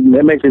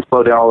 It makes me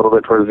slow down a little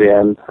bit towards the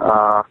end.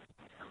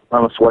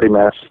 I'm a sweaty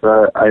mess.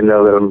 I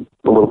know that I'm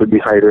a little bit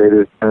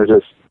dehydrated, and I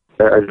just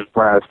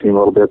run out of steam a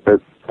little bit.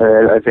 But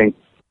I think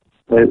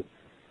I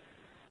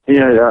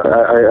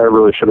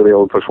really should have been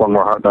able to push one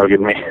more hot dog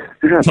in me.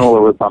 I'm a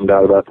little bit bummed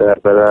out about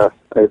that, but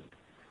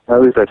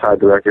at least I tied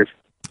the record.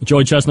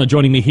 Joey Chestnut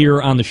joining me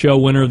here on the show,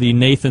 winner of the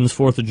Nathan's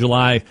 4th of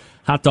July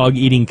hot dog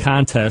eating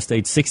contest,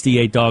 ate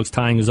 68 dogs,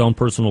 tying his own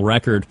personal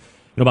record.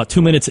 About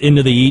 2 minutes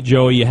into the eat,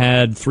 Joey, you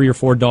had 3 or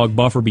 4 dog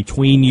buffer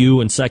between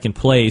you and second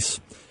place.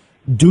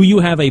 Do you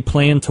have a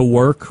plan to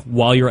work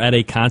while you're at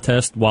a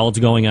contest, while it's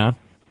going on?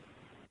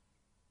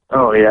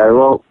 Oh, yeah.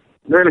 Well,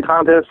 during the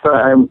contest,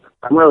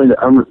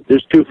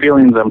 there's 2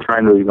 feelings I'm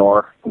trying to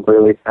ignore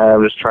completely.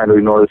 I'm just trying to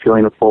ignore the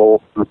feeling of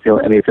full,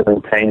 any feeling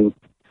of pain.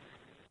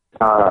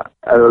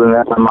 Other than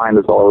that, my mind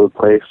is all over the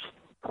place.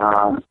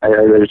 I'm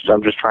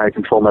just trying to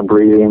control my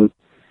breathing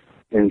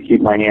and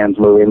keep my hands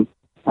moving,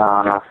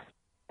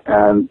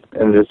 and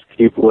just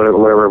keep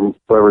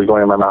whatever's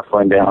going in my mouth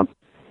going down.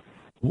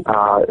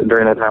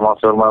 During that time,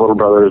 also, my little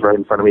brother is right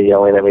in front of me,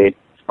 yelling at me,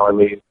 telling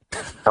me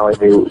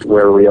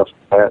where everybody else is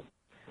at.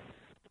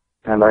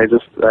 And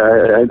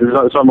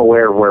so I'm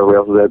aware of where everybody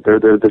else is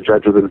at. The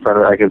judge was in front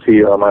of me. I can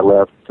see on my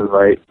left and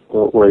right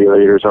where the other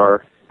eaters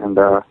are, and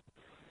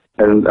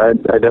I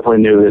definitely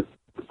knew that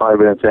 5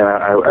 minutes in,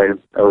 I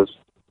was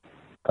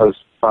 5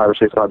 or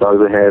 6 hot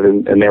dogs ahead,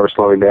 and they were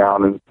slowing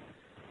down,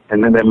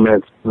 and then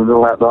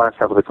the last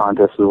half of the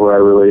contest is where I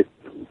really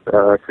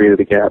created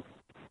a gap.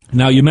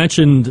 Now, you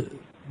mentioned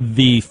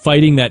the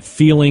fighting that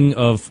feeling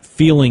of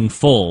feeling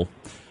full.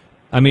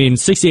 I mean,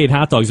 68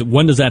 hot dogs,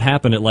 when does that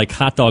happen? At like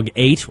hot dog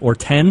 8 or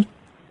 10?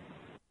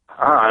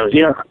 I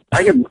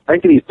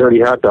could eat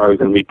 30 hot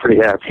dogs and be pretty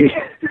happy.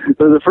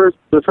 So the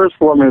first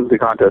 4 minutes of the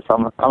contest,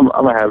 I'm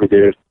a happy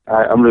dude.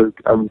 I'm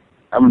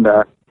in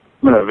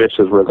a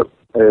vicious rhythm,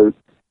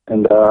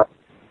 and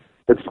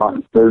it's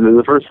fun.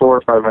 The first 4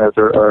 or 5 minutes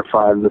are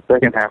fun. The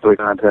second half of the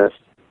contest,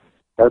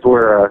 that's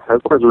where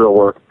it's real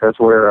work. That's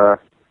where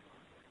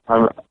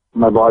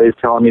my body's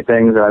telling me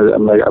things,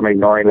 and I'm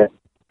ignoring it,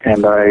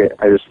 and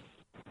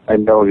I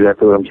know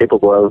exactly what I'm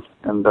capable of,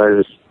 and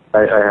I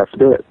have to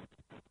do it.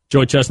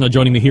 Joey Chestnut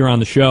joining me here on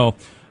the show. All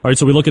right,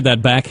 so we look at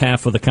that back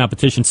half of the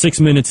competition. 6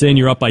 minutes in,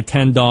 you're up by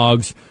 10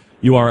 dogs.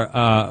 You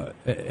are,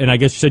 and I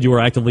guess you said you were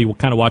actively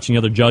kind of watching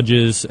other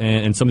judges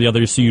and some of the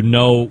others, so you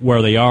know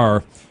where they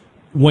are.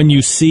 When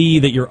you see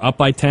that you're up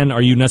by 10,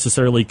 are you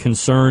necessarily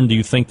concerned? Do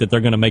you think that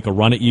they're going to make a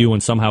run at you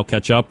and somehow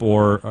catch up,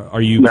 or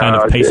are you kind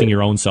of pacing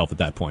your own self at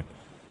that point?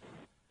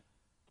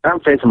 I'm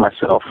pacing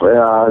myself.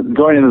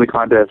 Going into the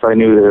contest, I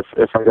knew that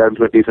if I got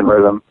into a decent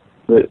rhythm,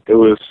 it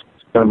was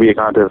going to be a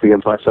contest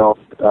against myself.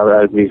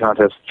 I'd be a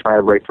contest trying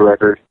to break the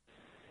record,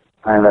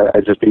 and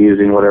I'd just be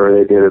using whatever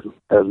they did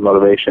as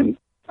motivation.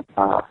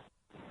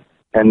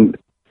 And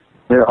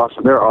they're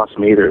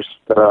awesome eaters.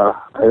 This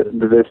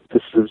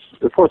is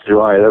the 4th of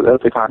July.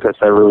 That's a contest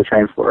I really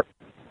trained for.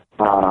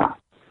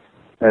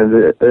 And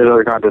there's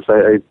other contests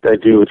I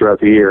do throughout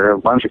the year, a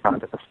bunch of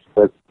contests,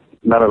 but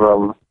none of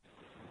them.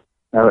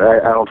 I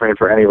don't train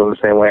for any of them the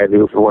same way I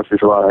do for 4th of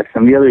July.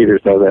 And the other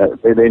eaters know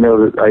that. They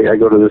know that I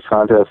go to this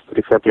contest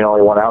accepting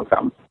only one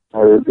outcome,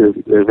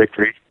 their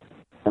victory.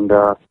 And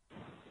I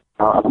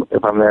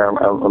if I'm there,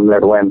 I'm there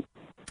to win.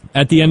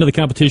 At the end of the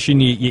competition,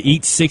 you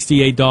eat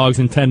 68 dogs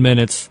in 10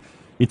 minutes.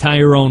 You tie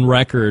your own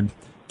record,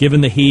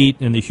 given the heat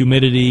and the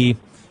humidity.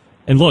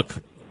 And look,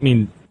 I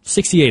mean,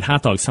 68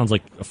 hot dogs sounds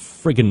like a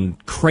friggin'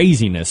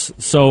 craziness.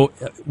 So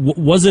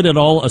was it at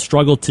all a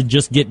struggle to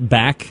just get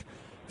back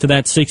to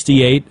that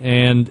 68?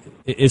 And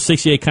is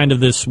 68 kind of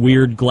this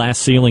weird glass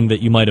ceiling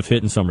that you might have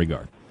hit in some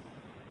regard?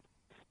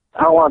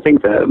 I don't want to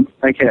think that.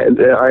 I can't.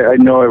 I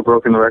know I've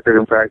broken the record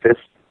in practice.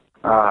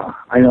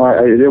 I know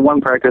I did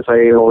one practice. I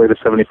ate all the way to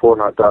 74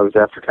 hot dogs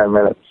after 10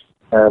 minutes.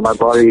 My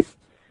body.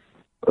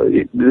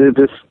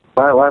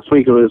 Last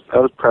week I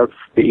was proud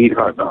to eat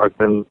hot dogs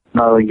and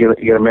not only get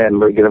them in,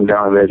 but get them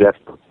down and digest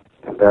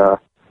them.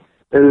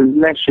 And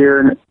next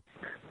year,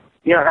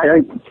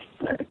 I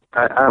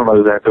don't know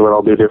exactly what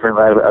I'll do different.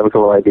 I have a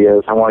couple of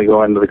ideas. I want to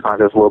go into the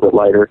contest a little bit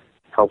lighter,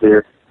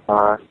 healthier,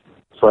 so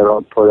I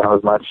don't throw down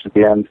as much at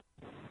the end.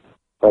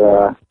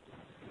 But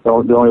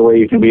the only way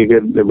you can be a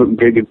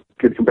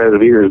good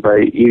competitive eater is by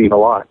eating a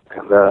lot.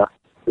 And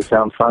it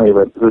sounds funny,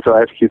 but so I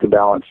have to keep the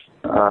balance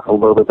a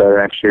little bit better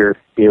next year,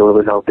 be a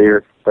little bit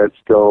healthier, but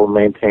still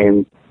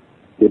maintain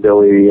the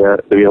ability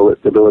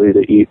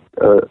to eat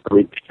a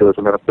ridiculous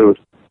amount of food.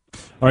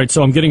 All right,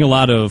 so I'm getting a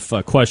lot of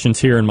questions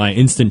here in my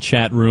instant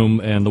chat room,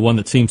 and the one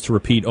that seems to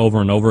repeat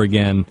over and over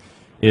again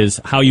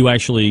is how you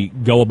actually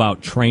go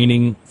about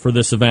training for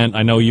this event.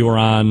 I know you were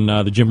on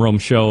the Jim Rome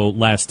show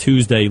last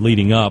Tuesday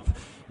leading up.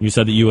 You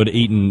said that you had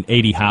eaten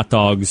 80 hot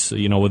dogs,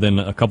 within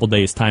a couple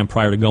days' time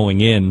prior to going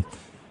in.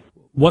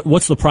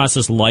 What's the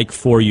process like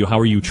for you? How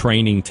are you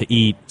training to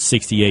eat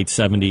 68,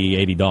 70,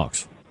 80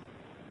 dogs?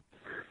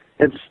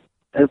 I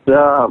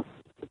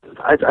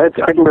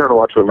compare it a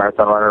lot to a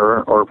marathon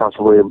runner or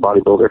possibly a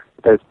bodybuilder.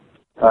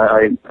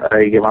 I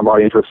get my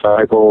body into a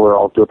cycle where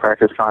I'll do a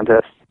practice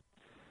contest,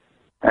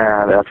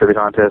 and after the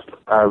contest,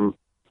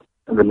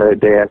 the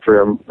day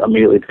after, I'm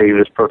immediately taking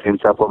just protein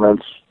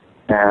supplements,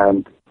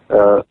 and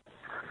I'm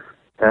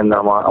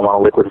on a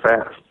liquid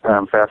fast.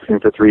 I'm fasting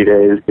for 3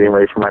 days, getting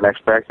ready for my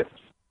next practice.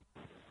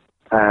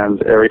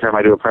 And every time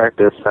I do a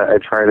practice, I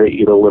try to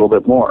eat a little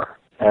bit more.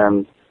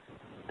 And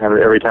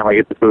every time I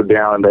get the food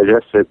down and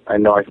digest it, I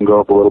know I can go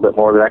up a little bit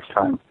more the next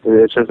time.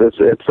 I'm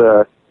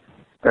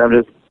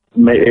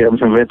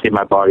convincing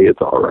my body it's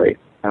all right,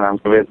 and I'm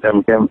convinced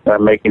I'm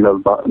making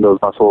those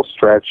muscles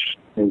stretch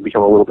and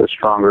become a little bit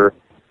stronger,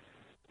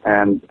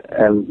 and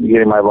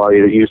getting my body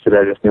used to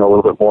digesting a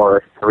little bit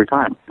more every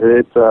time.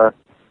 It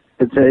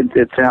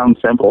sounds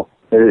simple,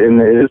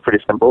 and it is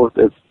pretty simple.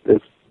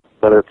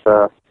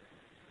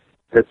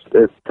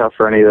 It's tough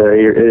for any of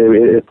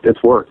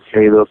it's work.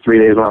 Those 3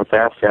 days when I'm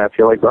fasting, I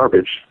feel like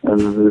garbage, and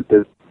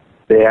the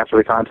day after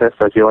the contest,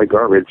 I feel like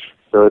garbage.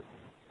 So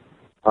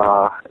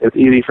it's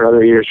easy for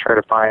other eaters to try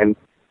to find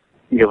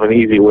an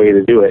easy way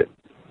to do it,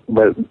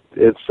 but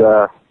it's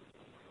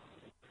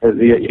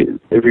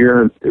if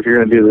you're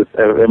going to do this,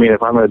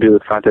 if I'm going to do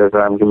this contest,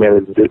 and I'm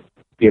committed to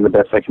being the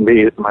best I can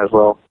be, might as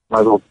well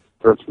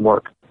put some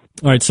work.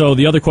 All right. So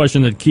the other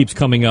question that keeps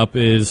coming up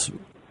is,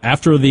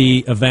 after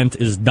the event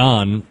is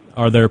done,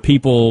 are there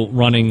people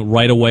running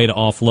right away to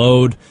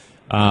offload,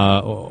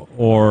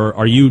 or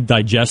are you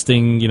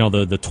digesting,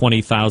 the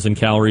 20,000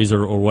 calories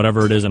or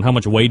whatever it is, and how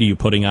much weight are you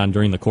putting on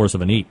during the course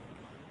of an eat?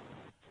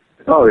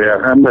 Oh yeah,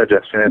 I'm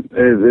digesting it.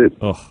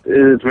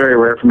 It's very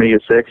rare for me to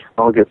get sick.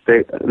 I'll get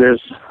sick.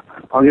 There's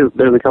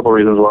a couple of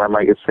reasons why I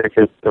might get sick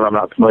if I'm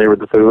not familiar with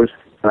the food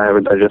and I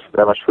haven't digested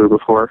that much food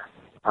before.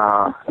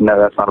 And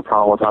that's not a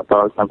problem with hot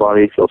dogs. My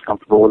body feels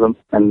comfortable with them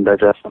and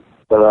digests them.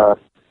 But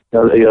the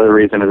other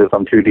reason is if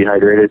I'm too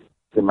dehydrated,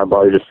 then my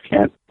body just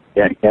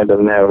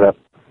doesn't have enough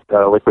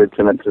liquids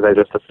in it to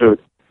digest the food,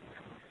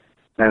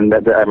 and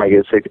that I might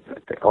get sick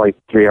like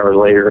 3 hours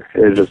later.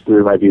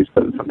 There might be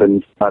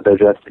something not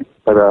digesting.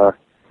 But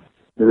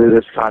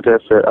this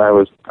contest, I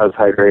was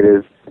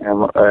hydrated, and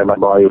my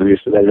body was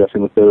used to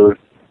digesting the food,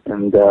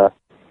 and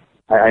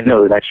I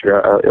know that next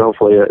year,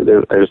 hopefully,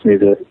 I just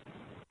need to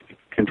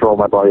control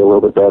my body a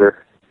little bit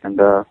better,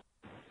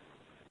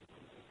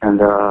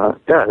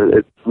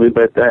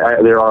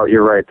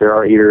 you're right. There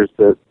are eaters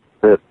that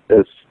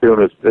as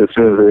soon as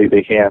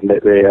they can,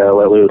 they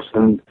let loose,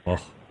 and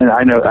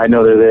I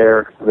know they're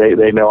there.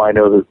 They know I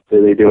know that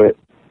they do it,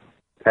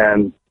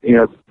 and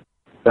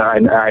I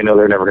know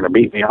they're never going to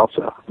beat me.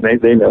 Also,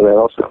 they know that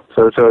also.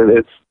 So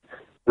it's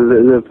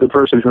the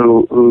person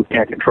who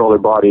can't control their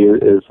body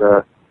is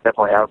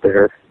definitely out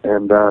there,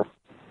 and I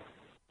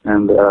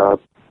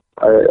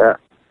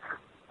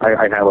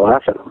kind of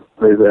laugh at them.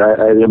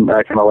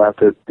 I kind of laugh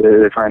at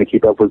they're trying to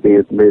keep up with me.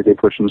 They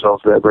push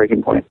themselves to that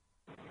breaking point.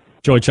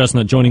 Joey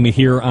Chestnut joining me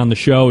here on the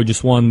show. We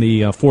just won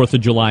the 4th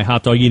of July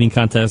hot dog eating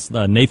contest,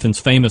 Nathan's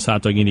famous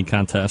hot dog eating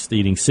contest,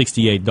 eating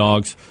 68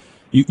 dogs.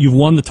 You've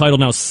won the title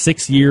now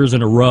 6 years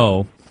in a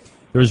row.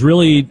 There's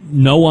really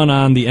no one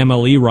on the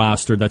MLE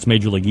roster, that's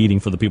Major League Eating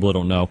for the people that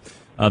don't know,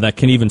 that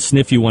can even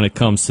sniff you when it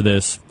comes to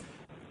this.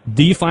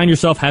 Do you find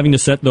yourself having to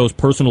set those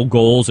personal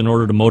goals in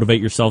order to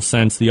motivate yourself,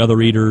 since the other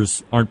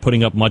eaters aren't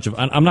putting up much of...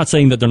 I'm not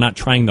saying that they're not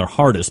trying their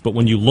hardest, but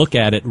when you look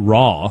at it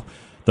raw,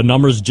 the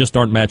numbers just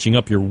aren't matching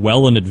up. You're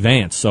well in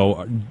advance.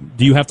 So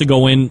do you have to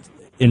go in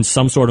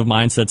some sort of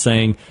mindset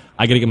saying,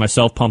 I got to get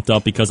myself pumped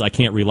up because I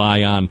can't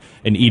rely on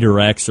an Eater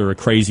X or a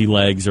Crazy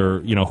Legs or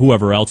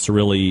whoever else to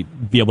really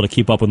be able to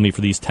keep up with me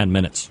for these 10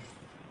 minutes?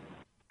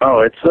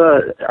 Oh, it's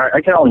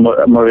I can only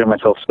motivate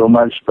myself so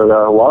much, but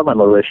a lot of my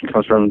motivation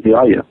comes from the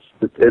audience.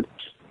 It's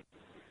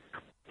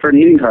for an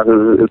eating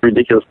contest, it's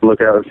ridiculous to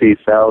look out and see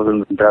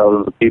thousands and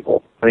thousands of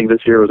people. I think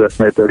this year was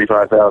estimated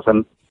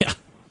 35,000. Yeah.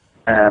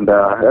 And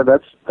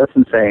that's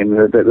insane.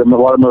 A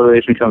lot of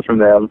motivation comes from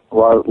them. A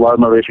lot of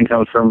motivation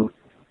comes from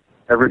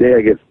every day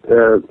I get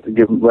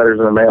letters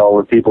in the mail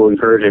with people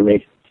encouraging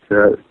me,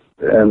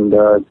 and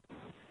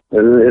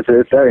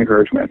it's that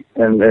encouragement,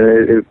 and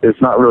it's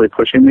not really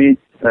pushing me.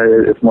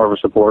 It's more of a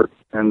support,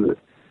 and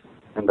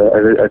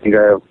I think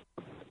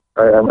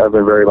I've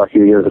been very lucky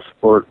to get the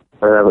support.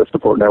 I have a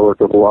support network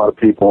of a lot of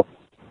people,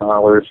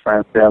 whether it's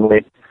friends,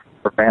 family,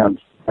 or fans,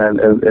 and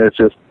it's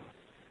just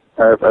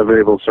I've been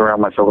able to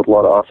surround myself with a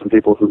lot of awesome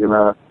people who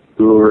acknowledge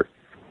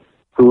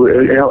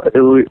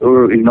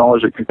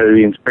that competitive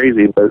eating is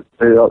crazy, but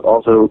they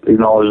also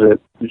acknowledge that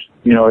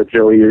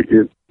Joey,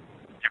 if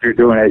you're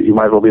doing it, you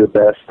might as well be the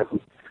best,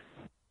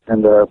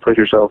 and push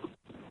yourself.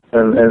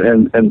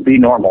 And be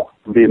normal.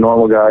 Be a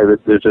normal guy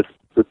that just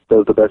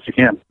does the best you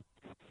can.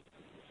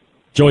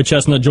 Joey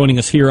Chestnut joining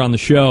us here on the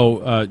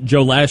show.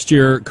 Joe, last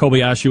year,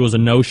 Kobayashi was a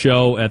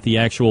no-show at the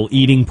actual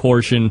eating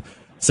portion.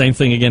 Same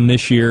thing again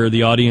this year.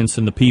 The audience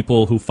and the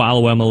people who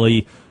follow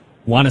Emily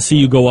want to see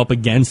you go up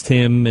against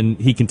him, and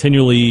he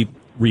continually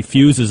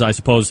refuses, I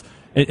suppose.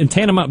 And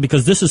tantamount,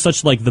 because this is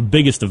such like the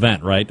biggest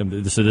event, right?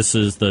 So this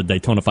is the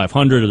Daytona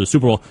 500 or the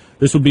Super Bowl.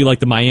 This would be like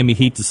the Miami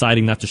Heat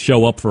deciding not to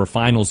show up for a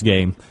finals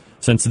game,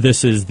 since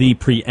this is the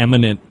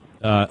preeminent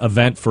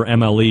event for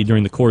MLE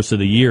during the course of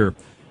the year.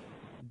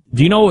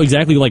 Do you know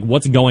exactly like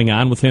what's going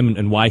on with him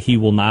and why he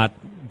will not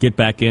get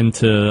back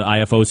into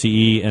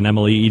IFOCE and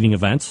MLE eating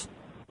events?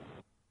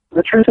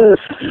 The truth is,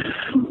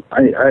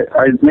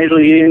 I Major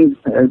League Eating,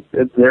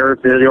 they're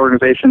the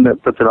organization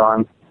that puts it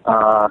on.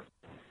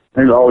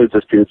 There's always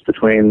disputes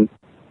between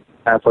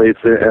athletes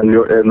and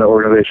the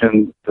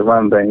organization that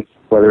run things,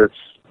 whether it's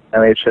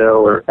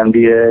NHL or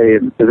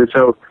NBA.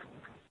 So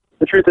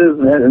the truth is,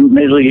 in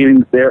Major League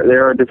Eating,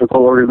 they're a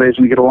difficult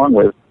organization to get along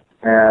with,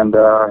 and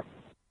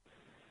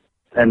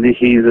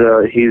he's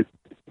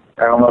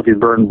I don't know if he's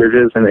burned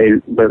bridges,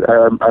 but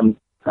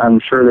I'm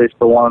sure they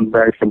still want him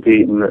back to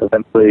compete, and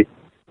eventually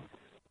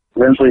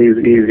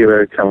he's going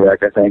to come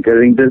back. I think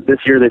this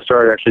year they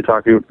started actually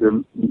talking.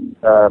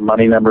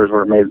 Money numbers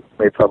were made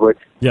public.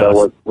 Yes.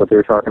 What they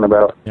were talking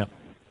about. Yeah.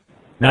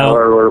 Now,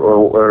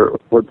 or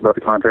what about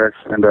the contracts,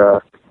 and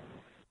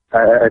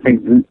I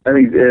think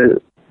they're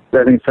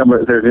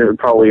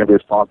probably going to be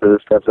responsive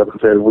that steps up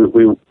and says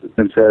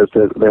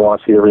that they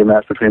want to see a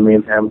rematch between me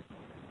and him,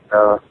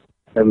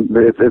 and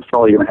it's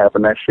probably going to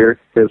happen next year,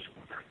 because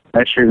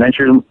next year is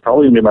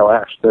probably going to be my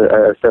last.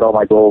 I set all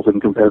my goals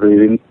in competitive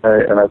eating,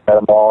 and I've met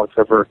them all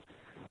except for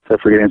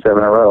getting 7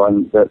 in a row,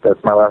 and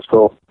that's my last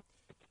goal.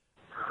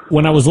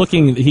 When I was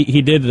looking,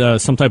 he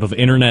did some type of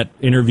internet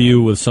interview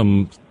with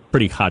some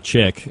pretty hot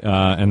chick,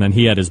 and then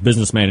he had his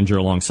business manager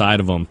alongside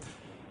of him.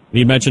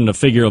 He mentioned a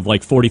figure of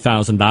like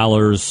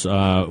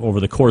 $40,000 over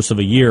the course of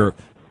a year,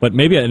 but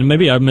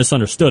maybe I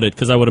misunderstood it,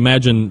 because I would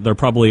imagine they're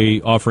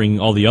probably offering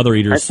all the other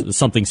eaters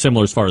something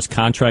similar as far as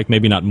contract,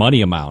 maybe not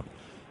money amount.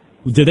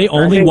 Did they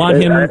only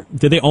want him?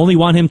 Did they only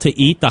want him to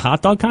eat the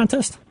hot dog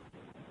contest?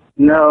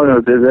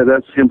 No,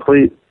 that's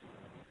complete.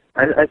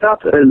 I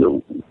thought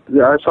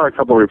I saw a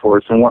couple of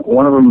reports, and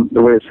one of them,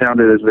 the way it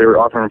sounded, is they were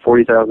offering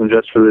 $40,000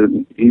 just for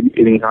the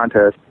eating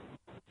contest,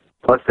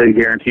 plus they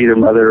guaranteed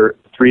him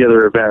 3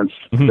 other events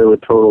that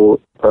would total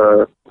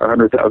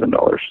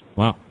 $100,000.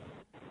 Wow.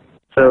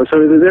 So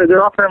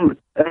they're offering.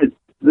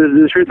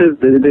 The truth is,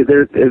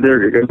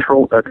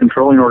 they're a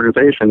controlling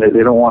organization.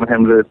 They don't want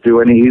him to do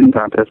any eating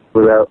contest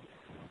without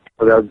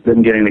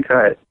them getting the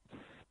cut.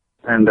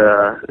 And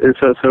it's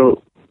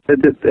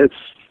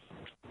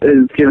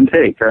give and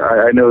take.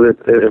 I know that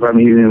if I'm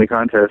eating in the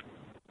contest,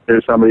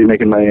 there's somebody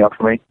making money off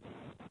of me,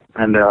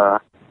 and I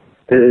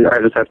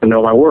just have to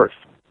know my worth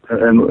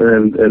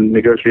and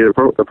negotiate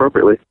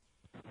appropriately.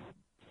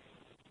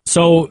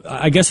 So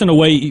I guess in a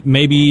way,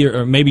 maybe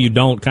you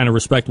don't kind of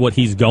respect what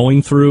he's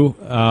going through,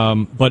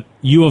 but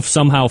you have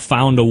somehow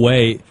found a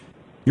way.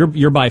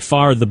 You're by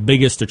far the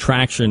biggest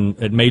attraction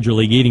at Major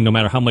League Eating, no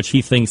matter how much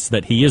he thinks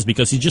that he is,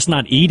 because he's just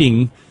not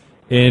eating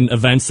in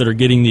events that are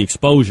getting the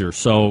exposure.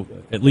 So,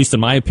 at least in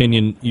my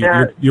opinion,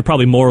 you're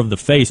probably more of the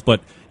face,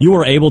 but you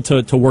were able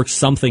to work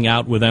something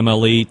out with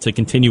MLE to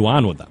continue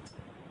on with them.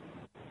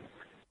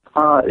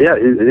 I'm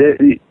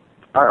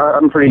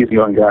a pretty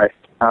easygoing guy.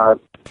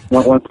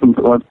 Once I'm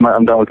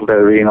done with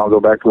competitive eating, I'll go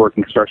back to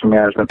working construction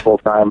management full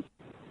time.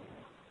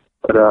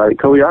 But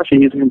Kobayashi,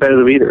 he's a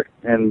competitive eater,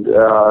 and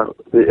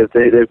if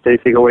they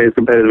take away his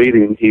competitive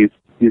eating, he's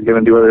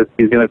going to do it.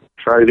 He's going to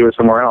try to do it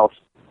somewhere else.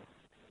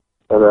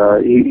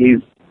 But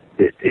he's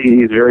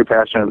very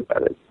passionate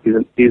about it.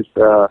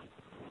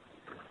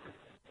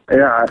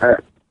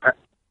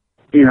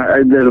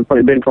 there's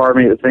a big part of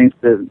me that thinks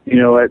that,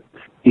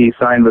 he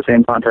signed the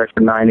same contract for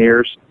 9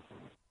 years,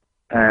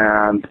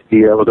 and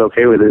he was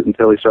okay with it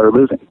until he started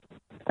losing.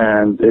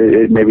 And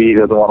maybe he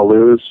doesn't want to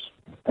lose,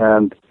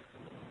 and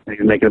he's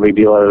making a big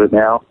deal out of it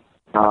now.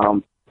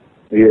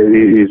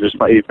 He's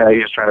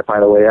trying to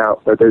find a way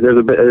out. But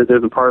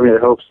there's a part of me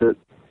that hopes that,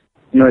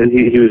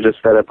 he was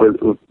just fed up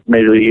with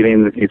Major League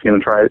Eating. He's going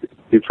to try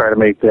to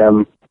make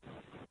them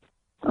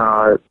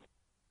try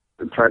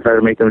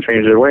to make them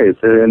change their ways.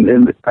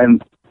 And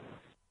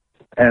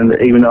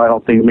even though I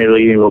don't think Major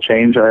League Eating will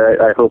change,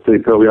 I hope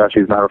that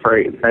Kobayashi's not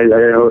afraid.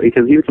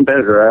 Because he's a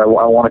competitor. I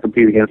want to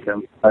compete against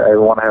him. I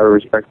want to have a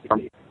respect for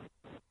him.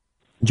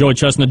 Joey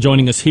Chestnut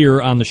joining us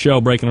here on the show,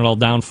 breaking it all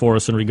down for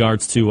us in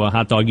regards to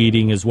hot dog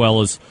eating as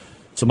well as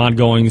some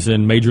ongoings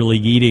in Major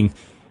League Eating.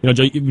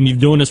 Joe, you've been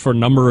doing this for a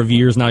number of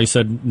years now. You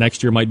said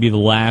next year might be the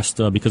last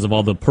because of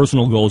all the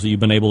personal goals that you've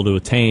been able to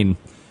attain.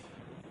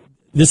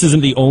 This isn't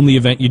the only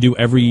event you do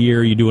every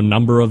year. You do a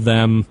number of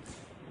them.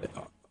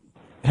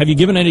 Have you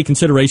given any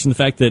consideration to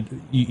the fact that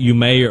you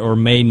may or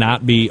may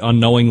not be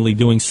unknowingly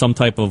doing some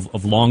type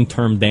of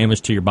long-term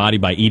damage to your body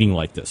by eating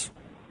like this?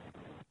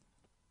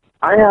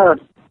 I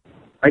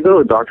go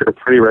to the doctor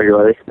pretty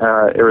regularly,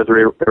 every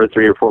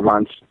 3 or 4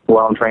 months.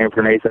 While I'm training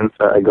for Nathan's,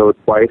 I go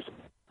twice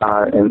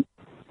in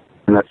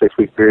that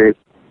 6-week period,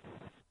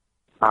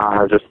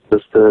 just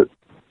to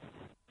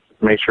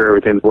make sure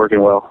everything's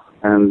working well.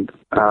 And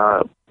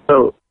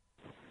so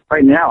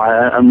right now,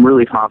 I'm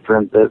really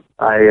confident that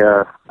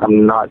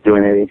I'm not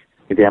doing any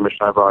damage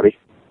to my body.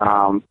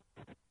 I'm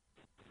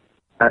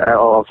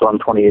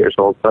 20 years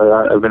old,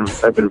 so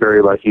I've been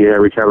very lucky. I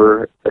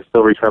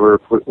still recover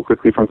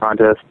quickly from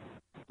contests.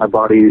 My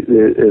body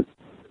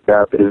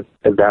adapts to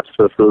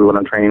the food when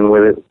I'm training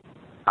with it.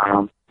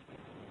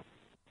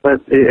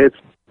 But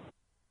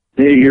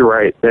you're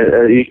right.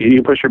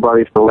 You push your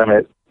body to the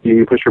limit.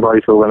 You push your body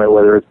to the limit,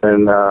 whether it's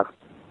in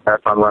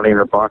marathon running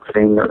or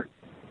boxing or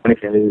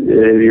anything.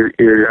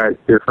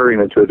 You're hurting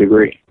it to a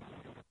degree,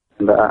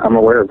 and I'm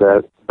aware of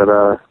that. But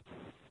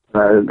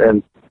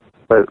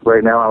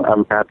right now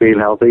I'm happy and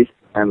healthy.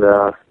 And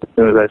as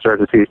soon as I start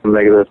to see some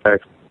negative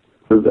effects,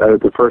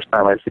 the first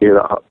time I see it,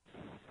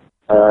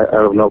 I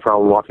have no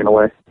problem walking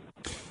away.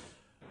 All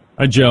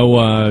right,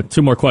 Joe,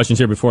 2 more questions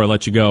here before I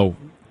let you go.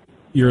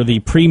 You're the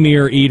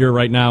premier eater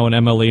right now in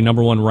MLE,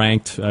 number 1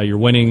 ranked. You're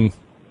winning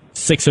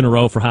 6 in a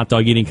row for hot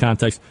dog eating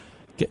contests.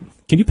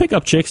 Can you pick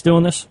up chicks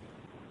doing this?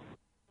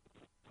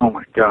 Oh,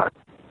 my God.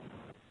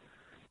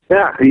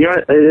 Yeah,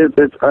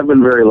 I've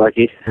been very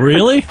lucky.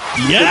 Really?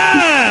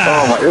 Yeah!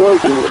 Oh, my,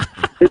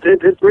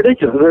 it's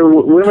ridiculous.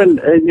 Women,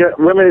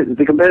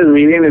 the competitive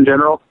eating in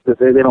general,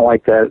 they don't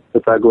like that.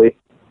 It's ugly.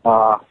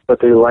 But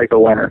they like a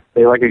winner.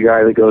 They like a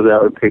guy that goes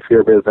out and takes care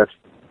of business.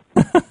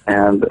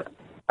 And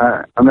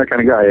I'm that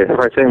kind of guy. If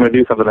I say I'm going to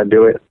do something, I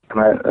do it, and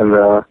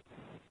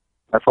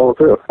I follow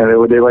through. And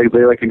they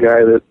like a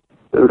guy that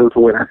is a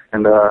winner.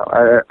 And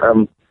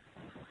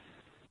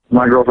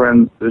my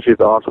girlfriend, she's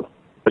awesome,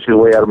 but she's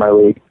way out of my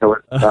league.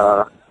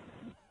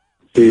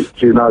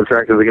 She's not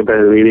attracted to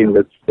competitive eating,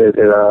 but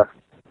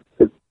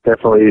it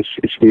definitely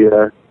she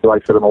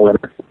likes that I'm a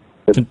winner.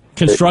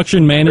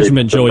 Construction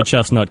management, Joey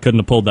Chestnut couldn't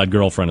have pulled that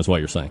girlfriend, is what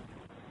you're saying.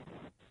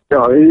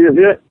 No,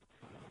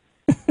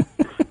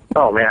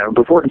 oh man!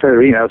 Before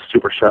competitive eating, I was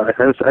super shy.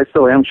 I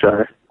still am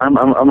shy. I'm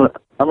a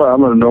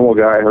normal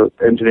guy,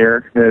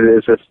 engineer. And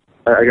it's just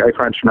I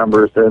crunch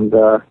numbers, and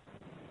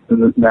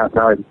now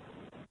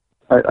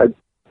I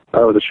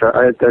was a shy.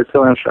 I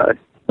still am shy,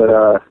 but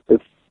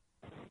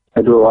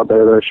I do a lot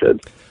better than I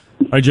should.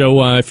 All right,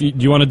 Joe. Do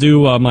you want to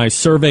do my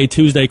Survey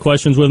Tuesday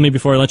questions with me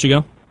before I let you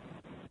go?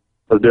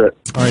 Let's do it.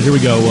 All right, here we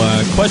go.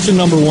 Question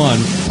number 1.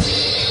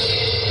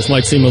 This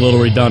might seem a little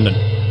redundant.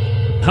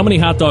 How many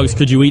hot dogs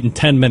could you eat in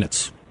 10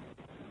 minutes?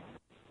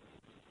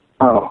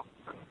 Oh.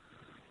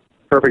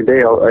 Perfect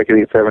day, I could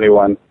eat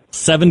 71.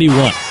 71.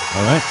 All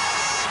right.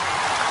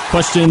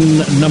 Question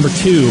number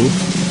 2.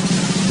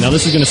 Now,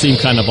 this is going to seem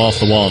kind of off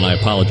the wall, and I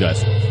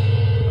apologize.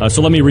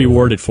 So let me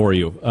reword it for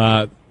you.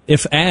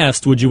 If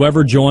asked, would you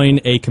ever join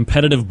a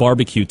competitive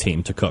barbecue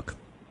team to cook?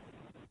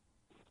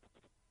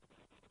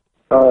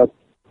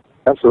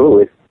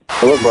 Absolutely.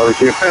 I love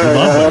barbecue.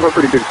 I'm a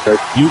pretty good cook.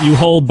 You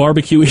hold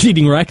barbecue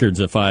eating records,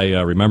 if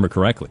I remember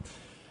correctly.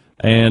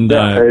 And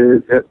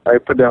I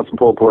put down some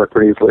pulled pork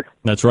pretty easily.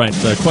 That's right.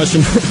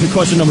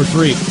 Question number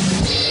 3.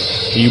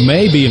 You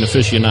may be an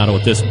aficionado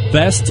at this.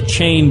 Best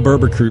chain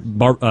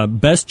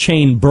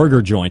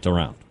burger joint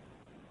around.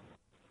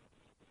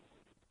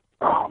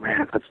 Oh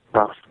man, that's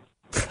tough.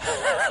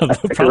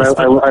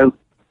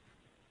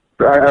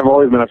 I've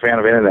always been a fan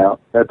of In-N-Out.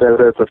 That's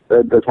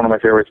one of my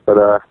favorites.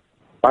 But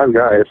Five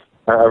Guys,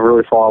 I've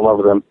really fallen in love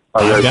with them.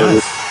 Five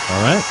Guys.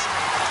 All right.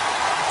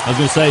 I was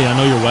going to say, I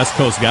know you're West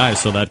Coast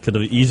guys, so that could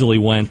have easily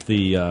went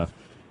the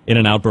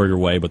In-N-Out burger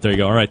way, but there you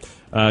go. All right.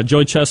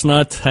 Joey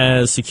Chestnut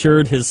has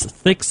secured his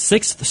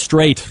 6th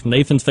straight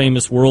Nathan's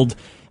Famous World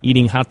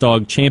Eating Hot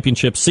Dog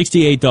Championship,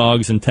 68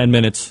 dogs in 10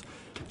 minutes.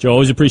 Joe,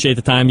 always appreciate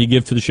the time you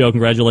give to the show.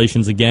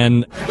 Congratulations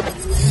again.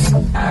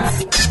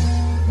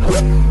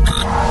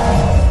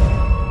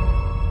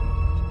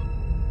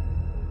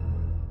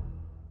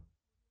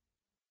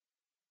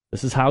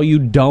 This is how you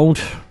don't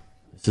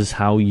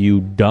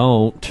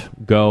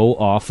go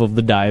off of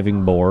the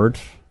diving board,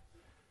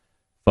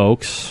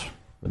 folks.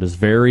 It is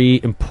very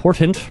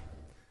important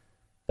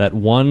that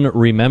one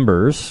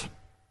remembers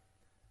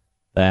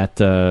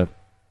that.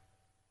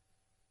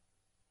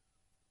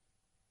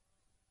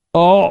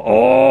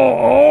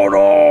 Oh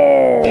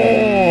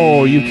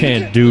no! You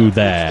can't do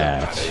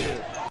that.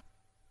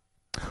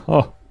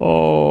 Oh.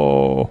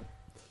 All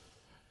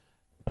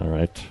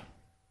right.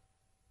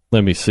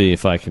 Let me see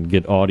if I can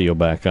get audio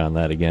back on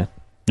that again.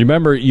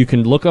 Remember, you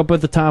can look up at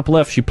the top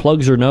left. She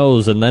plugs her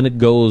nose, and then it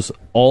goes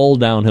all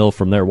downhill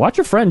from there. Watch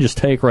your friend just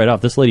take right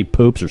off. This lady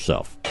poops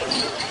herself.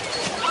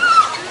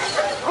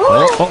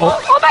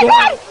 Oh my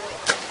God!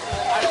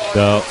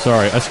 No,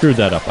 sorry. I screwed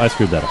that up. Let's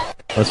do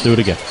it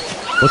again.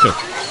 Look at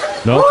her.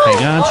 Nope,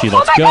 hang on. She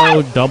lets go.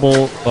 God.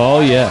 Double. Oh,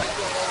 yeah.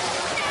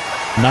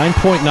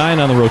 9.9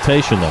 on the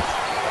rotation, though.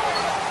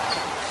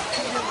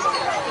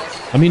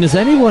 I mean, is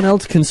anyone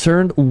else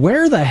concerned?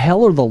 Where the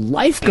hell are the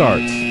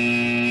lifeguards?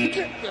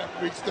 Get that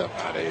freak stuff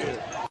out of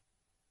here.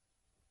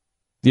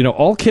 You know,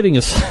 all kidding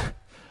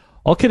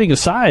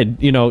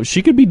aside, you know,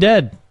 she could be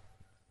dead.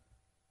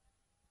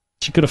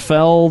 She could have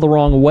fell the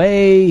wrong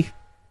way.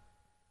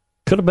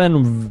 Could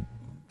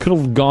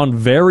have gone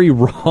very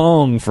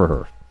wrong for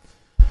her.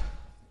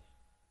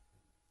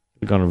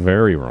 Gone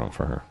very wrong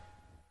for her.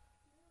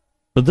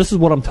 But this is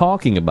what I'm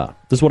talking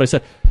about. This is what I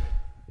said.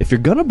 If you're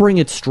going to bring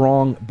it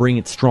strong, bring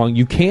it strong.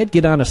 You can't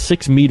get on a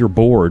 6-meter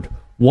board,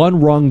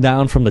 one rung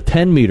down from the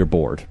 10-meter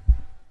board.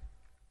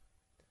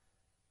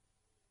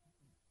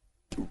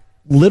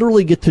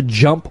 Literally get to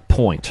jump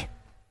point.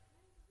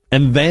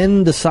 And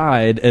then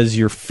decide, as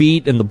your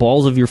feet and the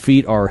balls of your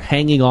feet are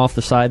hanging off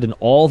the side and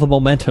all the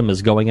momentum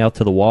is going out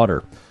to the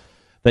water,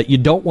 that you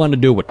don't want to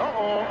do it.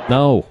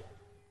 No.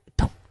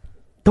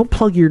 Don't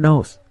plug your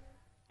nose.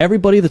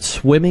 Everybody that's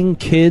swimming,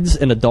 kids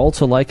and adults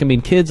alike, I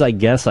mean, kids, I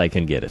guess I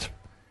can get it.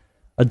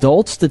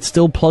 Adults that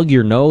still plug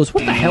your nose,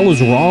 what the hell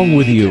is wrong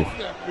with you?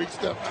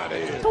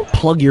 Don't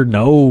plug your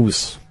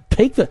nose.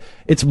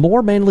 It's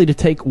more manly to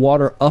take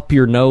water up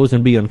your nose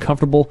and be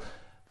uncomfortable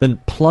than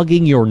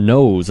plugging your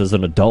nose as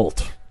an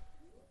adult.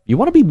 You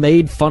want to be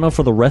made fun of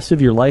for the rest of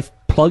your life?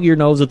 Plug your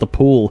nose at the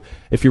pool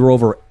if you're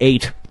over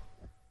 8.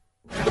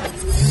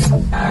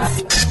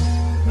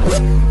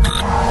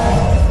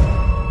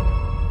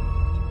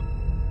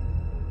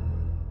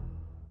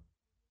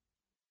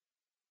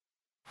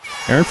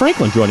 Aaron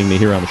Franklin joining me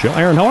here on the show.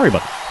 Aaron, how are you,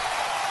 bud?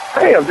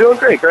 Hey, I'm doing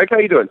great, Greg. How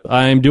you doing?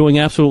 I'm doing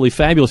absolutely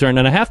fabulous, Aaron.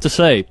 And I have to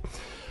say,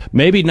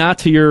 maybe not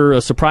to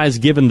your surprise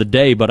given the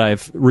day, but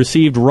I've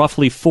received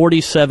roughly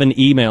 47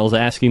 emails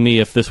asking me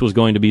if this was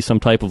going to be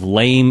some type of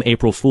lame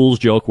April Fool's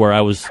joke where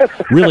I was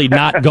really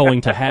not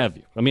going to have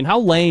you. I mean, how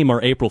lame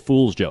are April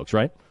Fool's jokes,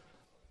 right?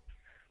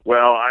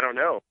 Well, I don't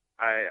know.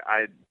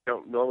 I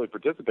don't normally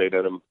participate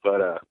in them, but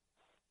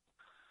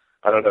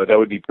I don't know. That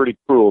would be pretty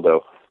cruel,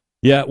 though.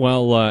 Yeah,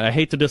 well, I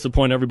hate to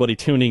disappoint everybody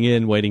tuning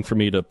in, waiting for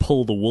me to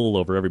pull the wool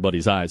over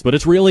everybody's eyes. But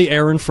it's really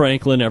Aaron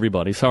Franklin,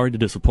 everybody. Sorry to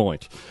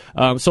disappoint.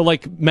 So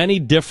like many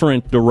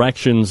different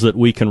directions that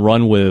we can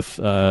run with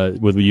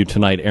you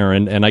tonight,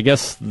 Aaron, and I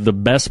guess the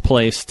best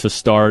place to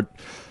start,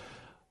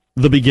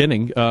 the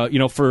beginning,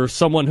 for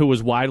someone who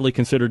is widely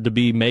considered to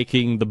be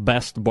making the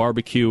best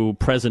barbecue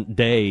present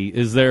day,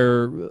 is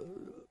there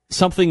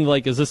something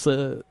like, is this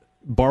a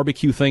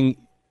barbecue thing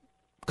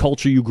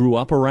culture you grew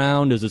up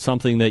around? Is it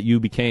something that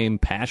you became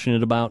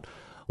passionate about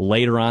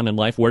later on in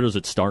life? Where does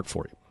it start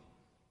for you?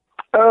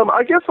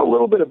 I guess a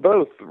little bit of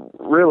both,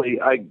 really.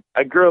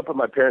 I grew up and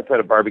my parents had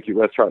a barbecue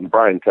restaurant in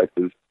Bryan,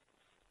 Texas.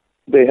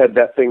 They had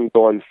that thing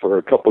going for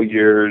a couple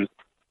years.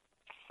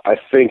 I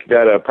think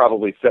that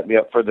probably set me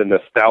up for the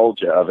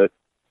nostalgia of it.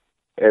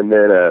 And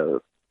then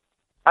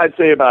I'd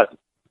say about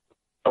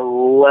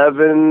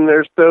 11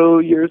 or so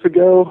years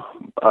ago,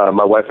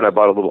 my wife and I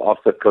bought a little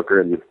offset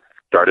cooker and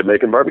started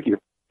making barbecue.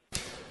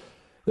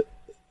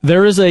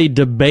 There is a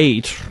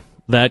debate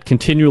that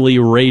continually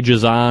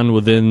rages on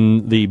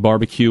within the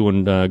barbecue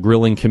and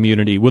grilling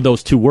community with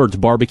those two words,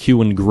 barbecue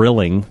and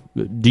grilling.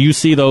 Do you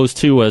see those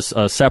two as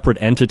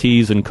separate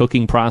entities and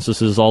cooking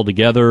processes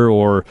altogether,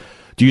 or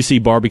do you see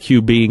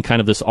barbecue being kind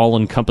of this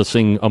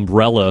all-encompassing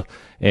umbrella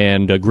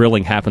and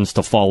grilling happens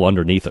to fall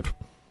underneath it?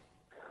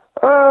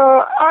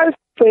 I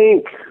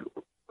think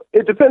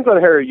it depends on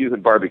how you're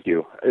using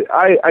barbecue.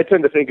 I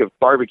tend to think of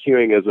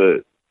barbecuing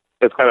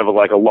as kind of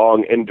like a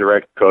long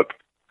indirect cook.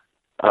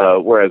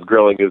 Whereas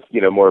grilling is,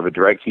 more of a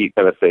direct heat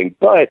kind of thing.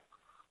 But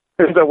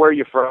depends on where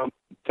you're from.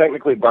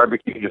 Technically,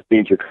 barbecue just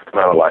means you're cooking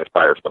on a live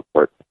fire of some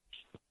sort.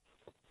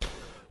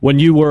 When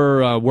you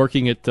were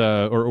working at,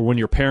 or when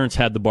your parents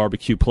had the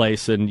barbecue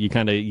place and you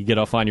get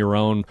off on your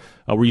own,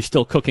 were you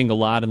still cooking a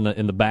lot in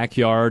the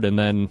backyard and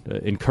then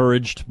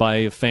encouraged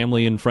by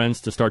family and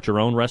friends to start your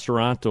own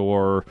restaurant,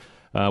 or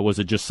was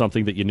it just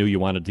something that you knew you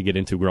wanted to get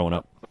into growing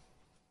up?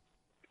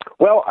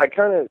 Well,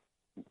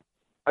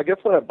 I guess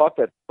when I bought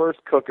that first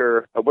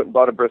cooker, I went and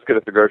bought a brisket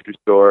at the grocery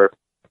store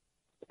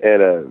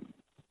and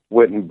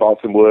went and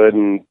bought some wood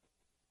and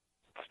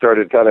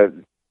started kind of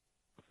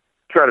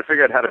trying to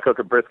figure out how to cook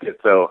a brisket.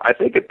 So I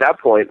think at that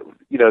point,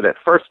 that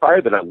first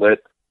fire that I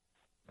lit,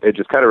 it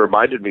just kind of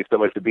reminded me so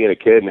much of being a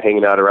kid and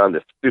hanging out around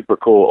this super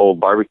cool old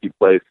barbecue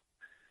place.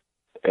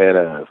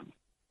 And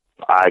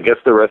I guess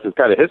the rest is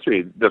kind of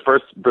history. The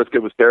first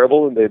brisket was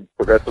terrible, and they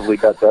progressively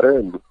got better,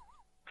 and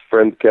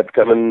friends kept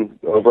coming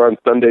over on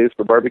Sundays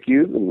for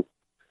barbecues, and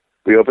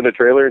we opened a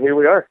trailer, and here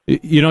we are.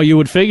 You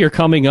would figure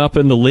coming up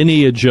in the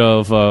lineage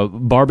of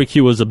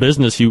barbecue as a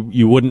business,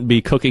 you wouldn't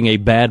be cooking a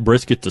bad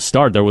brisket to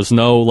start. There was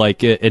no,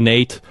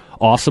 innate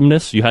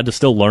awesomeness. You had to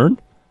still learn?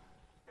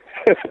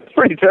 It's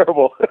pretty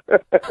terrible.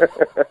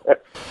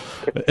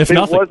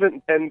 It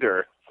wasn't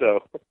tender,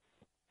 so...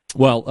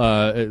 Well,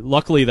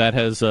 luckily that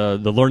has the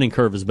learning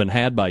curve has been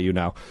had by you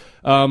now.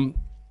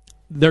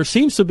 There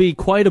seems to be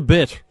quite a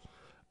bit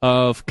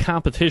of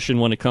competition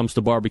when it comes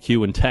to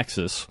barbecue in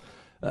Texas.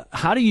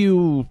 How do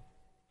you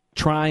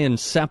try and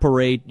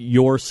separate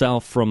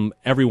yourself from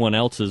everyone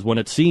else's when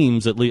it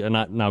seems, at least,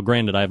 now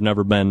granted, I've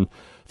never been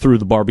through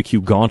the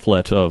barbecue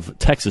gauntlet of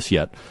Texas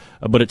yet,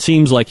 but it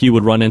seems like you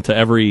would run into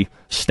every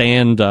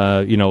stand,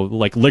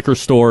 like liquor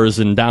stores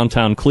in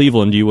downtown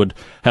Cleveland, you would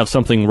have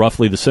something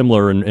roughly the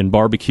similar in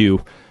barbecue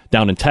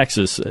down in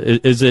Texas.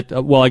 Is it,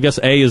 well, I guess,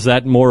 is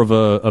that more of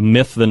a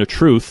myth than a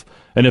truth?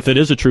 And if it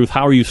is a truth,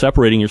 how are you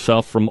separating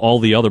yourself from all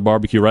the other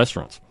barbecue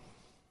restaurants?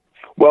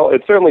 Well,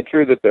 it's certainly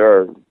true that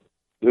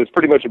there's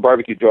pretty much a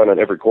barbecue joint on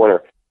every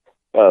corner.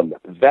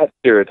 That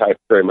stereotype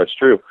is very much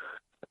true.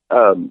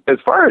 As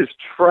far as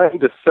trying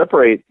to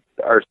separate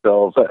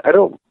ourselves,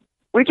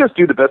 we just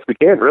do the best we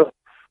can, really.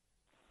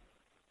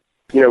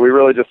 We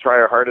really just try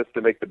our hardest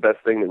to make the best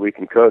thing that we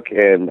can cook,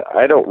 and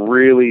I don't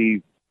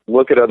really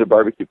look at other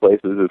barbecue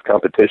places as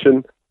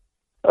competition.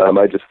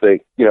 I just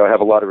think, I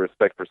have a lot of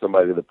respect for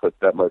somebody that puts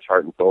that much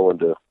heart and soul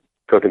into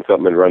cooking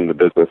something and running a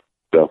business.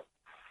 So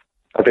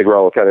I think we're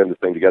all kind of in this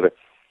thing together.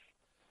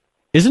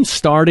 Isn't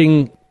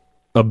starting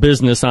a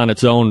business on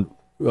its own,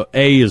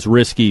 is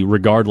risky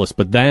regardless,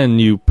 but then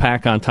you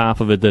pack on top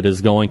of it that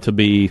is going to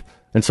be,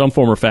 in some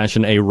form or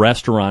fashion, a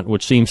restaurant,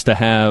 which seems to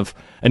have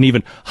an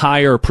even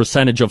higher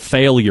percentage of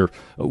failure.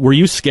 Were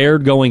you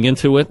scared going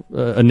into it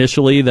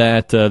initially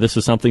that this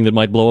is something that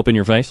might blow up in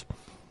your face?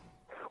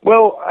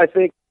 Well, I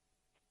think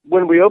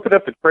when we opened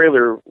up the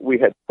trailer, we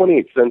had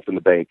 28 cents in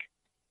the bank.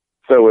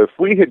 So if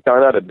we had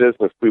gone out of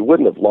business, we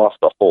wouldn't have lost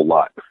a whole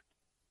lot.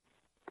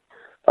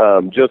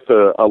 Just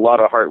a lot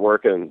of hard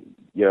work and,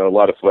 a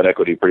lot of sweat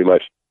equity pretty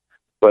much.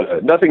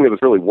 But nothing that was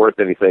really worth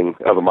anything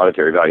of a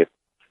monetary value.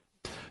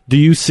 Do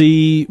you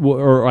see,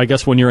 or I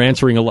guess when you're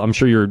answering, I'm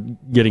sure you're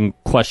getting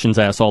questions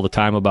asked all the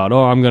time about,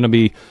 I'm going to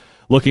be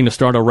looking to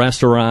start a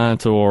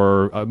restaurant,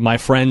 or my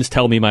friends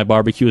tell me my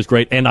barbecue is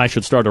great and I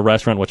should start a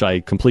restaurant, which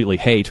I completely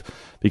hate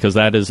because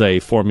that is a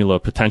formula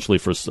potentially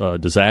for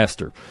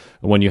disaster.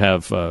 When you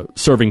have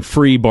serving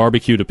free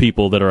barbecue to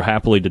people that are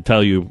happily to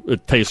tell you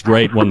it tastes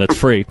great when that's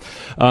free.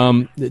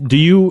 Do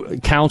you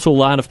counsel a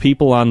lot of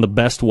people on the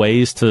best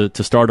ways to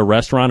start a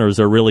restaurant, or is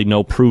there really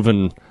no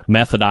proven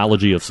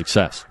methodology of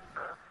success?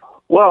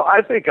 Well,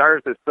 I think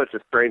ours is such a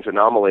strange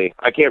anomaly.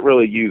 I can't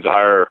really use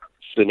our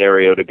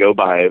scenario to go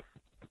by it.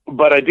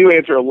 But I do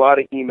answer a lot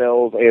of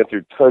emails,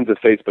 answer tons of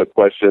Facebook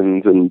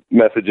questions and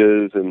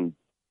messages and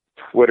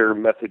Twitter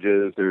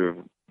messages.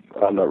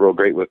 I'm not real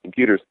great with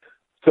computers.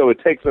 So it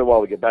takes me a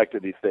while to get back to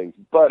these things.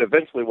 But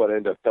eventually what I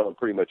end up telling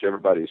pretty much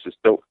everybody is just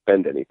don't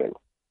spend anything.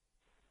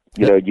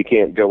 You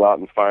can't go out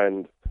and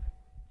find, if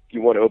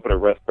you want to open a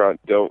restaurant,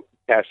 don't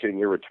cash in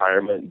your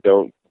retirement,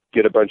 don't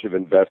get a bunch of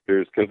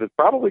investors, because it's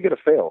probably going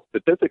to fail.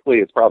 Statistically,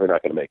 it's probably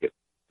not going to make it.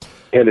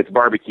 And it's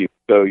barbecue,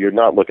 so you're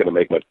not looking to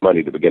make much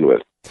money to begin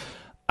with.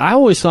 I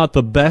always thought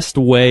the best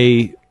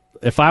way,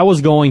 if I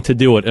was going to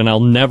do it, and I'll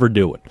never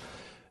do it,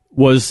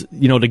 was,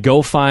 to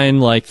go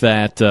find like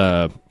that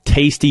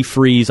Tasty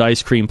Freeze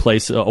ice cream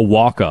place, a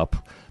walk-up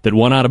that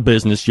went out of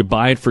business. You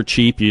buy it for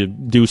cheap. You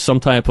do some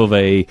type of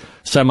a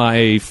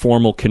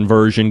semi-formal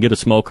conversion, get a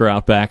smoker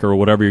out back or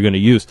whatever you're going to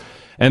use.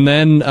 And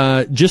then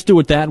just do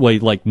it that way,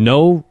 like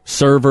no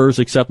servers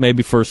except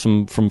maybe for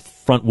some from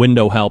front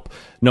window help,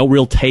 no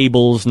real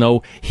tables,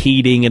 no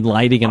heating and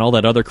lighting and all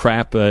that other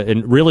crap,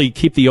 and really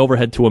keep the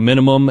overhead to a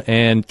minimum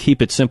and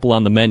keep it simple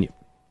on the menu.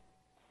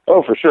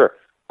 Oh, for sure.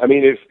 I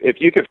mean, if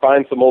you could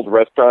find some old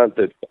restaurant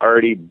that's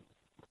already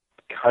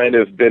kind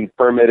of been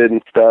permitted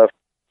and stuff,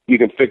 you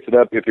can fix it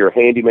up if you're a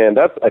handyman.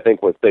 That's, I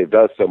think, what saved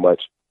us so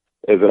much,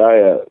 is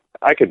that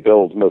I could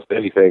build most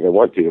anything I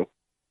want to.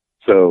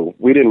 So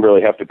we didn't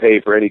really have to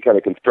pay for any kind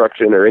of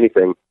construction or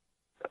anything.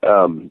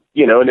 And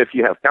if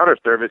you have counter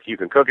service, you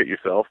can cook it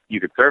yourself. You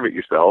can serve it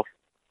yourself.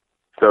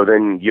 So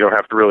then you don't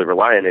have to really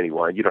rely on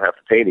anyone. You don't have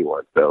to pay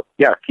anyone. So,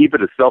 yeah, keep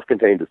it as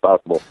self-contained as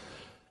possible.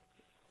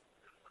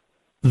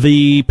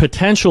 The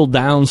potential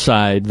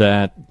downside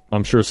that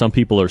I'm sure some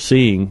people are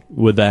seeing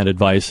with that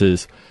advice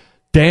is,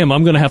 damn,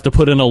 I'm going to have to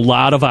put in a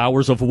lot of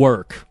hours of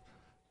work.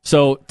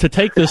 So to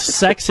take the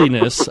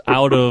sexiness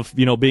out of,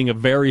 being a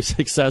very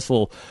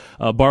successful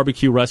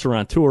barbecue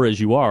restaurateur as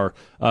you are,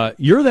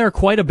 you're there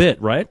quite a bit,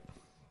 right?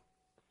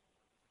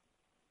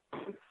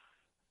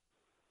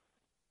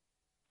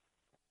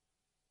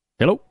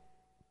 Hello?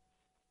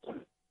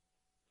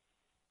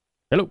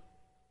 Hello?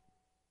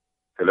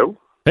 Hello?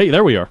 Hey,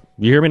 there we are.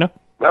 You hear me now?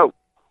 Oh,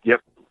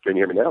 yep. Can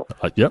you hear me now?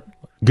 Yep.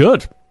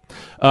 Good.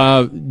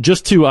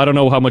 Just to, I don't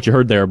know how much you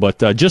heard there, but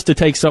just to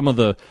take some of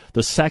the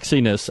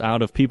sexiness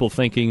out of people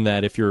thinking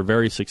that if you're a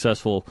very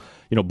successful,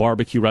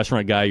 barbecue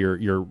restaurant guy,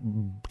 you're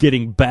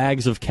getting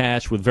bags of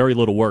cash with very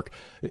little work.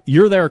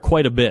 You're there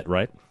quite a bit,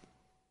 right?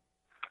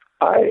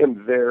 I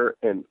am there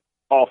an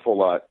awful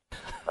lot.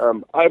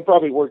 I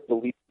probably work the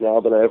least now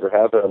than I ever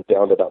have, and I'm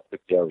down to about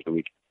 60 hours a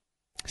week.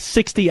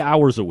 60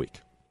 hours a week?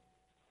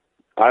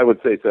 I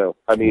would say so.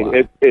 I mean,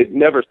 Wow. it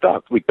never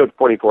stops. We cook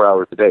 24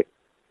 hours a day.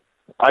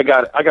 I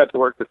got to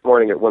work this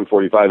morning at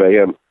 1:45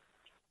 a.m.,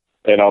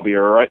 and I'll be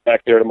right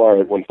back there tomorrow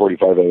at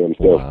 1:45 a.m.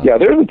 So, Wow. yeah,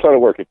 there's a ton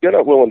of work. If you're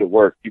not willing to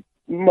work, you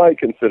might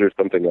consider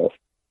something else.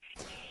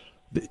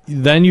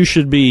 Then you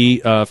should be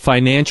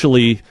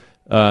financially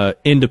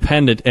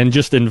independent and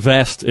just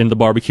invest in the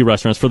barbecue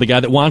restaurants for the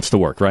guy that wants to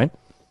work, right?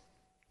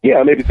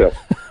 Yeah, maybe so.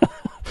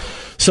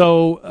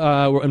 So,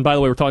 and by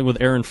the way, we're talking with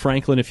Aaron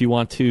Franklin. If you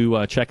want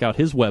to check out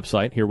his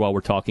website here while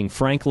we're talking,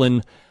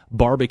 Franklin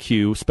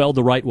Barbecue, spelled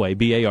the right way,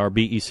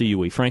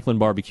 BARBECUE,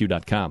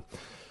 franklinbarbecue.com.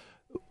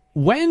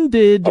 When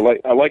did... I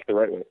like the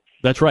right way.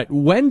 That's right.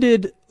 When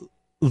did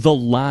the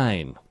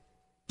line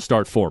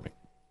start forming?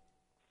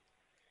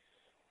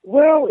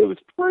 Well, it was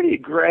pretty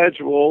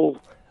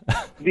gradual.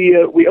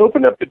 We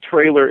opened up the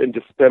trailer in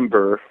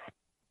December,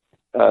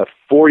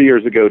 4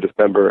 years ago,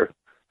 December,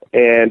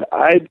 and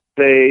I'd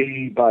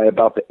say by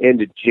about the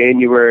end of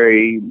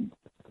January,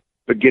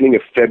 beginning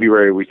of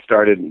February, we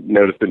started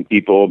noticing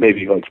people,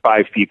 maybe like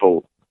 5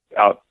 people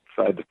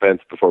outside the fence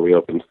before we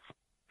opened.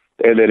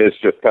 And then it's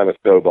just kind of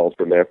snowballed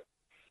from there.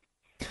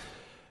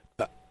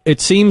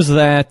 It seems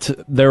that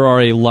there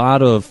are a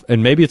lot of,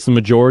 and maybe it's the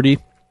majority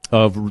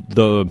of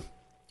the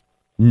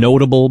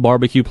notable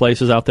barbecue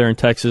places out there in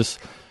Texas,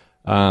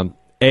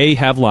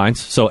 have lines.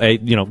 So,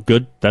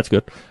 good, that's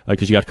good,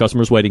 because you got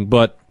customers waiting.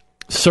 But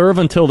serve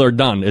until they're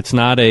done. It's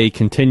not a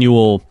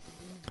continual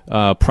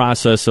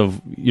process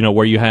of,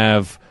 where you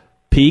have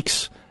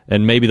peaks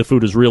and maybe the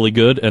food is really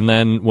good, and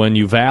then when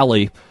you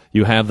valley,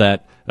 you have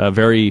that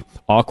very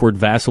awkward,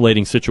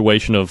 vacillating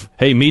situation of,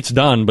 hey, meat's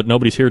done, but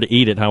nobody's here to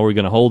eat it. How are we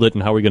going to hold it,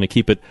 and how are we going to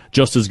keep it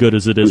just as good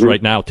as it is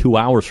right now, 2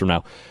 hours from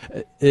now?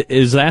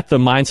 Is that the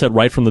mindset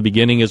right from the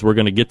beginning, is we're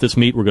going to get this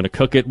meat, we're going to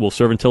cook it, we'll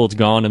serve until it's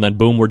gone, and then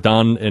boom, we're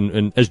done,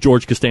 and as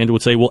George Costanza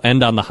would say, we'll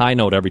end on the high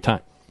note every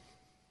time?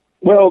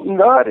 Well,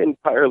 not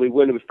entirely.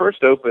 When it was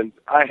first opened,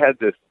 I had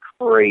this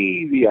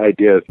crazy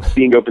idea of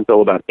being open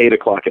until about 8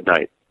 o'clock at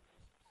night.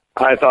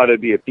 I thought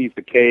it'd be a piece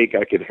of cake.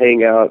 I could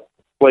hang out,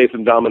 play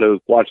some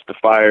dominoes, watch the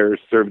fires,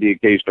 serve the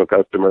occasional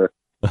customer.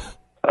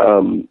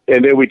 And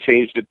then we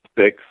changed it to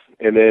 6,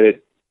 and then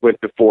it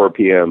went to 4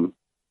 p.m.,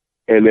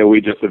 and then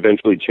we just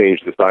eventually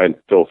changed the sign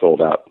till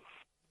sold out.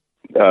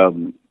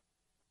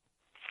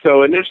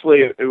 So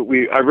initially,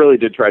 I really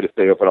did try to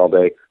stay open all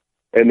day.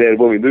 And then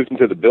when we moved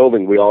into the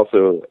building, we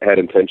also had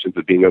intentions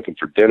of being open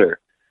for dinner.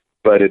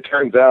 But it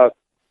turns out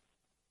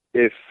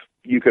if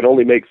you can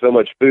only make so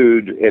much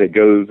food and it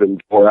goes in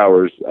 4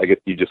 hours, I guess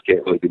you just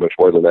can't really do much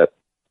more than that.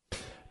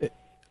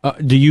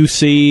 Do you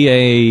see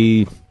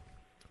a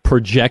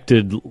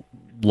projected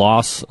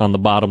loss on the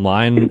bottom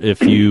line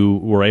if you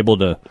were able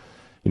to,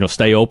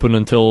 stay open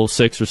until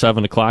 6 or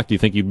 7 o'clock? Do you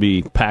think you'd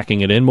be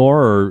packing it in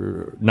more,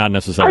 or not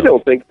necessarily? I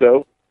don't think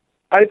so.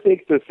 I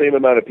think the same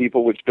amount of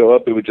people would show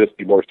up. It would just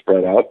be more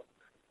spread out,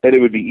 and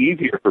it would be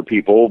easier for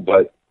people.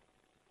 But,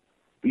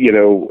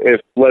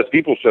 if less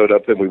people showed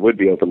up, then we would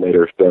be open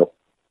later. So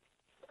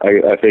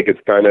I think it's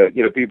kind of,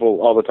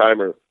 people all the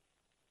time are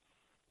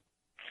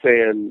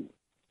saying,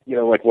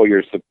 well,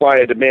 your supply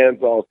and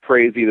demand's all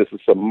crazy. This is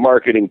some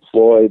marketing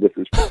ploy. This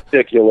is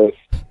ridiculous.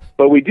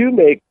 But we do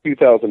make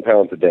 2,000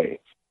 pounds a day.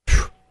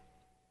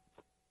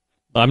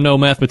 I'm no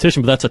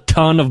mathematician, but that's a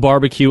ton of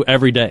barbecue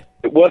every day.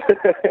 Well,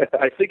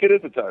 I think it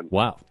is a ton.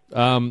 Wow.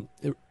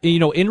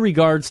 In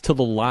regards to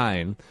the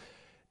line,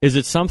 is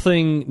it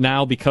something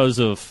now because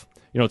of,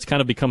 it's kind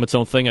of become its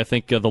own thing? I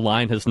think the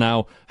line has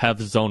now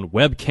have its own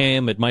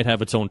webcam. It might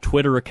have its own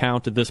Twitter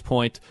account at this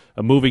point,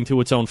 moving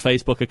to its own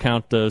Facebook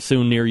account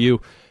soon near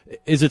you.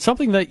 Is it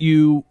something that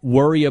you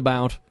worry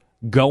about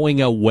going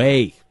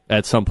away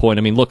at some point?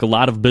 I mean, look, a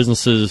lot of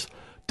businesses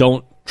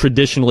don't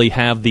traditionally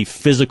have the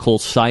physical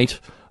sight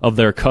of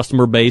their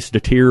customer base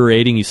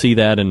deteriorating. You see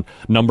that in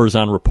numbers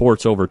on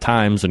reports over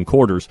times and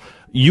quarters.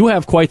 You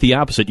have quite the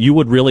opposite. You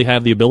would really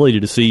have the ability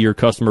to see your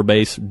customer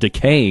base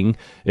decaying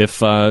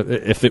if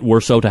it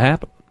were so to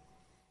happen.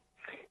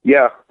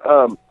 Yeah.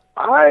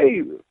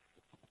 I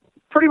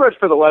pretty much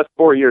for the last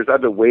 4 years,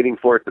 I've been waiting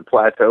for it to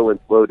plateau and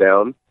slow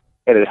down,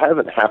 and it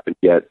hasn't happened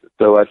yet.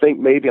 So I think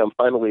maybe I'm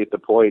finally at the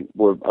point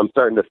where I'm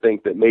starting to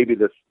think that maybe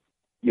this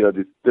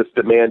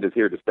demand is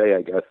here to stay,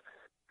 I guess.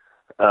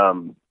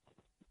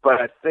 But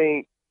I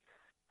think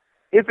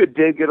if it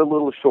did get a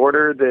little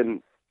shorter,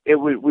 then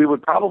we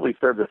would probably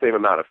serve the same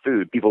amount of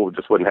food. People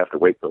just wouldn't have to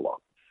wait so long.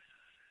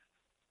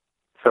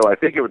 So I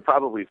think it would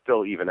probably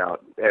still even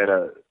out.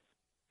 And,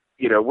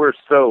 we're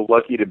so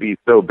lucky to be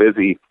so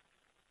busy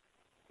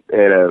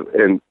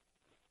and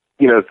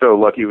so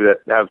lucky to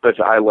have such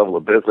a high level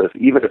of business.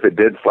 Even if it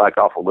did slack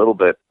off a little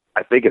bit,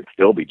 I think it'd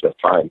still be just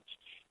fine.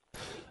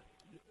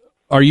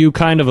 Are you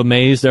kind of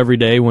amazed every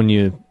day when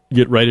you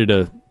get ready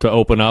to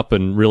open up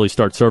and really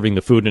start serving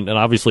the food? And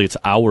obviously it's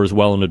hours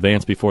well in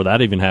advance before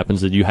that even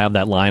happens that you have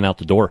that line out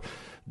the door.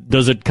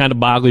 Does it kind of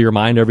boggle your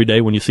mind every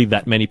day when you see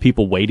that many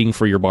people waiting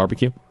for your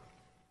barbecue?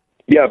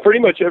 Yeah, pretty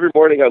much every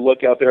morning I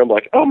look out there, I'm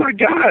like, oh my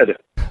God,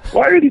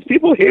 why are these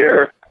people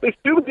here? There's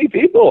too many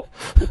people.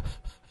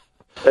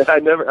 And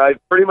I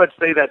pretty much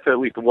say that to at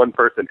least one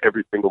person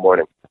every single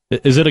morning.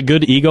 Is it a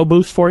good ego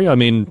boost for you? I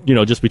mean,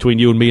 just between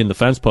you and me and the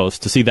fence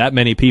post, to see that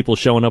many people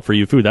showing up for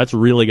you food, that's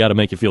really got to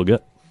make you feel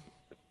good.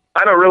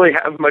 I don't really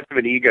have much of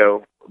an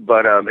ego,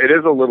 but it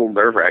is a little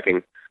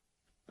nerve-wracking.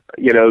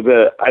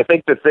 I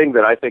think the thing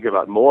that I think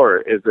about more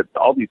is that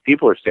all these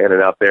people are standing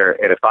out there,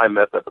 and if I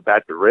mess up a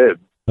batch of ribs,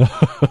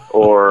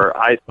 or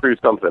I screw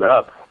something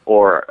up,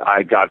 or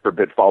I, God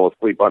forbid, fall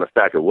asleep on a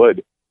stack of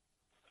wood,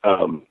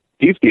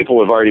 these people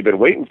have already been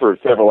waiting for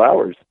several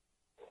hours.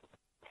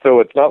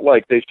 So it's not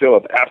like they show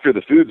up after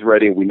the food's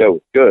ready and we know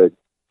it's good.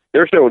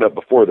 They're showing up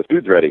before the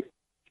food's ready.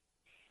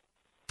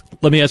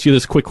 Let me ask you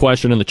this quick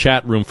question in the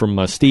chat room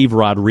from Steve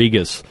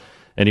Rodriguez,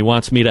 and he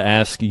wants me to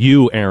ask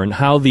you, Aaron,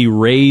 how the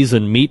raise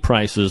in meat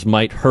prices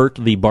might hurt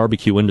the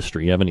barbecue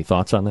industry. You have any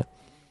thoughts on that?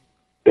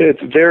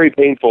 It's very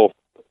painful.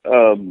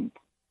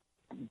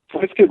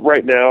 Brisket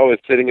right now is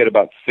sitting at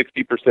about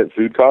 60%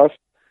 food cost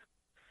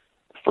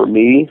for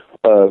me,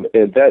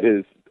 and that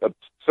is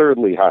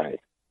absurdly high.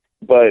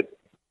 But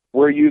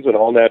we're using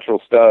all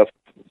natural stuff,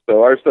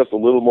 so our stuff's a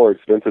little more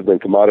expensive than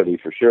commodity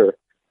for sure.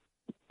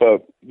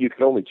 But you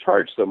can only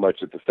charge so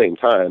much at the same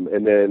time,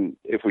 and then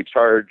if we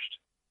charged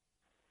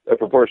a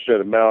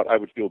proportionate amount, I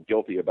would feel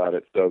guilty about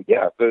it. So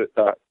yeah, the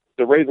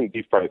raising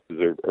beef prices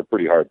are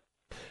pretty hard.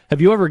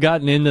 Have you ever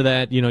gotten into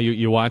that?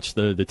 You watch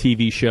the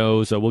TV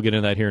shows. We'll get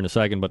into that here in a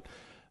second, but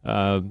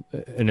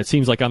and it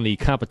seems like on the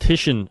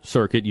competition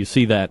circuit, you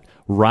see that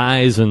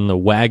rise in the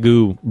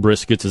Wagyu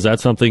briskets. Is that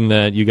something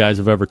that you guys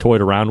have ever toyed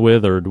around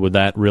with, or would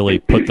that really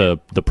put the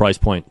price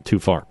point too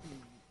far?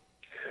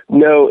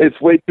 No, it's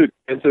way too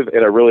expensive,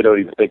 and I really don't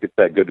even think it's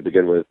that good to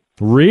begin with.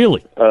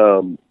 Really?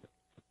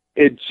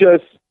 It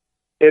just,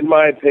 in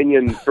my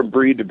opinion, from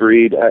breed to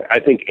breed, I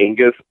think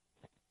Angus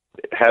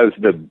has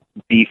the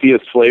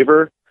beefiest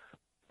flavor.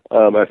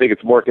 I think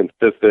it's more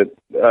consistent.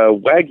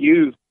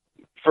 Wagyu,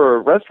 for a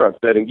restaurant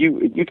setting,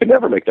 you can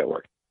never make that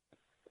work.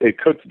 It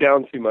cooks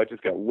down too much.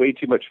 It's got way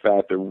too much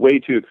fat. They're way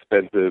too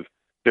expensive.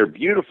 They're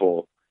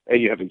beautiful,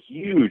 and you have a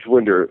huge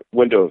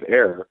window of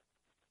air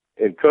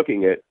in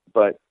cooking it,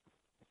 but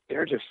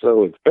they're just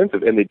so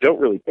expensive, and they don't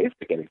really taste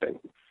like anything.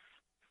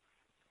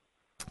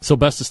 So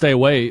best to stay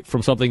away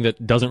from something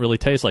that doesn't really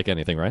taste like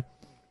anything, right?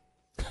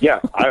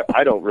 Yeah,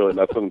 I don't really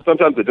mess with them.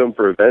 Sometimes I do them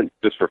for events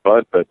just for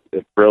fun, but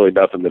it's really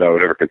nothing that I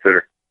would ever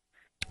consider.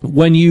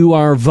 When you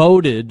are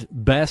voted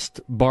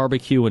best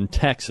barbecue in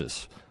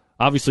Texas,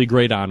 obviously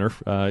great honor.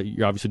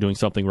 You're obviously doing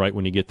something right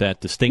when you get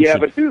that distinction. Yeah,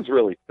 but who's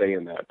really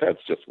saying that? That's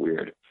just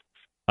weird.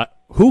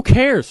 Who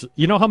cares?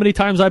 You know how many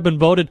times I've been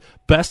voted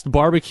best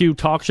barbecue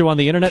talk show on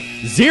the internet?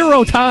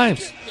 0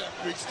 times.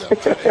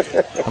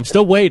 I'm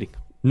still waiting.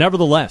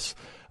 Nevertheless,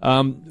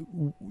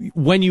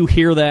 when you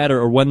hear that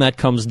or when that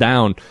comes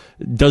down,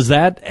 does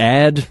that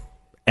add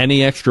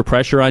any extra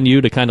pressure on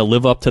you to kind of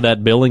live up to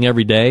that billing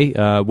every day,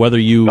 whether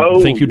you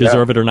think you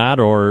deserve it or not,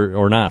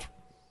 or not?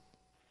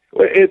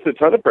 Well, it's a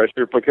ton of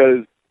pressure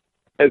because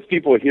as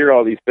people hear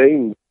all these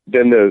things,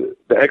 then the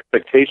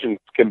expectations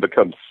can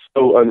become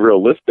so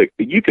unrealistic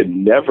that you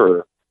can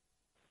never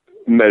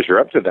measure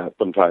up to that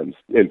sometimes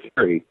in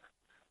theory.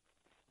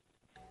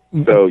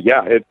 So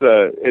yeah,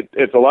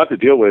 it's a lot to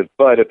deal with,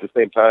 but at the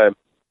same time,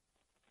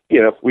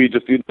 we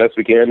just do the best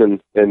we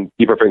can and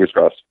keep our fingers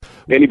crossed.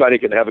 Anybody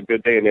can have a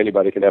good day and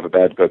anybody can have a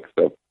bad cook.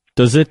 So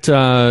does it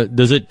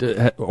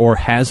or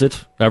has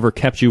it ever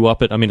kept you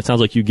up at? I mean, it sounds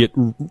like you get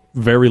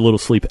very little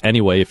sleep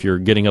anyway if you're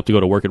getting up to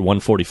go to work at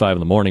 1:45 in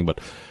the morning. But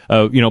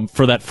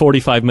for that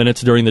 45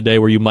 minutes during the day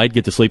where you might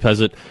get to sleep, has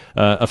it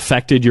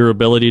affected your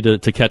ability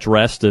to catch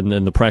rest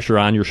and the pressure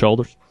on your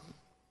shoulders?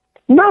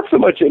 Not so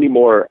much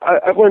anymore.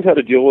 I've learned how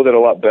to deal with it a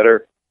lot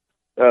better.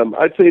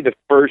 I'd say the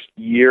first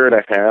year and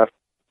a half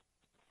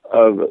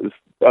of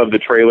the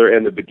trailer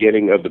and the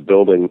beginning of the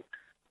building,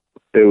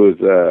 it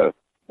was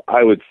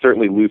I would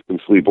certainly lose some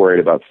sleep worrying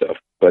about stuff.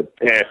 But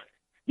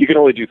you can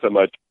only do so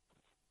much.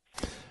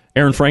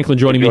 Aaron Franklin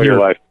joining Enjoy me here.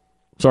 Your life.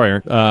 Sorry,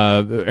 Aaron.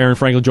 Aaron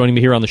Franklin joining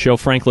me here on the show.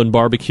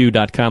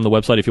 FranklinBarbecue.com, the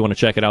website, if you want to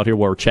check it out here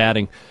while we're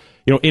chatting.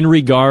 In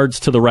regards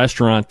to the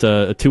restaurant,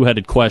 a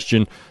two-headed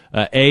question.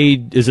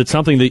 Is it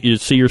something that you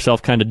see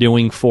yourself kind of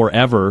doing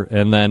forever?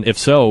 And then, if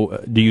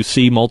so, do you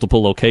see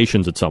multiple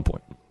locations at some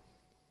point?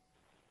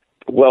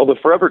 Well, the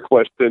forever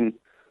question,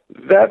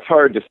 that's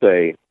hard to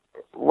say.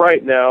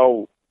 Right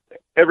now,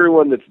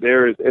 everyone that's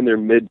there is in their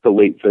mid to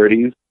late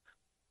 30s.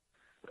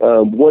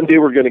 One day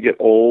we're going to get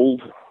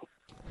old.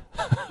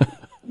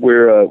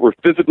 We're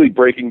physically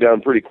breaking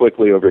down pretty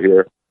quickly over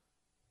here.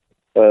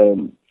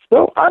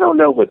 So I don't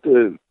know what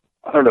the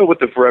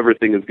forever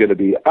thing is going to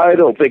be. I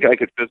don't think I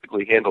could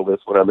physically handle this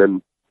when I'm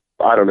in,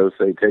 I don't know,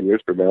 say 10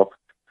 years from now.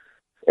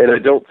 And I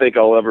don't think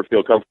I'll ever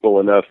feel comfortable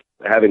enough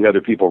having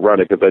other people run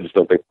it because I just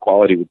don't think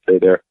quality would stay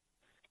there.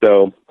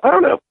 So I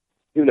don't know.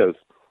 Who knows?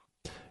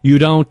 You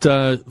don't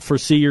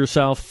foresee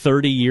yourself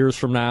 30 years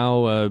from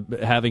now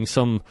having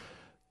some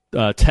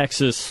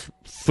Texas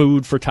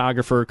food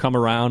photographer come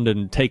around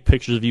and take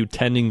pictures of you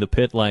tending the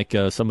pit like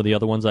some of the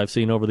other ones I've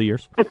seen over the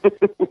years?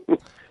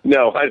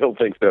 No, I don't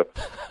think so.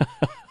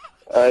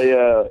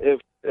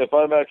 If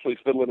I'm actually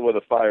fiddling with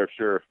a fire,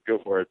 sure, go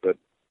for it. But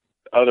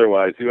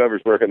otherwise,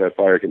 whoever's working that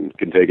fire can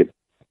take it.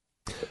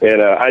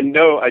 And I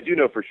do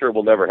know for sure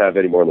we'll never have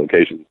any more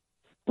locations.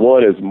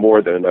 One is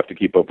more than enough to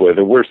keep up with,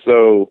 and we're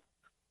so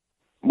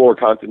more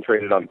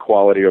concentrated on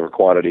quality over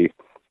quantity,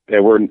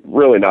 and we're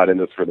really not in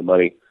this for the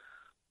money.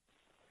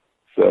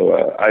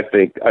 So I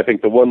think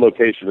the one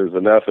location is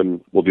enough,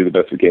 and we'll do the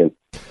best we can.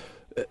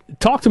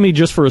 Talk to me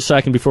just for a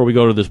second before we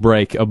go to this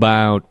break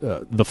about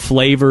the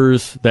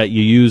flavors that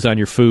you use on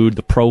your food,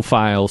 the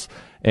profiles,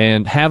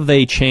 and have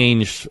they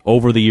changed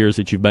over the years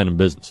that you've been in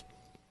business?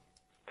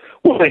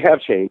 Well, they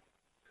have changed.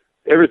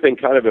 Everything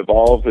kind of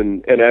evolves,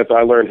 and as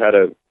I learned how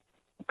to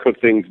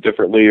cook things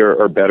differently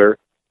or better,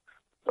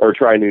 or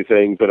try new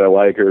things that I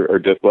like or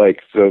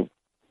dislike, so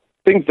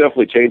things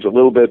definitely change a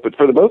little bit, but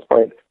for the most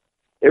part,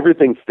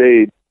 everything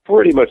stayed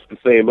pretty much the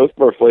same. Most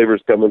of our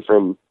flavors coming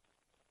from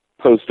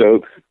post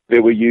oak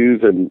that we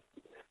use, and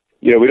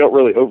we don't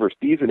really over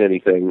season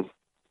anything.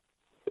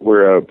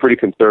 We're pretty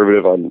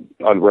conservative on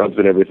rubs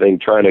and everything,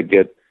 trying to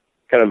get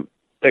kind of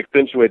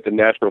accentuate the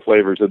natural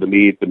flavors of the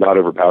meat but not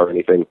overpower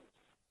anything.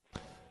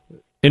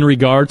 In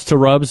regards to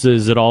rubs,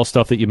 is it all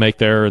stuff that you make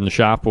there in the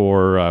shop,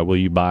 or will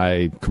you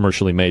buy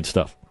commercially made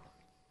stuff?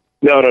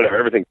 No,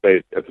 everything's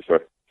made at the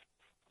store.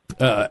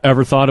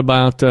 Ever thought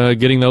about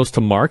getting those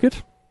to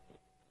market?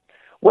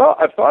 Well,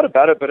 I've thought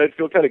about it, but I'd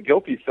feel kind of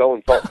guilty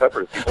selling salt and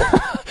pepper to people.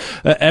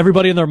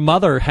 Everybody and their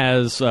mother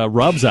has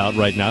rubs out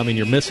right now. I mean,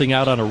 you're missing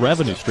out on a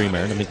revenue stream,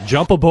 Aaron. I mean,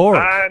 jump aboard.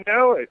 I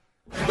know it.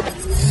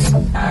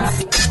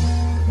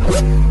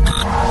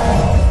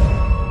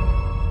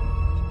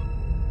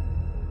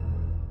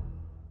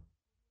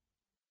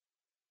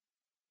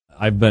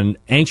 I've been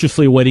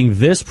anxiously awaiting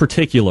this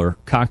particular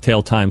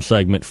cocktail time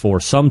segment for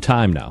some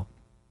time now.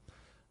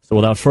 So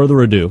without further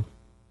ado,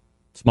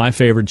 it's my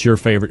favorite, it's your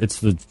favorite. It's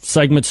the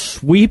segment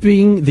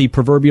sweeping the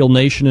proverbial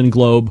nation and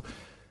globe.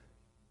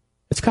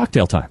 It's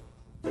cocktail time.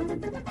 All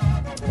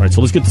right,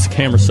 so let's get this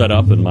camera set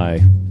up and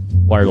my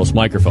wireless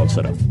microphone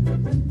set up.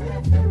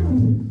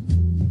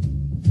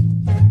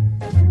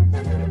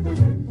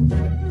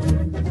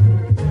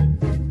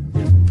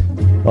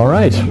 All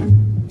right.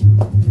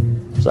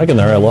 Second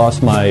there, I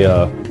lost my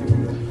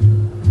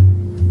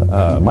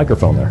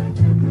microphone there.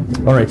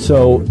 All right,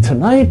 so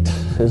tonight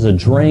is a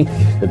drink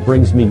that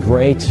brings me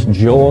great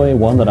joy,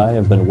 one that I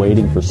have been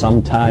waiting for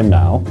some time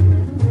now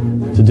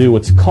to do.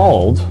 It's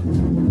called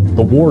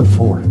the Ward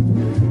 4.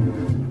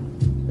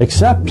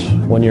 Except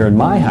when you're in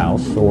my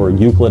house or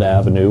Euclid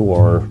Avenue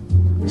or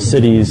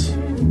cities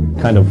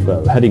kind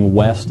of heading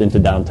west into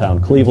downtown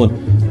Cleveland,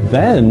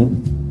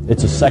 then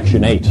it's a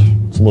Section 8.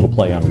 It's a little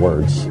play on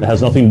words. It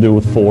has nothing to do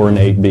with 4 and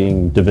 8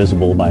 being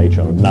divisible by each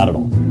other. Not at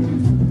all.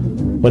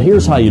 But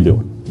here's how you do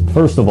it.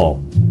 First of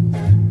all,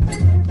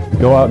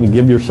 go out and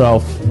give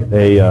yourself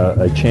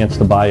a chance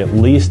to buy at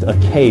least a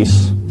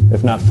case,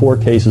 if not 4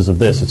 cases of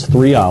this. It's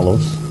 3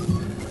 Olives,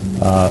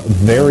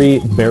 very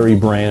berry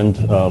brand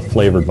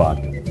flavored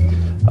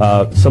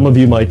vodka. Some of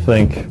you might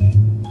think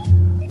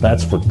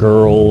that's for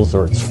girls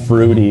or it's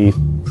fruity.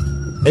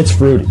 It's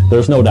fruity.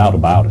 There's no doubt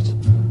about it.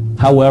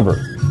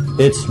 However,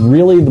 it's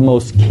really the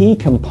most key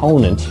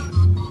component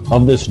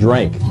of this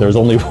drink. There's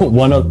only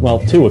one,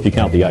 2 if you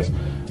count the ice,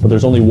 but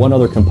there's only one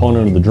other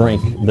component of the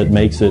drink that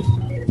makes it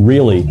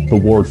really the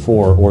Ward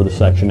 4 or the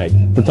Section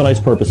 8. For tonight's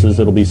purposes,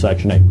 it'll be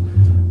Section 8.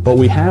 But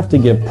we have to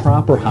give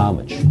proper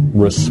homage,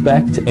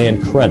 respect,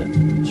 and credit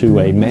to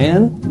a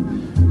man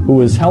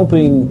who is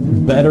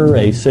helping better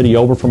a city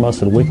over from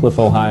us in Wickliffe,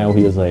 Ohio.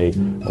 He is a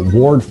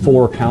Ward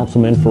 4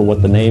 councilman for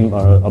what the name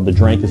of the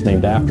drink is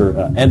named after.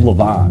 Ed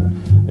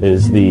Levon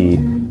is the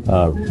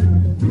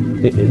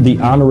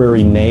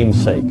honorary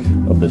namesake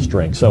of this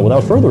drink. So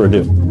without further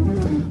ado,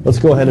 let's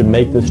go ahead and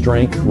make this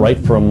drink right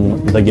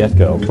from the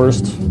get-go.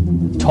 First,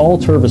 tall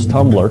Tervis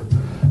tumbler.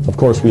 Of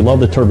course, we love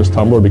the Tervis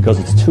tumbler because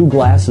it's 2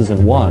 glasses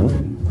in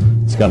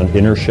one. It's got an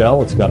inner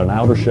shell, it's got an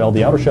outer shell.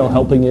 The outer shell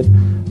helping it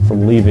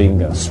from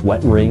leaving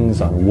sweat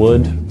rings on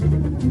wood.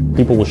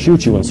 People will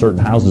shoot you in certain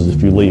houses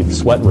if you leave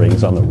sweat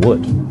rings on their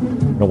wood.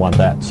 You don't want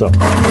that. So,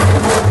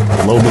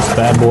 load this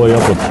bad boy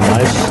up with some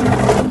ice.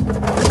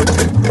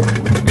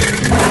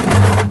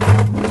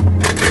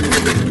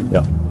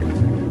 Yeah.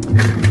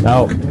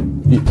 Now,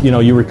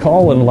 you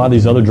recall in a lot of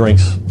these other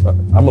drinks,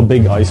 I'm a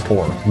big ice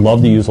whore.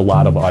 Love to use a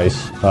lot of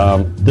ice.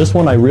 This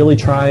one I really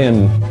try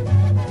and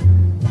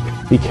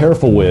be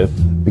careful with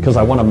because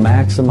I want to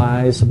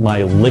maximize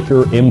my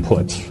liquor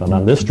input. And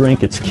on this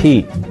drink, it's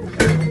key.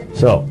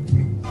 So,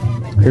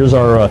 Here's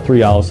our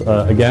 3 ounce.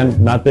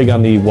 Again, not big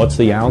on the what's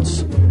the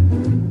ounce.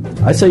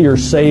 I say you're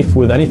safe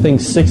with anything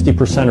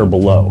 60% or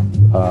below.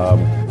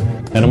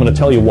 And I'm going to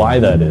tell you why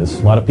that is.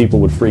 A lot of people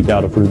would freak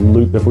out if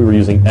we were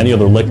using any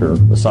other liquor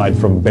aside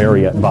from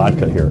berry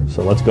vodka here.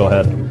 So let's go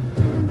ahead.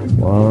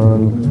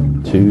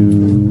 1,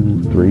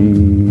 2,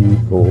 3,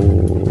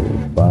 4,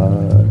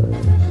 5,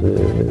 6,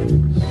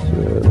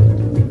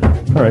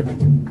 7. All right.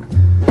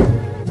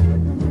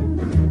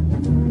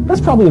 That's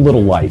probably a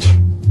little light,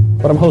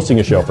 but I'm hosting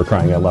a show for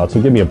crying out loud,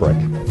 so give me a break.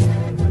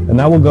 And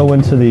now we'll go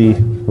into the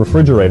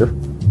refrigerator,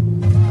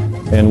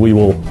 and we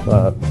will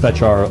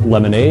fetch our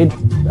lemonade.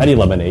 Any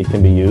lemonade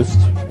can be used,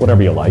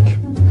 whatever you like.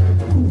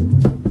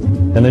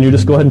 And then you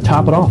just go ahead and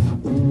top it off.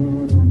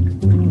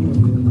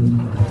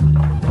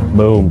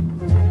 Boom.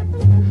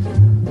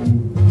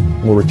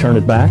 We'll return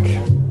it back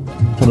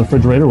to the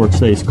refrigerator where it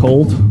stays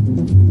cold.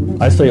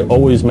 I say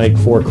always make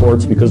 4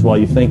 quarts because while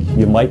you think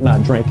you might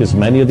not drink as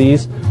many of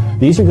these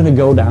are going to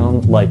go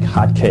down like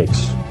hot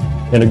cakes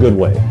in a good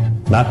way.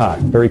 Not hot,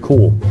 very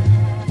cool.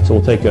 So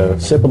we'll take a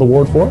sip of the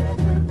Ward 4.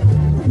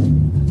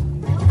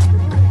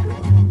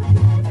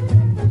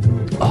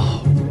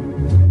 Oh,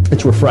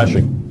 it's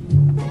refreshing.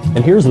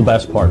 And here's the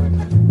best part.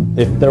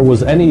 If there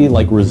was any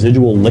like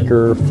residual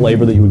liquor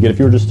flavor that you would get if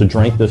you were just to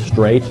drink this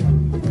straight,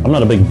 I'm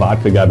not a big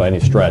vodka guy by any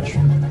stretch.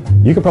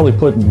 You could probably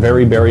put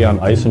very berry on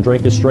ice and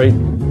drink it straight.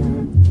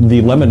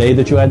 The lemonade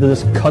that you add to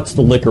this cuts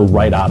the liquor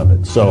right out of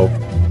it. So,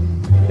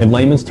 in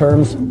layman's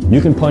terms,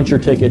 you can punch your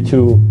ticket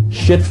to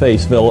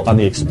Shitfaceville on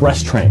the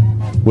express train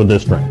with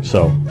this drink.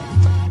 So,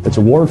 it's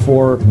a Ward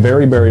 4,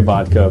 very berry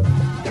vodka,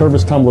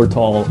 Tervis tumbler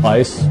tall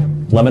ice,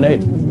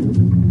 lemonade.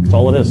 That's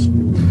all it is.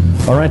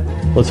 All right,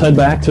 let's head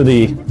back to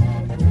the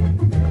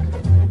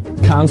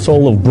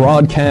console of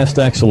broadcast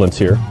excellence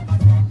here.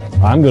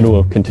 I'm going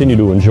to continue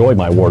to enjoy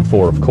my Ward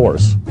 4, of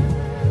course.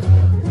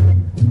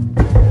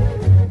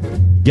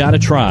 Gotta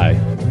try,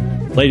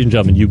 ladies and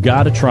gentlemen, you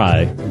gotta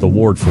try the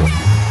Ward 4.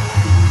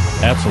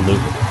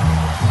 Absolutely.